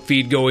Periscope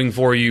feed going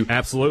for you.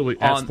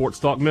 Absolutely. At Sports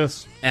Talk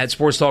Miss. At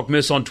Sports Talk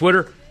Miss on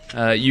Twitter.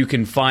 You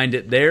can find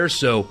it there.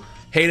 So,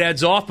 hey,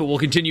 that's off, but we'll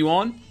continue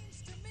on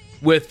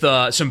with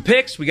some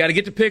picks. We got to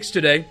get to picks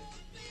today.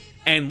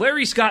 And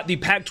Larry Scott, the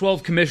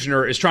Pac-12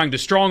 commissioner, is trying to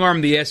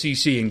strong-arm the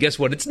SEC. And guess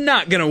what? It's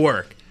not going to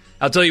work.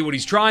 I'll tell you what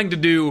he's trying to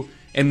do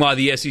and why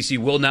the SEC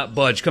will not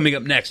budge. Coming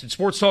up next at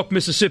Sports Talk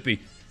Mississippi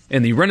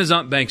in the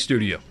Renaissance Bank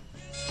studio.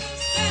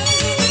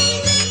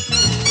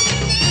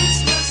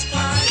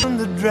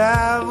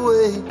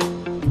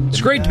 It's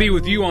great to be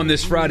with you on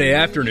this Friday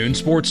afternoon.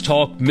 Sports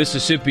Talk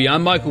Mississippi.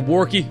 I'm Michael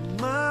Borky,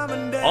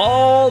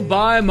 all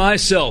by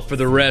myself for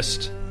the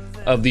rest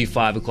of the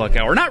 5 o'clock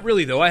hour. Not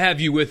really, though. I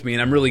have you with me,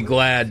 and I'm really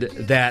glad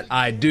that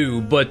I do.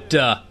 But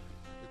gonna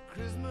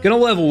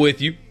level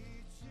with you.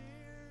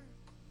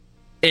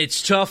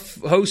 It's tough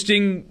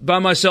hosting by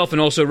myself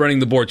and also running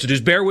the board. So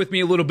just bear with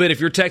me a little bit.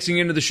 If you're texting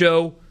into the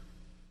show,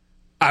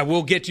 I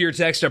will get to your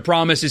text. I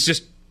promise. It's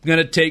just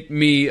gonna take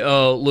me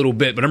a little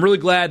bit. But I'm really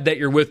glad that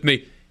you're with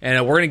me,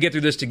 and we're gonna get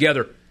through this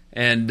together.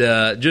 And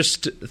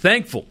just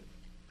thankful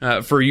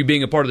for you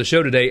being a part of the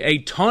show today. A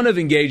ton of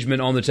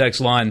engagement on the text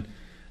line.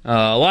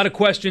 A lot of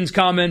questions,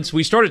 comments.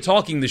 We started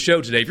talking the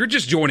show today. If you're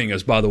just joining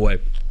us, by the way,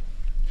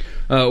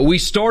 we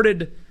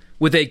started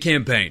with a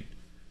campaign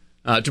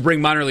to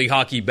bring minor league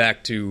hockey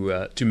back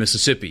to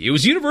Mississippi. It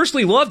was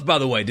universally loved, by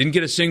the way. Didn't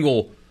get a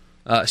single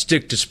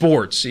stick to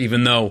sports,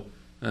 even though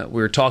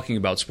we were talking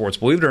about sports.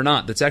 Believe it or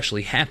not, that's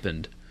actually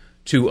happened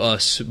to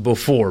us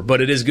before.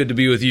 But it is good to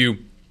be with you.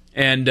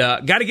 And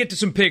got to get to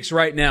some picks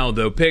right now,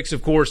 though. Picks,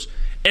 of course,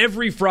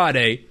 every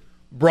Friday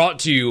brought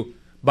to you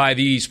by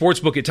the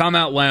Sportsbook at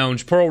Timeout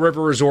Lounge, Pearl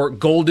River Resort,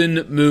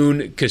 Golden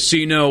Moon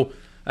Casino.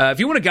 If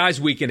you want a guys'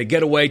 weekend, a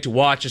getaway to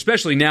watch,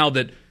 especially now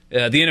that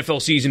the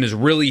NFL season is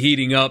really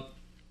heating up,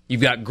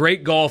 you've got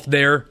great golf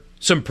there.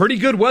 Some pretty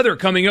good weather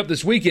coming up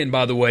this weekend,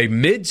 by the way.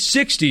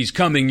 Mid-60s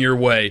coming your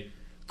way.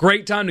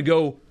 Great time to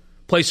go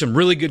play some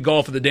really good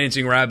golf at the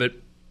Dancing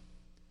Rabbit.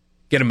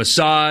 Get a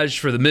massage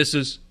for the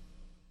missus.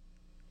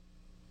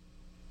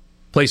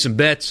 Play some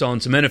bets on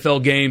some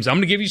NFL games. I'm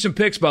going to give you some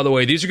picks, by the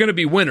way. These are going to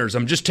be winners.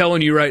 I'm just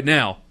telling you right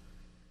now.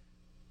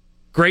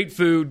 Great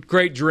food,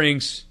 great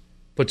drinks.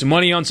 Put some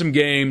money on some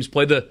games.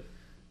 Play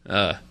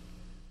the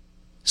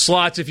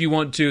slots if you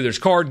want to. There's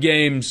card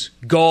games,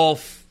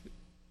 golf.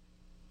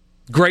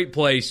 Great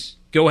place.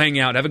 Go hang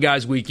out. Have a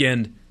guys'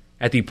 weekend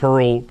at the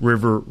Pearl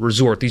River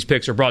Resort. These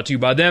picks are brought to you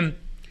by them.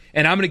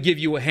 And I'm going to give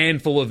you a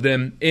handful of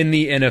them in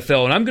the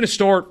NFL. And I'm going to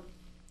start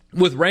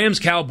with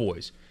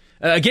Rams-Cowboys.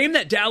 A game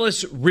that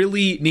Dallas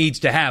really needs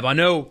to have. I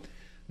know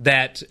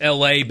that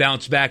L.A.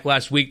 bounced back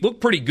last week.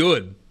 Looked pretty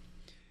good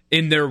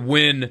in their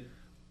win.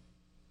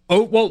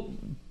 Oh, well,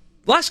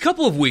 last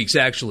couple of weeks,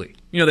 actually.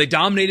 They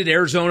dominated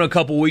Arizona a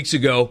couple weeks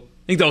ago.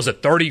 I think that was a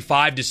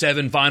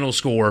 35-7 final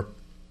score.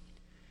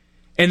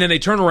 And then they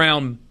turn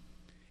around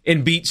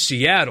and beat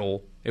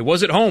Seattle. It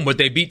was at home, but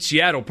they beat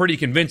Seattle pretty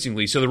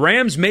convincingly. So the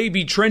Rams may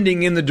be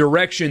trending in the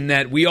direction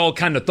that we all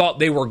kind of thought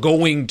they were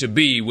going to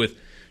be with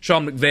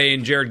Sean McVay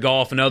and Jared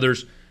Goff and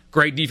others.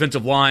 Great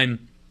defensive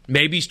line,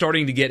 maybe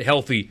starting to get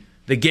healthy.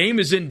 The game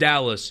is in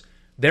Dallas.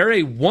 They're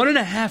a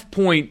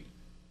 1.5-point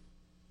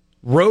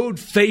road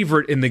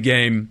favorite in the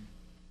game,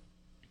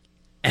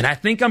 and I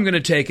think I'm going to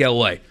take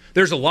LA.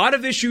 There's a lot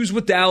of issues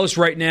with Dallas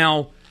right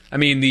now. I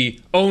mean, the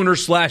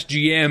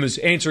owner/GM is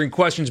answering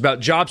questions about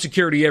job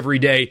security every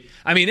day.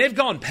 I mean, they've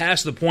gone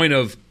past the point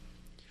of,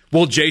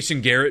 will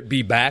Jason Garrett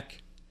be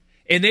back?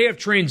 And they have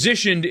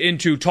transitioned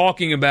into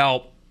talking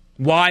about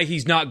why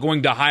he's not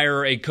going to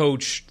hire a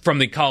coach from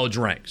the college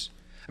ranks.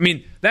 I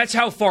mean, that's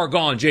how far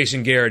gone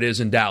Jason Garrett is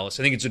in Dallas.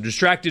 I think it's a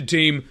distracted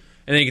team.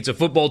 I think it's a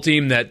football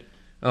team that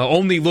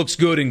only looks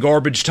good in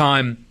garbage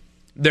time.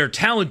 They're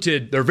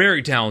talented. They're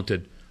very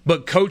talented.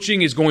 But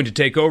coaching is going to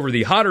take over.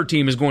 The hotter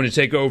team is going to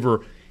take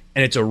over.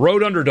 And it's a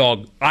road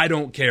underdog. I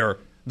don't care.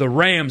 The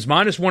Rams,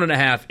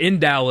 -1.5 in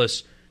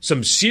Dallas.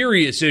 Some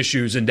serious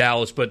issues in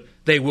Dallas, but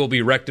they will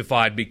be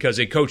rectified because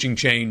a coaching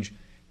change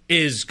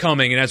is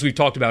coming. And as we've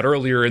talked about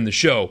earlier in the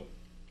show,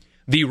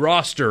 the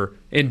roster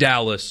in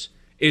Dallas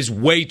is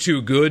way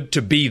too good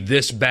to be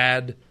this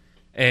bad.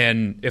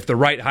 And if the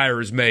right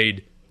hire is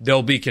made,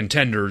 they'll be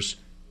contenders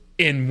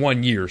in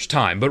 1 year's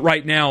time. But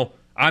right now,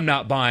 I'm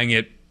not buying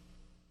it.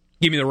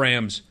 Give me the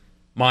Rams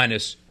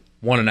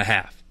 -1.5.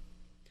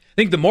 I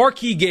think the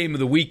marquee game of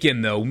the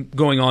weekend, though,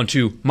 going on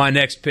to my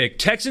next pick,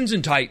 Texans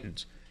and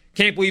Titans.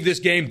 Can't believe this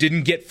game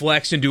didn't get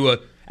flexed into an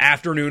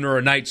afternoon or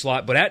a night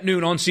slot, but at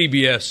noon on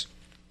CBS,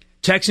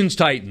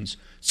 Texans-Titans.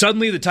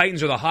 Suddenly the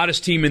Titans are the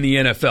hottest team in the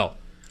NFL.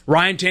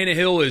 Ryan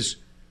Tannehill is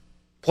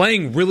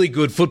playing really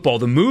good football.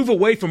 The move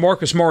away from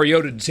Marcus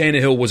Mariota to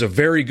Tannehill was a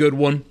very good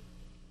one.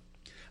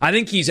 I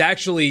think he's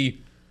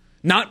actually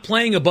not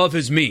playing above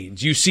his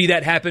means. You see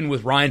that happen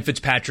with Ryan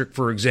Fitzpatrick,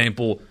 for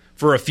example.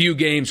 For a few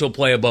games, he'll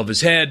play above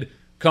his head,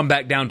 come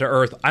back down to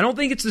earth. I don't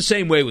think it's the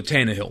same way with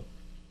Tannehill.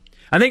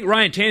 I think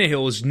Ryan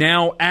Tannehill is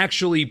now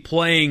actually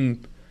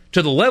playing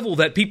to the level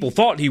that people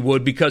thought he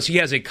would because he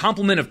has a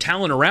complement of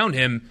talent around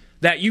him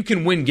that you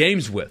can win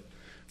games with.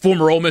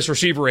 Former Ole Miss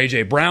receiver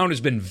A.J. Brown has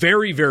been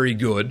very, very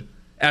good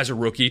as a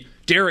rookie.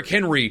 Derrick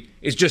Henry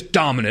is just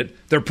dominant.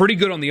 They're pretty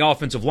good on the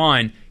offensive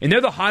line, and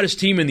they're the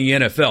hottest team in the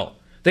NFL.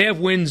 They have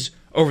wins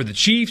over the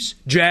Chiefs,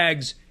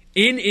 Jags,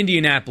 in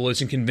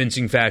Indianapolis in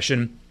convincing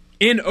fashion,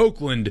 in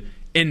Oakland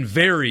in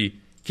very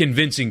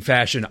convincing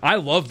fashion. I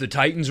love the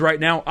Titans right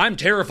now. I'm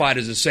terrified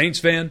as a Saints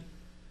fan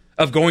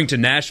of going to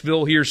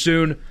Nashville here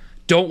soon.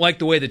 Don't like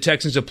the way the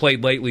Texans have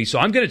played lately, so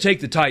I'm going to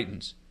take the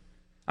Titans.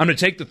 I'm going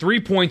to take the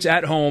 3 points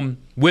at home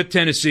with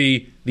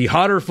Tennessee, the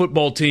hotter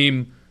football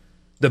team,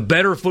 the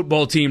better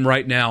football team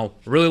right now.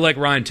 I really like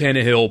Ryan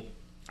Tannehill.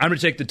 I'm going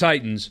to take the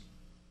Titans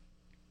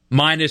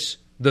minus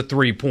the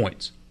 3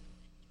 points.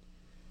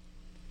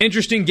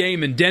 Interesting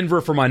game in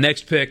Denver for my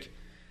next pick.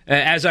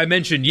 As I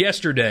mentioned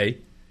yesterday,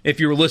 if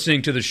you were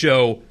listening to the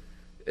show,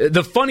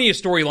 the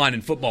funniest storyline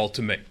in football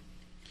to me.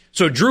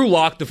 So Drew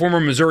Lock, the former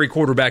Missouri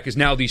quarterback, is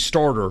now the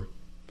starter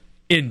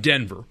in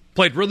Denver.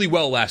 Played really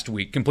well last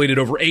week. Completed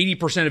over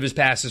 80% of his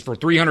passes for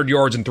 300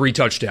 yards and 3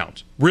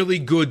 touchdowns. Really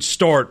good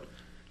start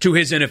to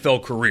his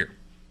NFL career.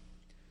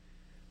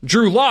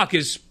 Drew Lock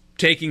is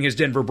taking his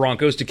Denver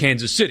Broncos to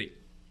Kansas City.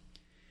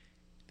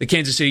 The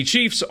Kansas City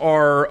Chiefs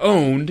are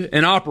owned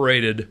and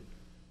operated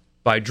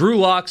by Drew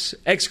Lock's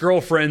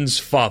ex-girlfriend's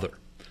father.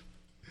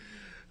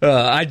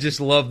 I just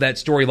love that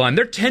storyline.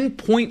 They're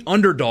 10-point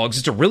underdogs.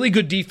 It's a really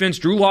good defense.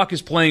 Drew Lock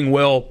is playing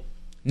well.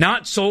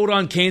 Not sold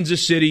on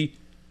Kansas City.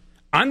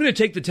 I'm going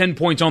to take the 10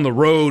 points on the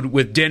road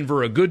with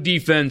Denver. A good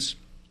defense.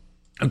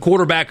 A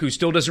quarterback who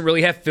still doesn't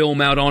really have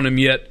film out on him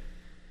yet.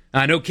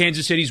 I know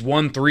Kansas City's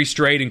won 3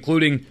 straight,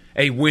 including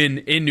a win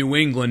in New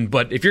England.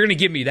 But if you're going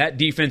to give me that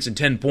defense and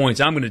 10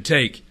 points, I'm going to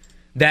take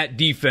that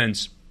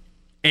defense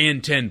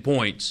and 10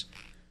 points.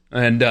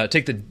 And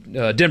take the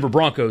Denver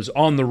Broncos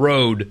on the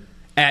road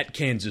at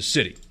Kansas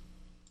City.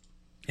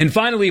 And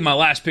finally, my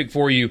last pick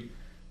for you,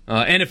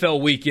 NFL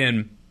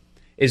weekend,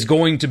 is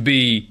going to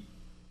be,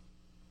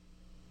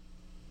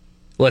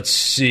 let's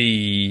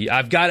see,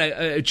 I've got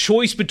a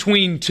choice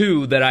between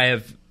 2 that I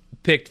have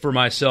picked for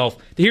myself.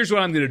 Here's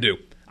what I'm going to do.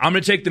 I'm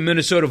going to take the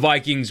Minnesota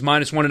Vikings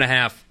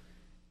 -1.5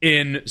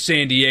 in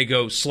San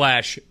Diego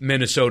 /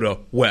 Minnesota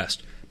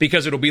West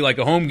because it'll be like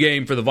a home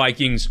game for the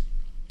Vikings.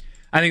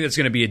 I think that's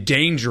going to be a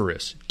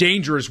dangerous,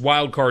 dangerous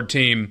wild card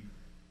team.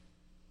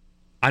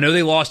 I know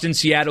they lost in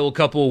Seattle a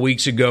couple of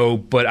weeks ago,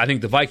 but I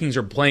think the Vikings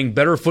are playing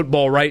better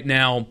football right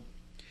now.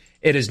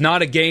 It is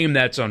not a game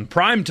that's on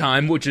prime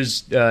time, which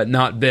has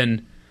not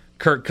been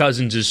Kirk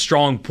Cousins'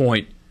 strong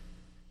point.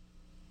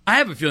 I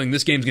have a feeling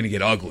this game's going to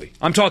get ugly.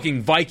 I'm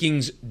talking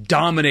Vikings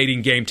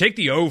dominating game. Take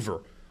the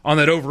over on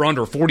that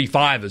over-under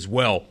 45 as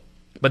well.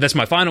 But that's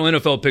my final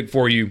NFL pick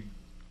for you.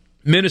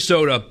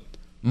 Minnesota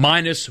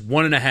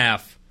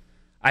 -1.5.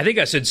 I think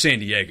I said San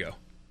Diego.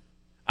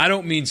 I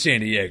don't mean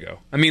San Diego.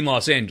 I mean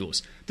Los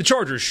Angeles. The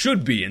Chargers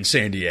should be in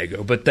San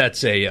Diego, but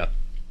that's a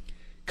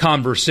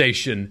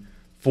conversation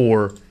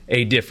for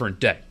a different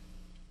day.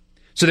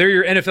 So there are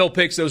your NFL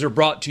picks. Those are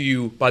brought to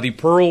you by the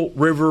Pearl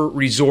River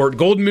Resort,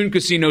 Golden Moon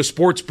Casino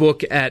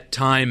Sportsbook at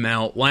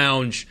Timeout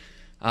Lounge.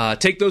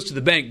 Take those to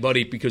the bank,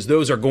 buddy, because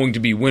those are going to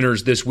be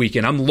winners this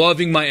weekend. I'm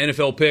loving my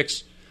NFL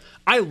picks.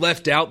 I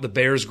left out the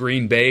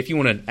Bears-Green Bay. If you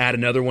want to add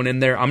another one in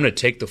there, I'm going to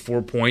take the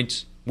 4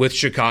 points with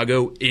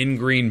Chicago in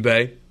Green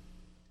Bay.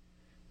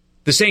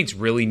 The Saints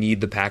really need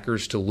the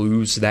Packers to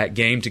lose that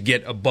game to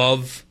get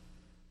above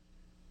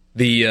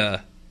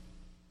the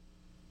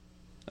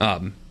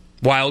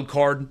wild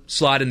card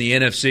slot in the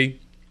NFC.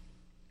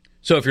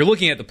 So if you're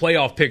looking at the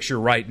playoff picture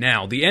right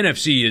now, the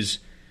NFC is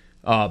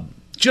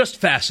just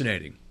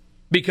fascinating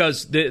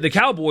because the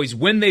Cowboys,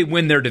 when they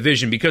win their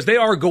division, because they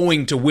are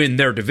going to win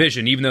their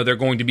division, even though they're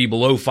going to be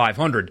below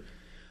 500,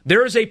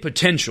 there is a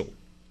potential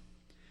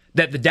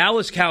that the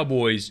Dallas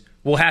Cowboys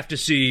will have to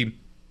see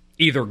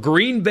either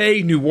Green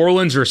Bay, New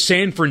Orleans, or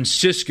San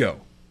Francisco,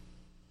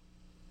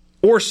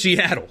 or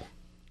Seattle.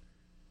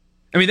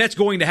 I mean, that's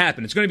going to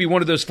happen. It's going to be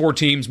one of those 4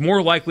 teams,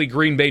 more likely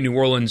Green Bay, New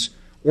Orleans,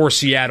 or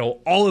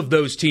Seattle. All of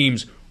those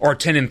teams are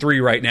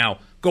 10-3 right now,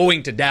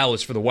 going to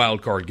Dallas for the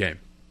wild card game.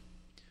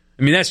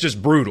 I mean, that's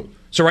just brutal.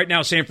 So right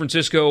now, San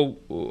Francisco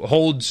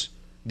holds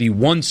the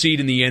 1 seed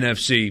in the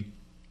NFC.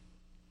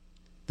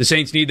 The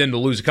Saints need them to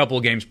lose a couple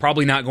of games.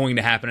 Probably not going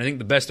to happen. I think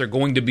the best they're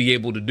going to be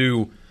able to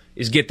do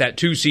is get that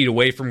 2 seed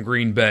away from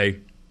Green Bay.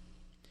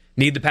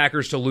 Need the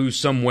Packers to lose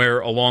somewhere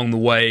along the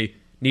way.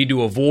 Need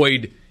to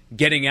avoid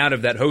getting out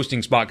of that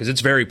hosting spot because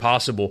it's very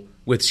possible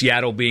with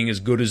Seattle being as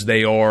good as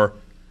they are.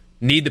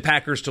 Need the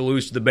Packers to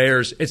lose to the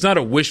Bears. It's not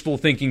a wishful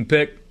thinking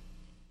pick.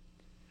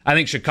 I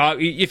think Chicago,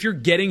 if you're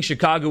getting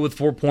Chicago with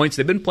 4 points,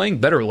 they've been playing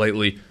better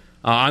lately.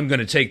 I'm going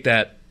to take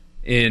that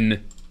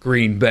in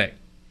Green Bay.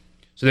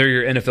 So there are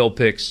your NFL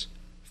picks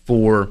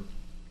for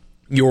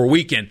your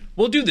weekend.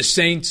 We'll do the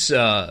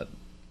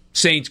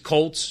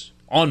Saints-Colts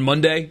on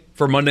Monday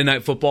for Monday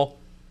Night Football.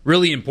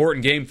 Really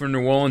important game for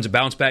New Orleans, a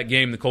bounce-back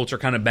game. The Colts are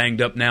kind of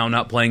banged up now,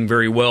 not playing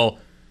very well.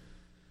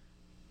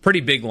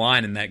 Pretty big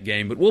line in that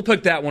game, but we'll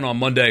pick that one on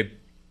Monday.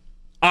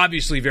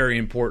 Obviously very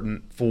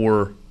important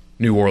for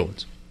New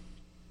Orleans.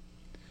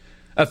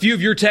 A few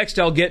of your texts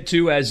I'll get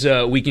to as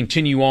we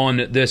continue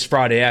on this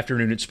Friday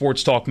afternoon at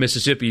Sports Talk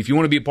Mississippi. If you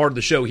want to be a part of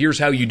the show, here's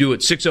how you do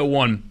it.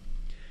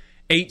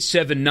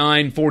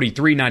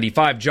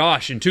 601-879-4395.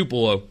 Josh in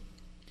Tupelo.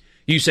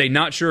 You say,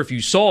 not sure if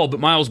you saw,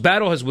 but Miles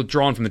Battle has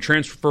withdrawn from the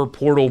transfer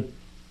portal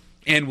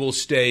and will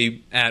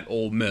stay at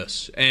Ole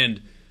Miss. And,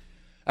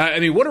 I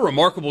mean, what a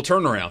remarkable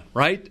turnaround,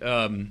 right?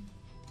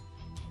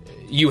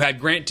 You had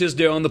Grant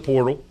Tisdale in the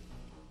portal.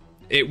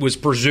 It was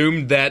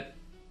presumed that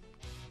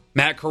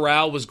Matt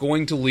Corral was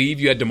going to leave.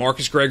 You had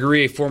DeMarcus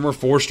Gregory, a former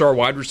 4-star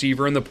wide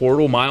receiver, in the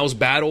portal. Miles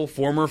Battle,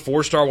 former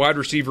 4-star wide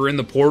receiver, in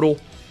the portal.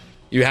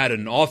 You had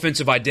an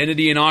offensive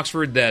identity in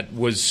Oxford that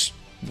was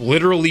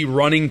literally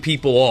running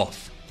people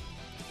off.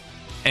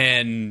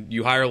 And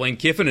you hire Lane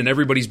Kiffin, and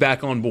everybody's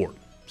back on board.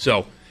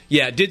 So,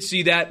 yeah, did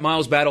see that.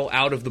 Miles Battle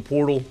out of the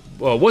portal.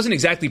 Wasn't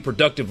exactly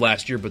productive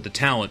last year, but the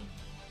talent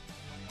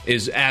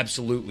is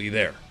absolutely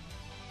there.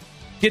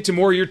 Get to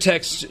more of your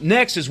texts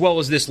next, as well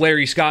as this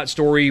Larry Scott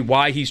story,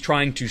 why he's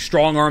trying to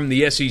strong-arm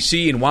the SEC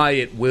and why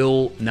it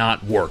will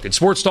not work. It's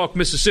Sports Talk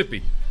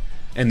Mississippi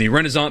and the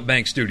Renaissance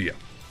Bank Studio.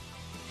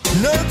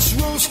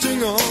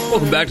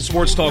 Welcome back to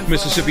Sports Talk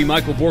Mississippi.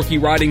 Michael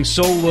Borky riding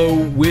solo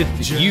with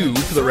you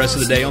for the rest of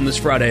the day on this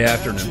Friday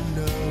afternoon.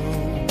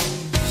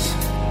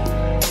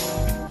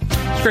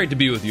 It's great to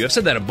be with you. I've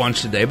said that a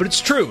bunch today, but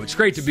it's true. It's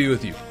great to be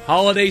with you.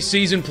 Holiday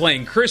season,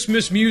 playing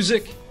Christmas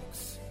music.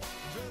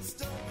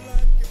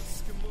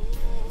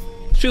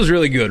 It feels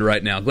really good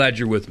right now. Glad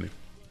you're with me.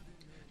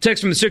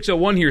 Text from the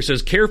 601 here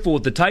says, careful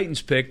with the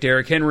Titans pick.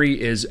 Derrick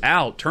Henry is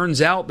out. Turns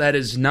out that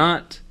is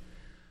not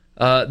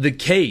the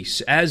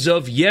case. As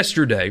of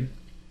yesterday,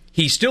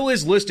 he still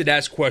is listed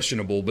as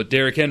questionable, but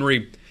Derrick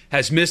Henry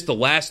has missed the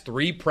last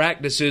 3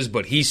 practices,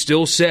 but he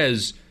still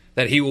says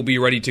that he will be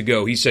ready to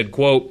go. He said,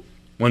 quote,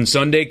 when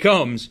Sunday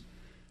comes,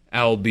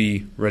 I'll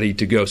be ready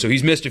to go. So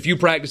he's missed a few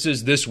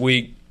practices this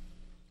week,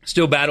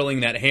 still battling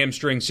that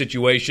hamstring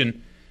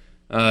situation.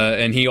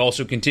 And he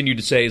also continued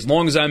to say, as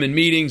long as I'm in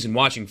meetings and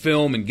watching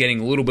film and getting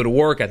a little bit of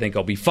work, I think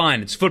I'll be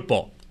fine. It's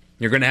football.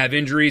 You're going to have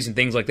injuries and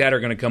things like that are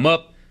going to come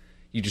up.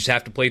 You just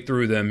have to play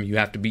through them. You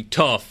have to be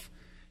tough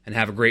and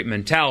have a great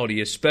mentality,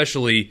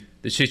 especially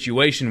the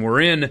situation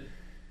we're in.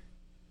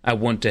 I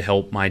want to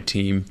help my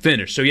team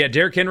finish. So, yeah,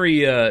 Derrick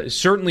Henry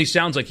certainly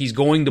sounds like he's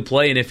going to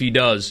play, and if he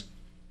does,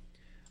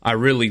 I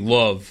really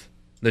love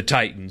the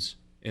Titans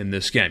in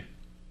this game.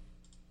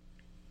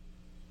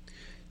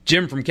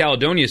 Jim from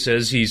Caledonia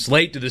says he's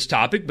late to this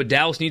topic, but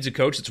Dallas needs a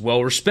coach that's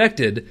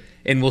well-respected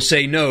and will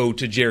say no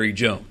to Jerry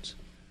Jones.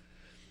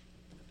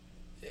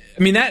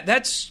 I mean,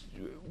 that's...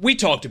 We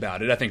talked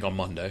about it, I think, on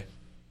Monday.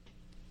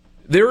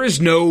 There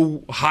is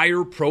no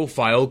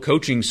higher-profile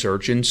coaching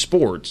search in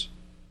sports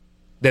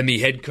than the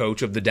head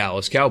coach of the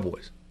Dallas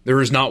Cowboys. There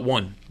is not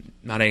one.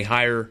 Not a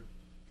higher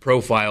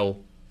high-profile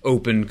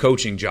open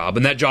coaching job,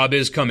 and that job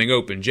is coming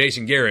open.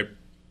 Jason Garrett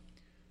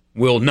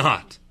will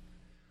not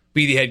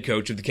be the head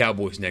coach of the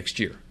Cowboys next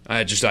year.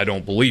 I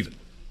don't believe it.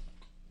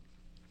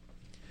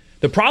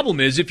 The problem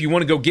is, if you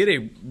want to go get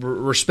a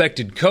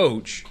respected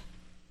coach,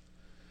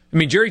 I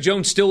mean, Jerry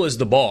Jones still is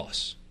the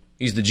boss.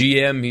 He's the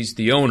GM, he's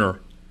the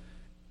owner,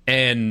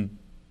 and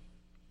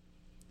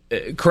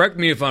correct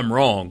me if I'm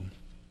wrong,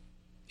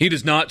 he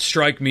does not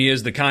strike me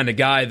as the kind of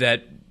guy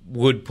that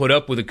would put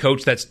up with a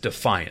coach that's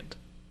defiant.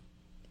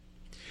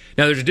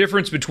 Now, there's a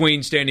difference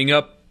between standing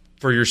up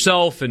for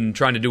yourself and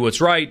trying to do what's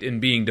right and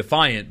being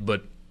defiant,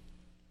 but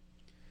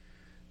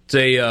it's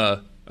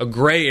a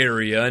gray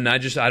area, and I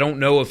don't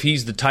know if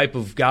he's the type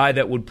of guy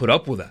that would put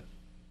up with that.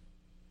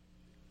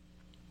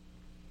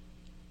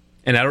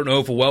 And I don't know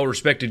if a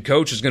well-respected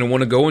coach is going to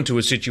want to go into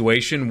a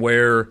situation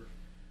where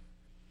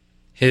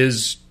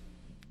his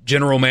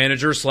general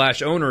manager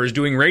 / owner is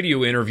doing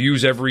radio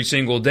interviews every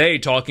single day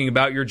talking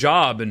about your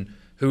job and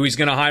who he's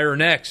going to hire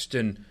next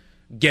and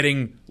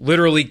getting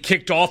literally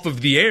kicked off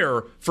of the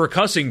air for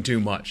cussing too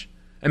much.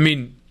 I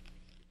mean,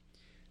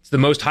 it's the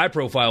most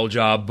high-profile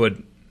job, but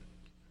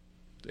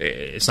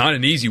it's not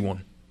an easy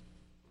one.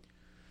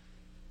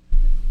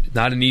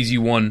 Not an easy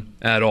one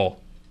at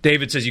all.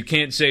 David says you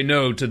can't say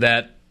no to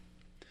that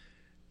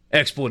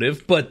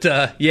expletive, but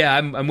yeah,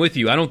 I'm with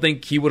you. I don't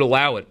think he would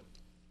allow it.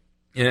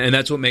 And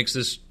that's what makes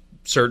this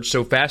search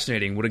so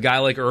fascinating. Would a guy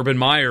like Urban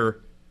Meyer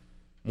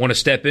want to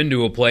step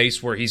into a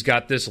place where he's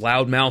got this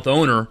loudmouth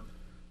owner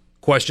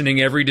questioning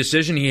every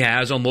decision he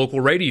has on local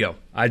radio?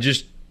 I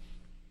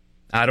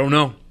don't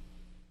know.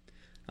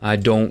 I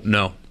don't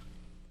know.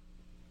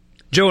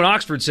 Joe in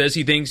Oxford says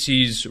he thinks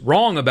he's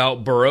wrong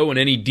about Burrow and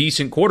any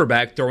decent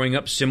quarterback throwing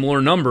up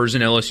similar numbers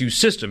in LSU's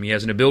system. He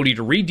has an ability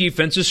to read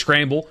defenses,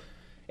 scramble,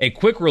 a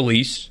quick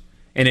release,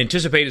 and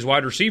anticipate his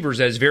wide receivers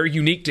as very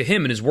unique to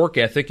him and his work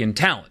ethic and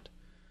talent.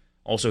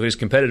 Also, his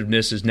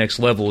competitiveness is next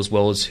level as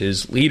well as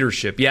his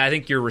leadership. Yeah, I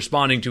think you're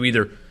responding to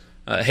either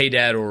Hey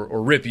Dad or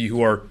Rippy,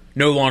 who are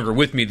no longer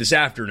with me this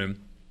afternoon.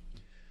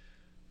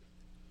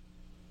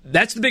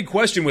 That's the big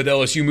question with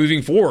LSU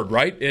moving forward,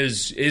 right?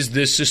 Is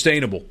this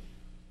sustainable?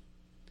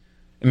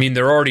 I mean,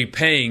 they're already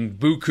paying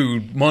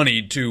buku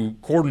money to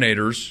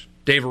coordinators,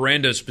 Dave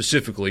Aranda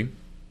specifically.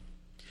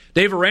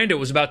 Dave Aranda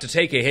was about to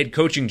take a head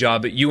coaching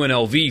job at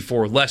UNLV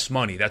for less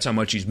money. That's how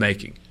much he's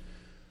making.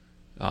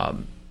 But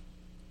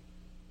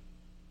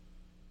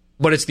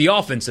it's the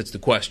offense that's the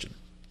question.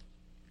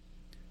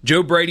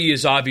 Joe Brady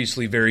is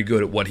obviously very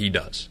good at what he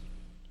does.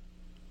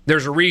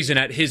 There's a reason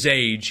at his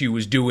age he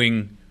was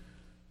doing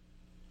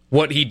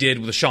what he did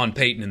with Sean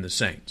Payton and the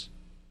Saints.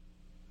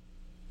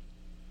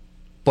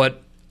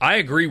 But I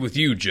agree with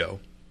you, Joe.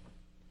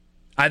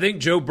 I think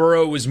Joe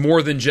Burrow is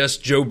more than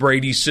just Joe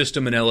Brady's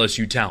system and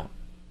LSU talent.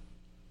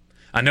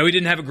 I know he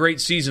didn't have a great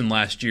season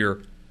last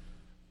year,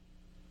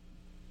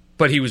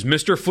 but he was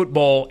Mr.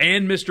 Football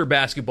and Mr.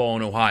 Basketball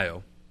in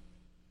Ohio.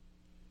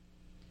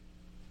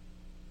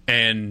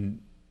 And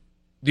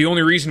the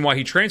only reason why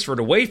he transferred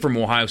away from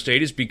Ohio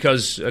State is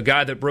because a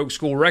guy that broke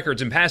school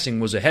records in passing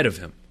was ahead of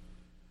him.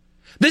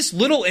 This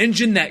little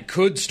engine that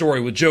could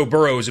story with Joe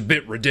Burrow is a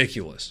bit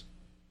ridiculous.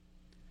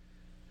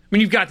 I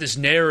mean, you've got this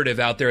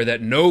narrative out there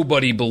that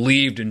nobody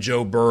believed in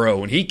Joe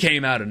Burrow, and he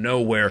came out of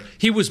nowhere.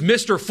 He was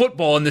Mr.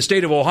 Football in the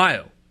state of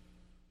Ohio,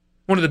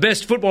 one of the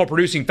best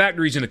football-producing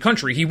factories in the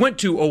country. He went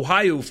to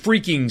Ohio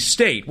freaking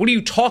State. What are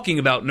you talking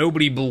about?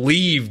 Nobody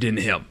believed in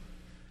him.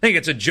 I think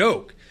it's a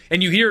joke,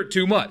 and you hear it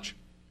too much.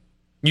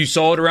 You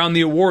saw it around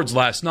the awards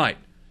last night.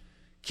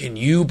 Can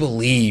you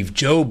believe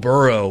Joe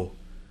Burrow,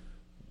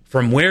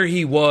 from where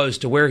he was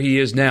to where he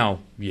is now?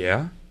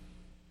 Yeah.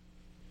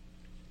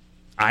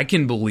 I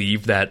can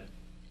believe that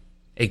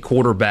a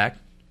quarterback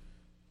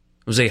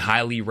was a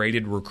highly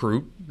rated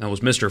recruit that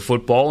was Mr.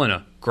 Football in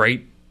a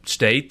great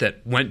state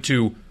that went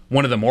to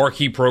one of the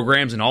marquee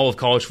programs in all of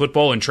college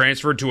football and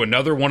transferred to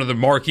another one of the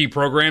marquee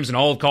programs in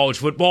all of college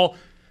football,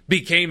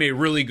 became a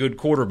really good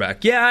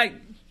quarterback. Yeah,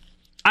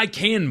 I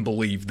can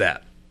believe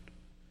that.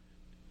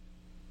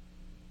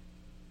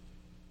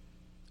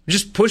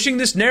 Just pushing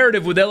this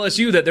narrative with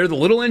LSU that they're the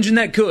little engine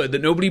that could,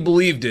 that nobody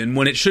believed in,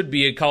 when it should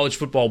be a college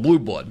football blue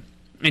blood.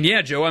 And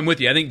yeah, Joe, I'm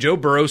with you. I think Joe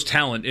Burrow's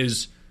talent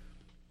is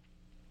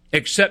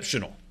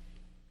exceptional.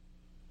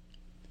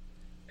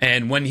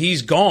 And when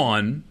he's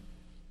gone,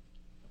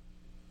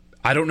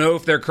 I don't know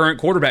if their current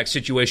quarterback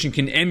situation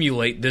can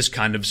emulate this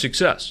kind of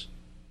success.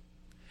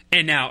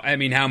 And now, I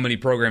mean, how many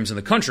programs in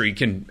the country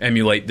can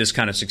emulate this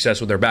kind of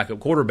success with their backup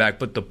quarterback?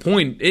 But the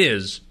point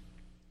is,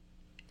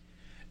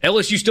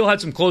 LSU still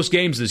had some close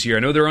games this year.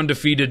 I know they're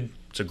undefeated.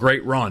 It's a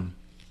great run.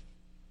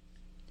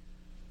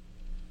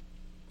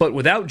 But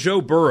without Joe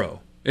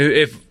Burrow,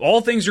 if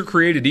all things are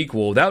created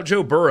equal, without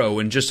Joe Burrow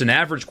and just an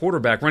average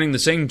quarterback running the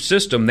same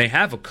system, they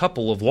have a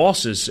couple of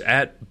losses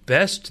at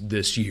best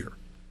this year.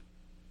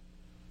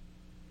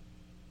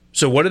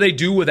 So what do they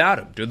do without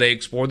him? Do they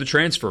explore the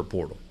transfer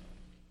portal?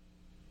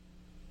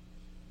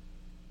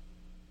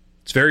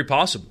 It's very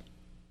possible.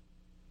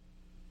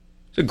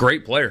 He's a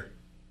great player.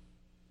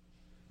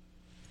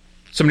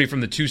 Somebody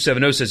from the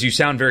 270 says, you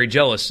sound very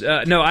jealous.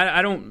 No,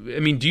 I don't. I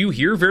mean, do you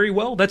hear very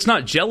well? That's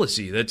not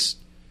jealousy. That's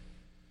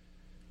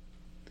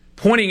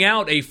pointing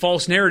out a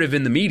false narrative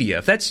in the media.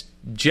 If that's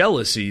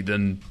jealousy,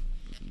 then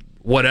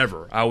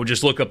whatever. I would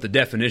just look up the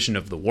definition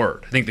of the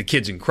word. I think the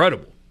kid's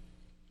incredible.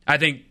 I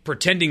think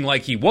pretending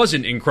like he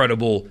wasn't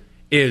incredible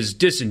is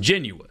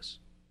disingenuous.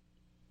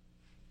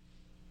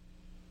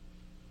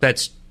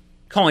 That's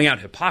calling out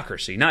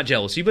hypocrisy, not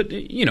jealousy. But,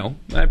 you know,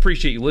 I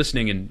appreciate you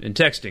listening and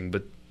texting,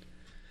 but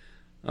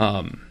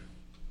come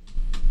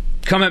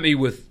at me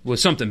with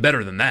something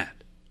better than that.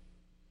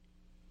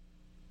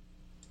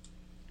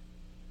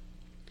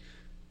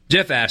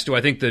 Jeff asked, do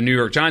I think the New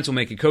York Giants will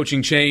make a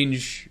coaching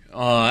change?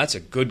 That's a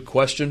good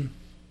question.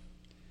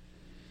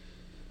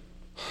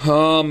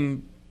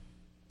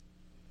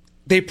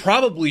 They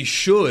probably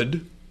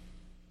should.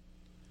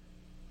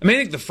 I mean, I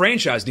think the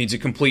franchise needs a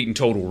complete and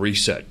total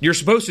reset. You're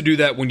supposed to do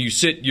that when you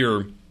sit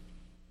your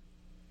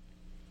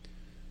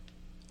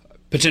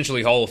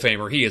potentially Hall of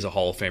Famer. He is a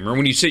Hall of Famer.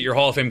 When you sit your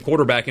Hall of Fame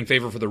quarterback in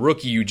favor for the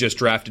rookie you just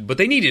drafted, but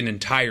they need an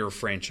entire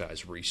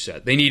franchise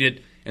reset. They need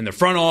it in the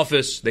front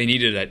office. They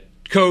need it at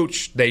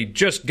coach. They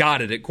just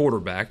got it at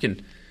quarterback,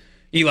 and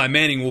Eli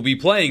Manning will be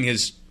playing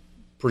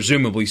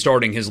presumably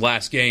starting his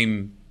last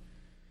game,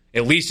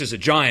 at least as a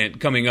Giant,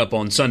 coming up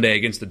on Sunday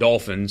against the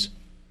Dolphins.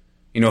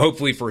 You know,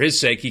 hopefully for his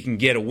sake, he can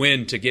get a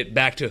win to get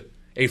back to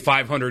a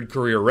 500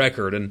 career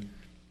record. And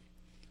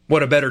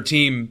what a better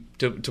team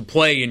to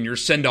play in your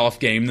send-off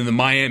game than the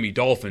Miami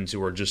Dolphins,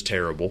 who are just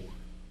terrible.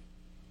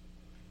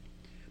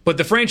 But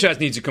the franchise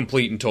needs a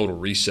complete and total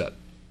reset.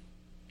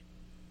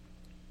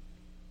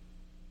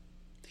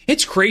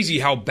 It's crazy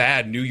how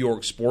bad New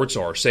York sports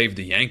are, save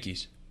the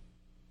Yankees.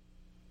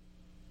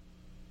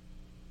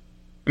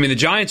 I mean, the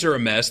Giants are a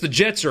mess. The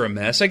Jets are a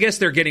mess. I guess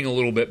they're getting a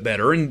little bit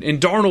better. And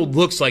Darnold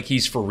looks like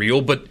he's for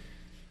real, but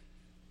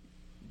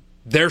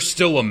they're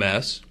still a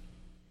mess.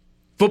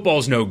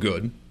 Football's no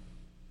good.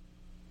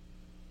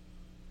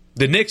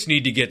 The Knicks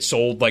need to get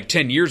sold like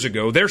 10 years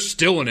ago. They're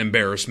still an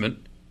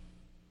embarrassment.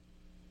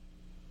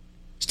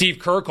 Steve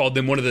Kerr called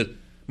them one of the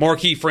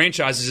marquee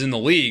franchises in the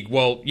league.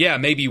 Well, yeah,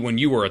 maybe when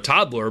you were a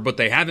toddler, but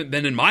they haven't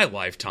been in my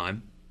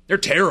lifetime. They're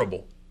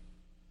terrible.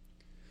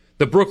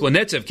 The Brooklyn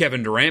Nets have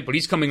Kevin Durant, but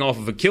he's coming off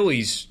of an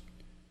Achilles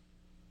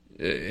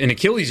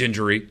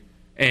injury,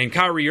 and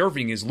Kyrie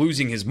Irving is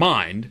losing his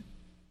mind.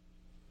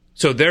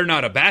 So they're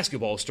not a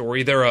basketball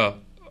story. They're a,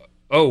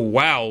 oh,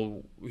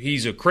 wow,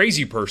 he's a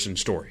crazy person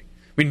story.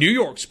 I mean, New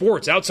York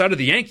sports outside of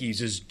the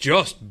Yankees is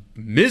just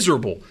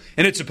miserable.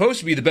 And it's supposed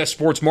to be the best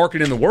sports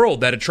market in the world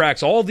that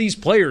attracts all these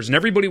players, and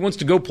everybody wants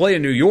to go play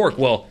in New York.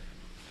 Well,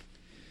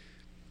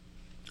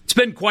 it's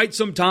been quite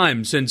some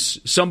time since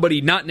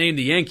somebody not named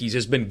the Yankees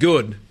has been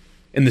good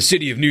in the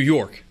city of New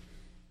York.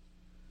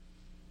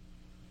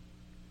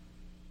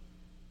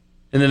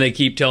 And then they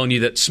keep telling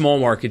you that small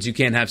markets you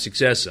can't have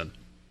success in.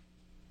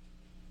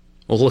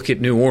 Well, look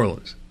at New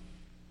Orleans.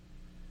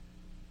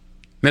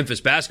 Memphis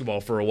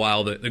basketball for a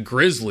while, the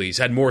Grizzlies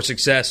had more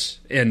success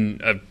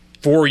in a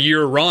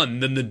 4-year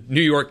run than the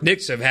New York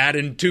Knicks have had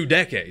in 2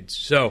 decades.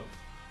 So,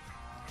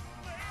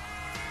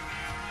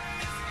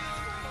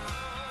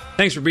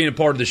 thanks for being a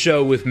part of the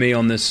show with me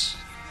on this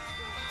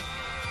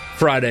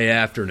Friday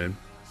afternoon.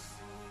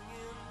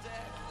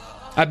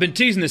 I've been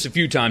teasing this a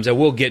few times. I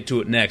will get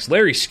to it next.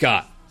 Larry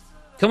Scott,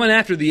 coming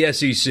after the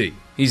SEC.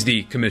 He's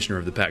the commissioner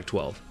of the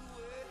Pac-12.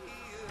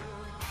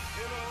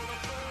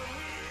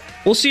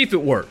 We'll see if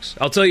it works.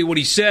 I'll tell you what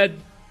he said,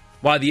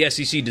 why the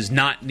SEC does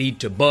not need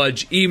to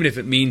budge, even if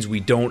it means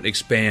we don't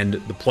expand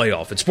the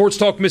playoff. It's Sports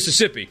Talk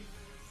Mississippi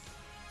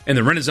in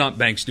the Renaissance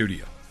Bank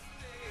studio.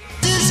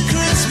 This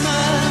Christmas,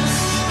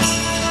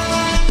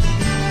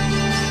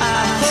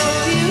 I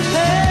hope you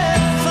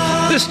have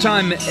fun. This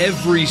time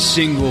every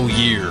single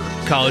year,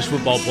 college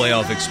football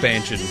playoff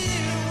expansion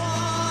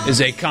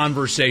is a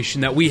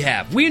conversation that we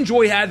have. We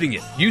enjoy having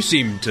it. You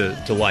seem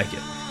to like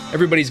it.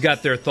 Everybody's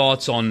got their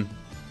thoughts on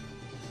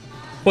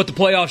what the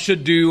playoffs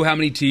should do, how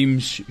many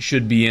teams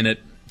should be in it,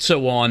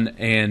 so on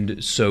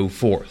and so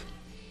forth.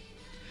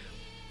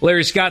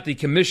 Larry Scott, the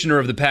commissioner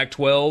of the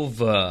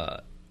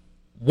Pac-12,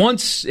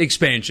 wants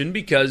expansion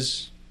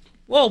because,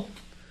 well,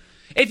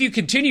 if you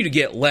continue to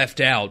get left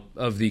out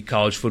of the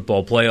college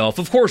football playoff,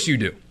 of course you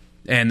do.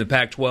 And the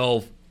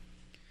Pac-12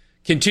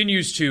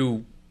 continues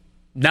to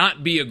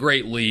not be a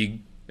great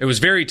league. It was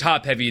very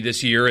top-heavy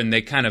this year, and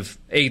they kind of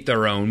ate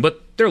their own,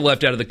 but they're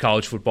left out of the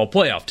college football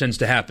playoff. Tends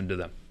to happen to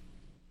them.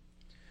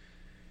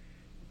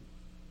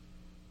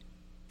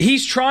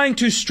 He's trying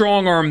to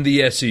strong-arm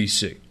the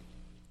SEC.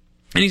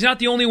 And he's not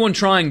the only one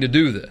trying to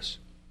do this.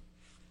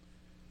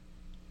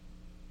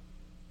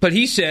 But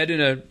he said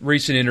in a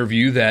recent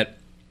interview that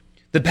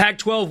the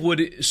Pac-12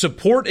 would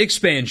support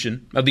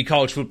expansion of the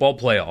college football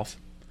playoff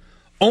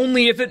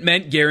only if it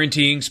meant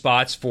guaranteeing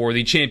spots for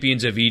the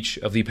champions of each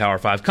of the Power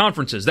 5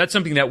 conferences. That's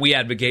something that we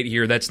advocate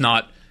here. That's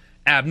not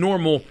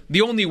abnormal.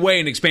 The only way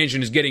an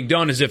expansion is getting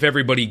done is if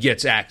everybody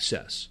gets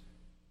access,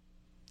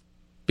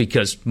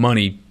 because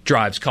money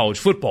drives college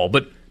football.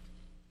 But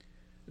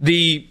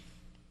the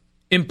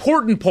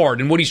important part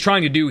in what he's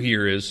trying to do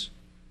here is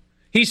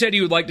he said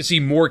he would like to see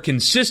more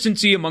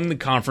consistency among the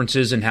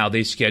conferences and how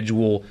they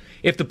schedule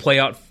if the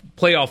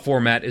playoff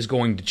format is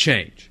going to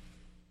change.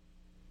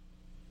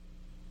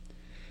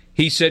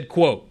 He said,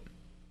 quote,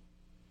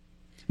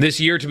 "This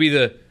year to be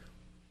the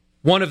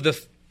one of the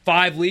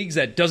 5 leagues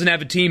that doesn't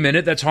have a team in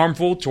it, that's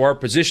harmful to our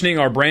positioning,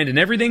 our brand, and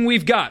everything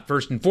we've got.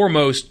 First and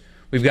foremost,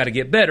 we've got to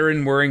get better,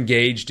 and we're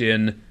engaged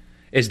in,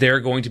 is there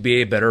going to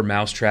be a better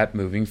mousetrap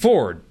moving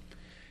forward?"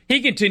 He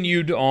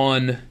continued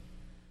on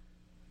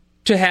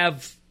to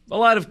have a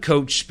lot of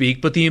coach speak,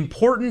 but the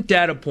important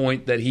data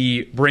point that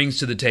he brings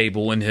to the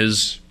table in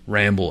his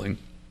rambling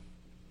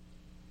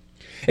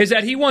is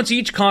that he wants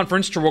each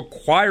conference to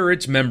require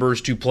its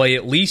members to play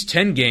at least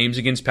 10 games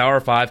against Power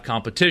 5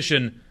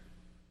 competition.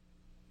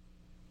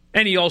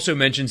 And he also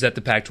mentions that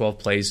the Pac-12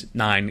 plays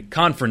 9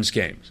 conference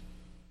games.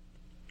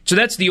 So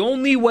that's the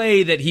only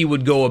way that he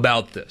would go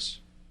about this.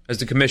 As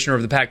the commissioner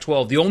of the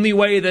Pac-12, the only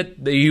way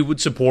that he would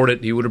support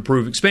it, he would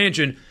approve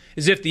expansion,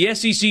 is if the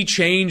SEC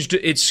changed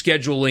its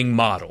scheduling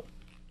model.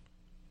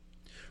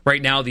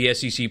 Right now, the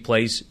SEC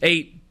plays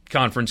 8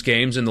 conference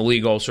games, and the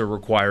league also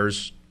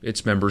requires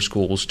its member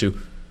schools to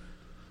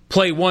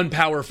play 1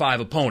 Power 5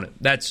 opponent.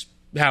 That's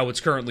how it's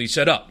currently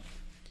set up.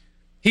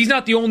 He's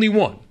not the only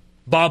one.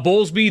 Bob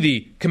Bowlesby,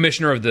 the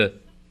commissioner of the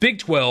Big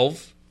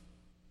 12,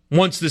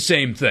 wants the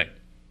same thing.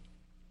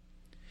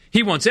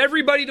 He wants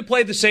everybody to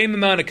play the same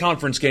amount of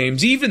conference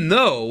games, even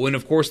though, and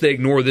of course they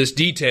ignore this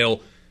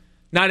detail,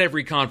 not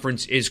every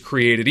conference is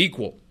created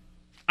equal.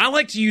 I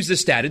like to use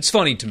this stat. It's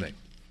funny to me.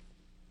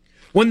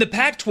 When the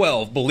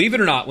Pac-12, believe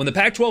it or not, when the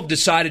Pac-12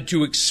 decided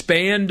to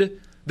expand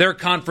their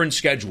conference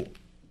schedule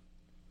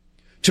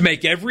to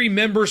make every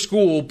member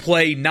school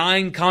play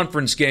 9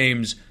 conference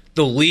games,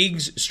 the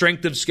league's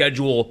strength of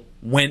schedule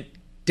went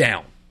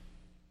down.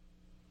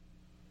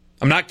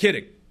 I'm not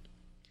kidding.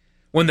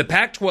 When the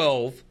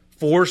Pac-12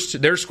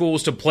 forced their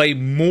schools to play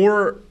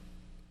more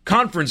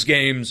conference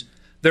games,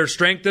 their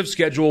strength of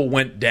schedule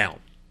went down.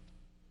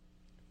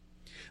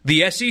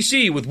 The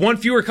SEC, with 1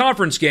 fewer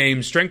conference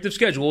games, strength of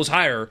schedule is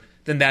higher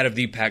than that of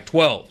the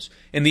Pac-12s.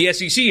 And the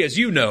SEC, as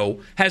you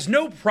know, has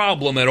no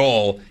problem at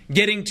all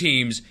getting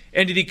teams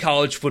into the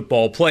college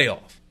football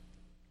playoff.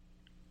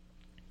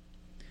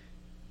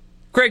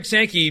 Greg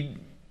Sankey,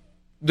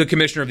 the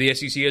commissioner of the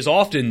SEC, has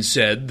often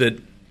said that,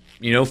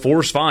 4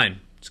 is fine.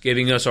 It's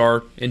giving us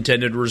our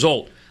intended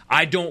result.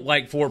 I don't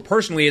like 4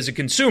 personally as a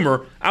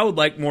consumer. I would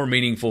like more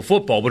meaningful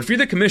football. But if you're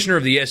the commissioner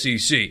of the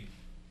SEC,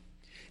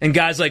 and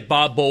guys like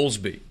Bob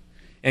Bowlesby,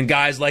 and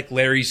guys like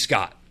Larry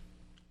Scott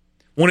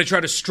want to try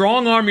to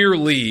strong-arm your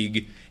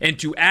league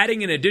into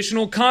adding an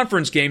additional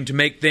conference game to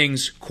make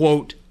things,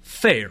 quote,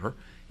 fair,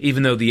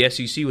 even though the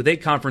SEC with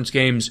 8 conference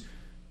games,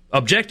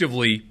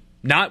 objectively,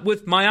 not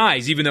with my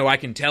eyes, even though I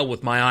can tell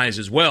with my eyes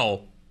as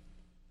well,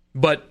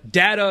 but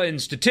data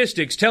and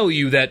statistics tell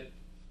you that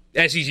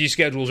SEC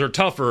schedules are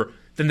tougher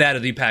than that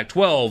of the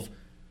Pac-12.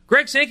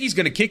 Greg Sankey's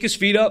going to kick his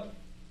feet up,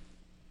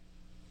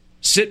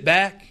 sit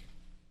back,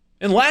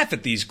 and laugh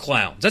at these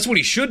clowns. That's what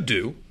he should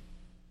do.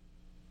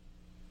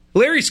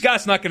 Larry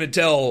Scott's not going to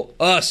tell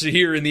us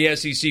here in the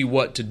SEC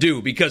what to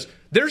do because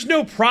there's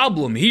no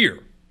problem here.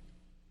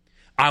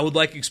 I would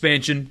like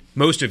expansion.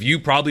 Most of you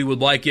probably would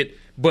like it.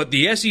 But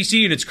the SEC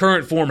in its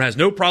current form has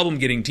no problem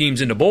getting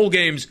teams into bowl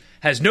games,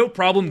 has no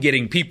problem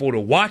getting people to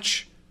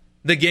watch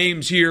the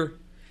games here,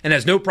 and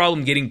has no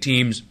problem getting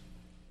teams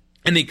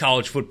in the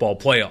college football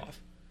playoff.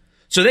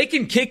 So they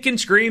can kick and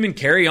scream and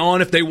carry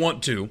on if they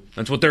want to.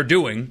 That's what they're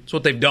doing. That's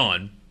what they've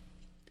done.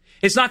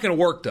 It's not going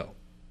to work, though.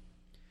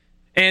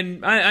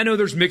 And I know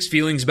there's mixed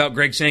feelings about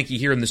Greg Sankey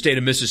here in the state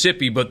of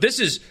Mississippi, but this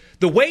is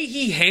the way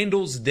he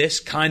handles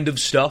this kind of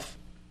stuff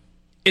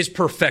is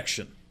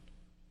perfection.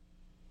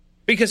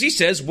 Because he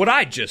says what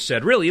I just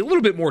said, really, a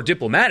little bit more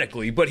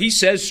diplomatically, but he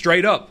says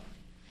straight up,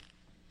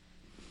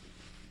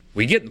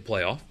 we get in the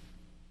playoff.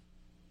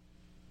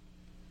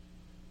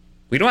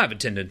 We don't have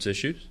attendance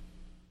issues.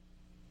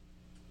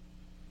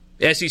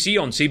 The SEC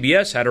on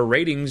CBS had a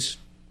ratings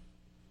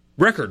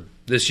record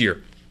this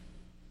year.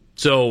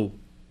 So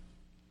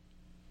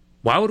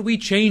why would we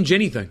change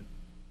anything?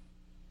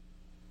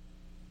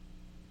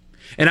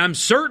 And I'm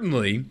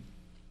certainly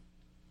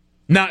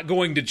not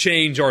going to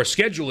change our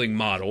scheduling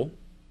model,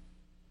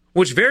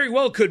 which very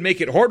well could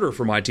make it harder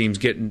for my teams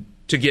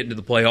to get into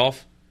the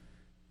playoff.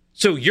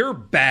 So your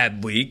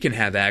bad league can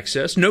have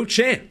access. No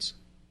chance.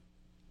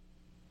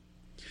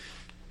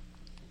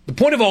 The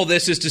point of all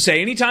this is to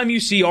say anytime you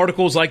see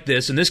articles like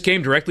this, and this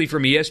came directly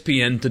from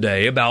ESPN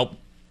today, about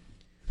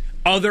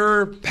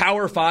other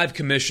Power 5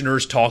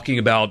 commissioners talking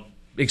about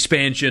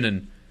expansion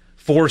and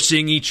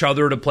forcing each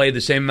other to play the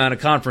same amount of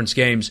conference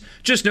games,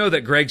 just know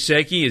that Greg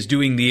Sankey is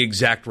doing the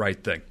exact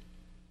right thing.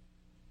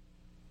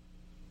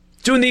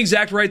 Doing the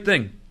exact right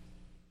thing.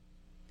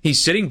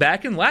 He's sitting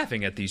back and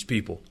laughing at these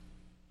people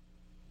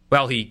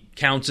while he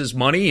counts his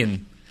money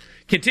and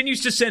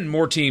continues to send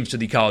more teams to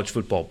the college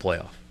football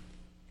playoff.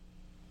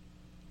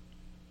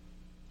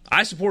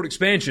 I support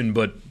expansion,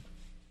 but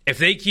if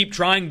they keep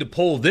trying to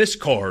pull this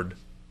card,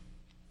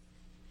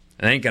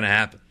 It ain't going to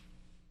happen.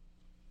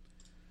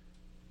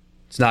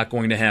 It's not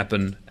going to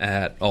happen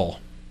at all.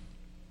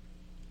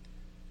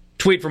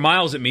 Tweet from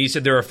Miles at me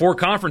said there are 4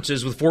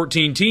 conferences with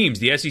 14 teams: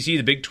 the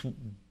SEC,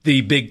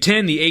 the Big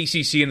Ten, the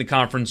ACC, and the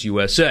Conference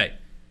USA.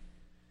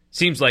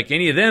 Seems like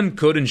any of them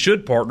could and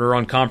should partner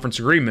on conference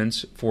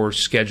agreements for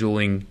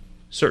scheduling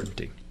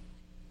certainty.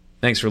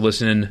 Thanks for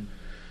listening,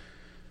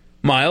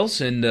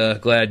 Miles,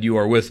 and glad you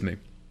are with me.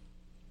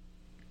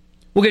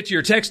 We'll get to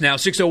your text now,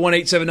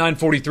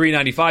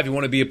 601-879-4395. You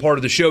want to be a part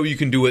of the show, you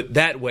can do it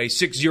that way,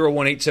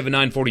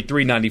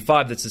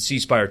 601-879-4395. That's the C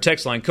Spire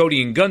text line.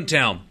 Cody in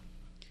Guntown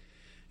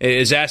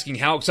is asking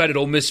how excited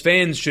Ole Miss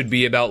fans should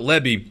be about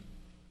Lebby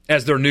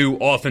as their new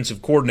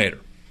offensive coordinator.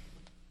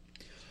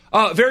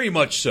 Very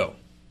much so,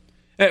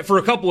 for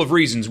a couple of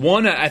reasons.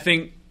 One, I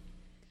think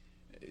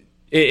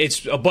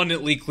it's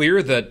abundantly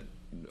clear that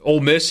Ole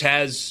Miss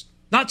has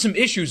not some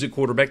issues at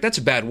quarterback, that's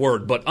a bad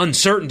word, but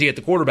uncertainty at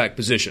the quarterback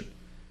position.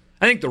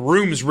 I think the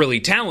room's really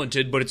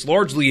talented, but it's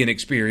largely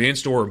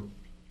inexperienced, or,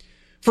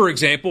 for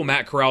example,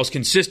 Matt Corral's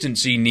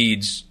consistency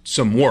needs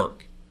some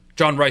work.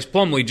 John Rice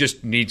Plumlee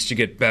just needs to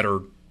get better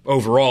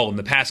overall in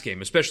the pass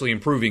game, especially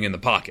improving in the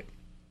pocket.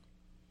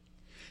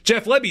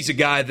 Jeff Lebby's a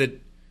guy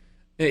that,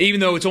 even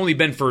though it's only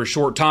been for a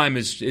short time,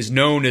 is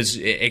known as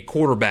a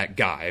quarterback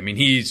guy. I mean,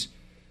 he's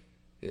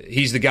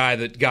the guy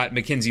that got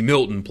Mackenzie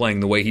Milton playing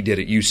the way he did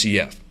at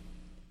UCF.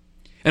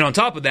 And on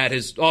top of that,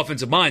 his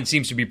offensive mind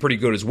seems to be pretty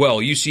good as well.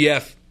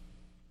 UCF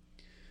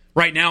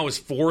right now is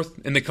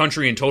 4th in the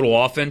country in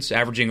total offense,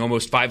 averaging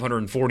almost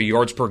 540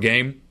 yards per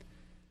game.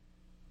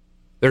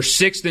 They're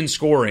 6th in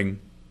scoring,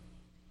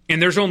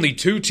 and there's only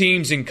 2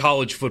 teams in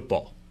college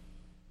football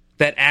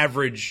that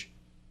average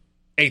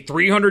a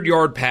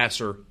 300-yard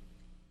passer.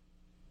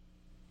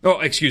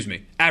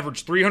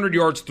 Average 300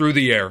 yards through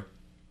the air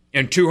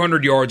and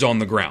 200 yards on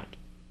the ground.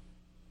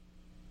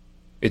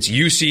 It's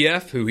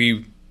UCF, who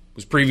he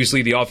was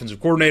previously the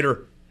offensive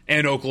coordinator,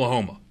 and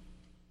Oklahoma.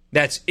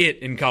 That's it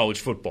in college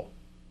football.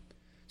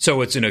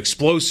 So it's an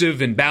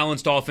explosive and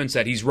balanced offense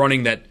that he's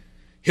running that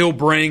he'll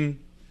bring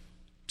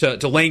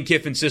to Lane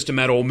Kiffin's system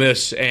at Ole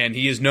Miss, and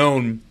he is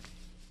known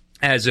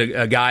as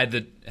a guy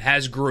that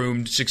has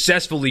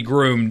successfully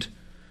groomed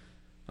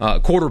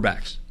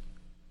quarterbacks,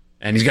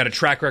 and he's got a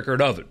track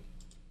record of it.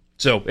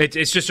 So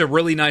it's just a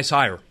really nice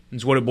hire.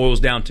 Is what it boils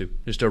down to.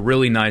 Just a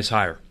really nice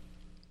hire.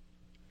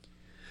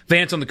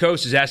 Vance on the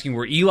Coast is asking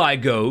where Eli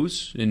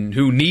goes and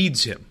who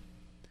needs him.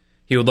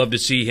 He would love to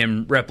see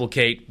him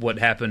replicate what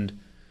happened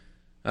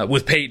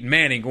with Peyton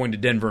Manning going to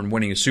Denver and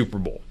winning a Super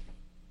Bowl.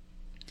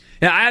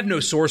 Now, I have no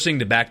sourcing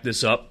to back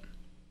this up,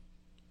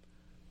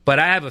 but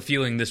I have a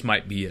feeling this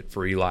might be it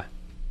for Eli.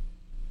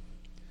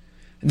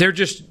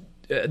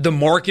 The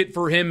market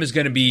for him is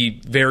going to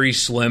be very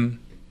slim,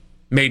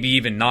 maybe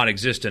even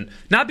non-existent.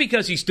 Not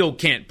because he still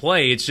can't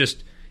play, it's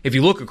just if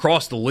you look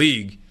across the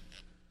league,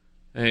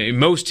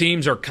 most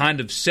teams are kind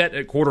of set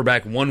at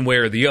quarterback one way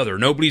or the other.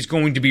 Nobody's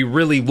going to be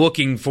really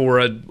looking for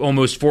an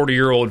almost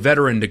 40-year-old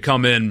veteran to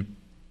come in.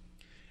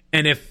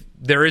 And if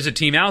there is a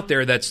team out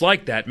there that's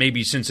like that,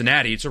 maybe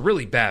Cincinnati, it's a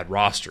really bad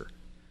roster.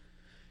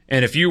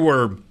 And if you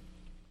were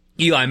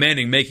Eli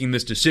Manning making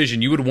this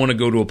decision, you would want to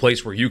go to a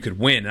place where you could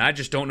win. And I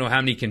just don't know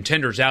how many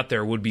contenders out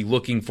there would be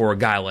looking for a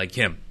guy like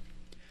him.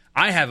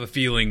 I have a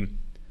feeling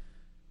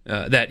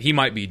that he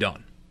might be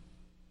done.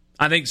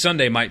 I think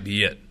Sunday might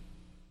be it.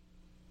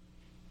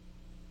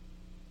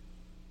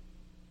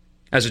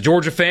 As a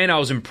Georgia fan, I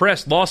was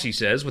impressed, Lossy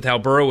says, with how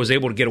Burrow was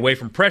able to get away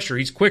from pressure.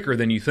 He's quicker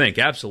than you think.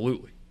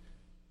 Absolutely.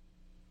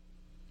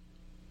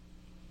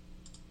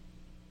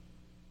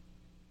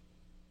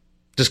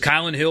 Did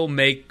Kylan Hill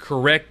make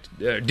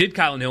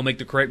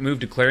the correct move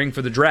declaring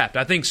for the draft?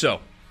 I think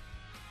so.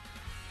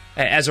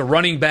 As a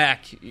running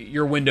back,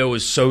 your window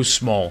is so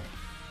small,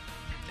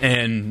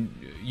 and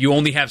you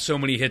only have so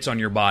many hits on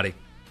your body.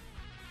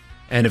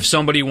 And if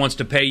somebody wants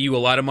to pay you a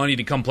lot of money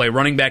to come play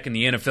running back in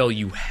the NFL,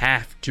 you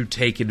have to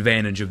take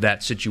advantage of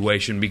that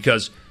situation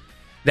because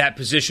that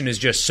position is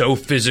just so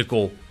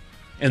physical,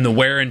 and the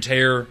wear and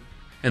tear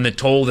and the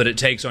toll that it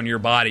takes on your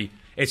body,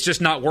 it's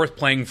just not worth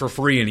playing for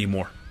free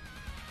anymore.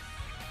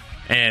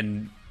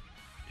 And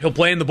he'll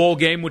play in the bowl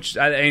game, which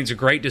I think is a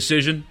great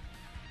decision.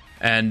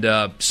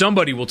 And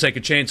somebody will take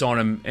a chance on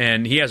him,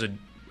 and he has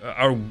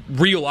a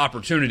real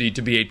opportunity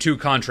to be a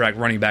 2-contract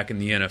running back in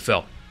the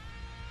NFL.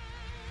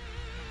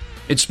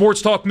 It's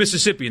Sports Talk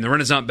Mississippi in the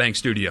Renaissance Bank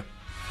Studio.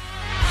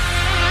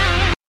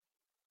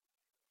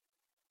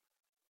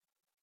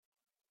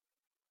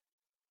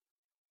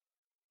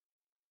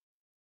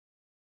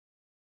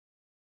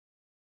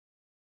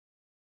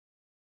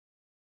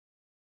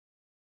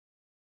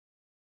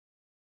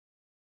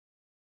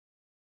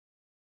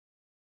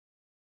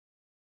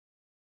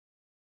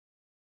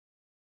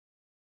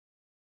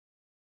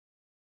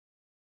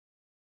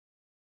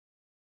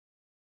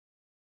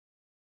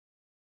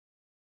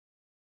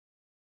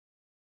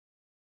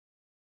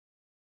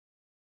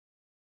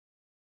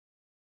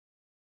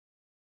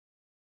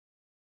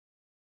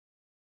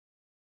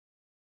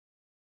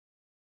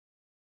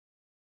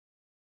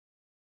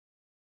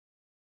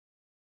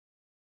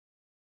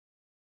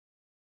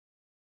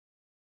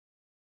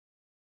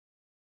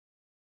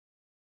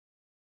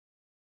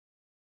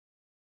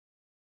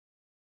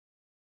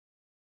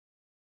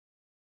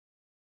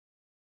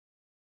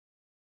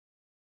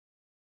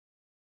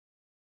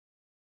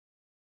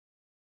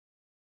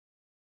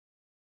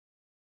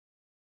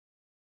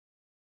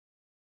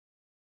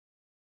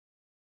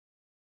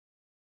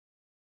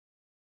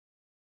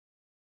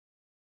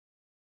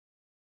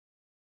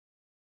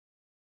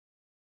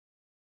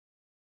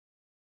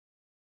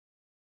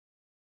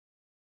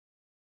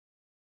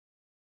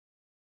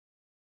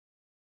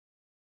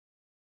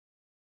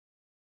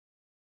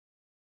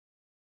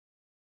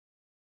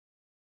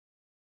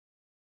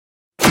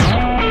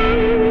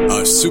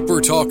 a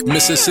SuperTalk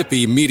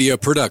Mississippi media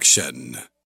production.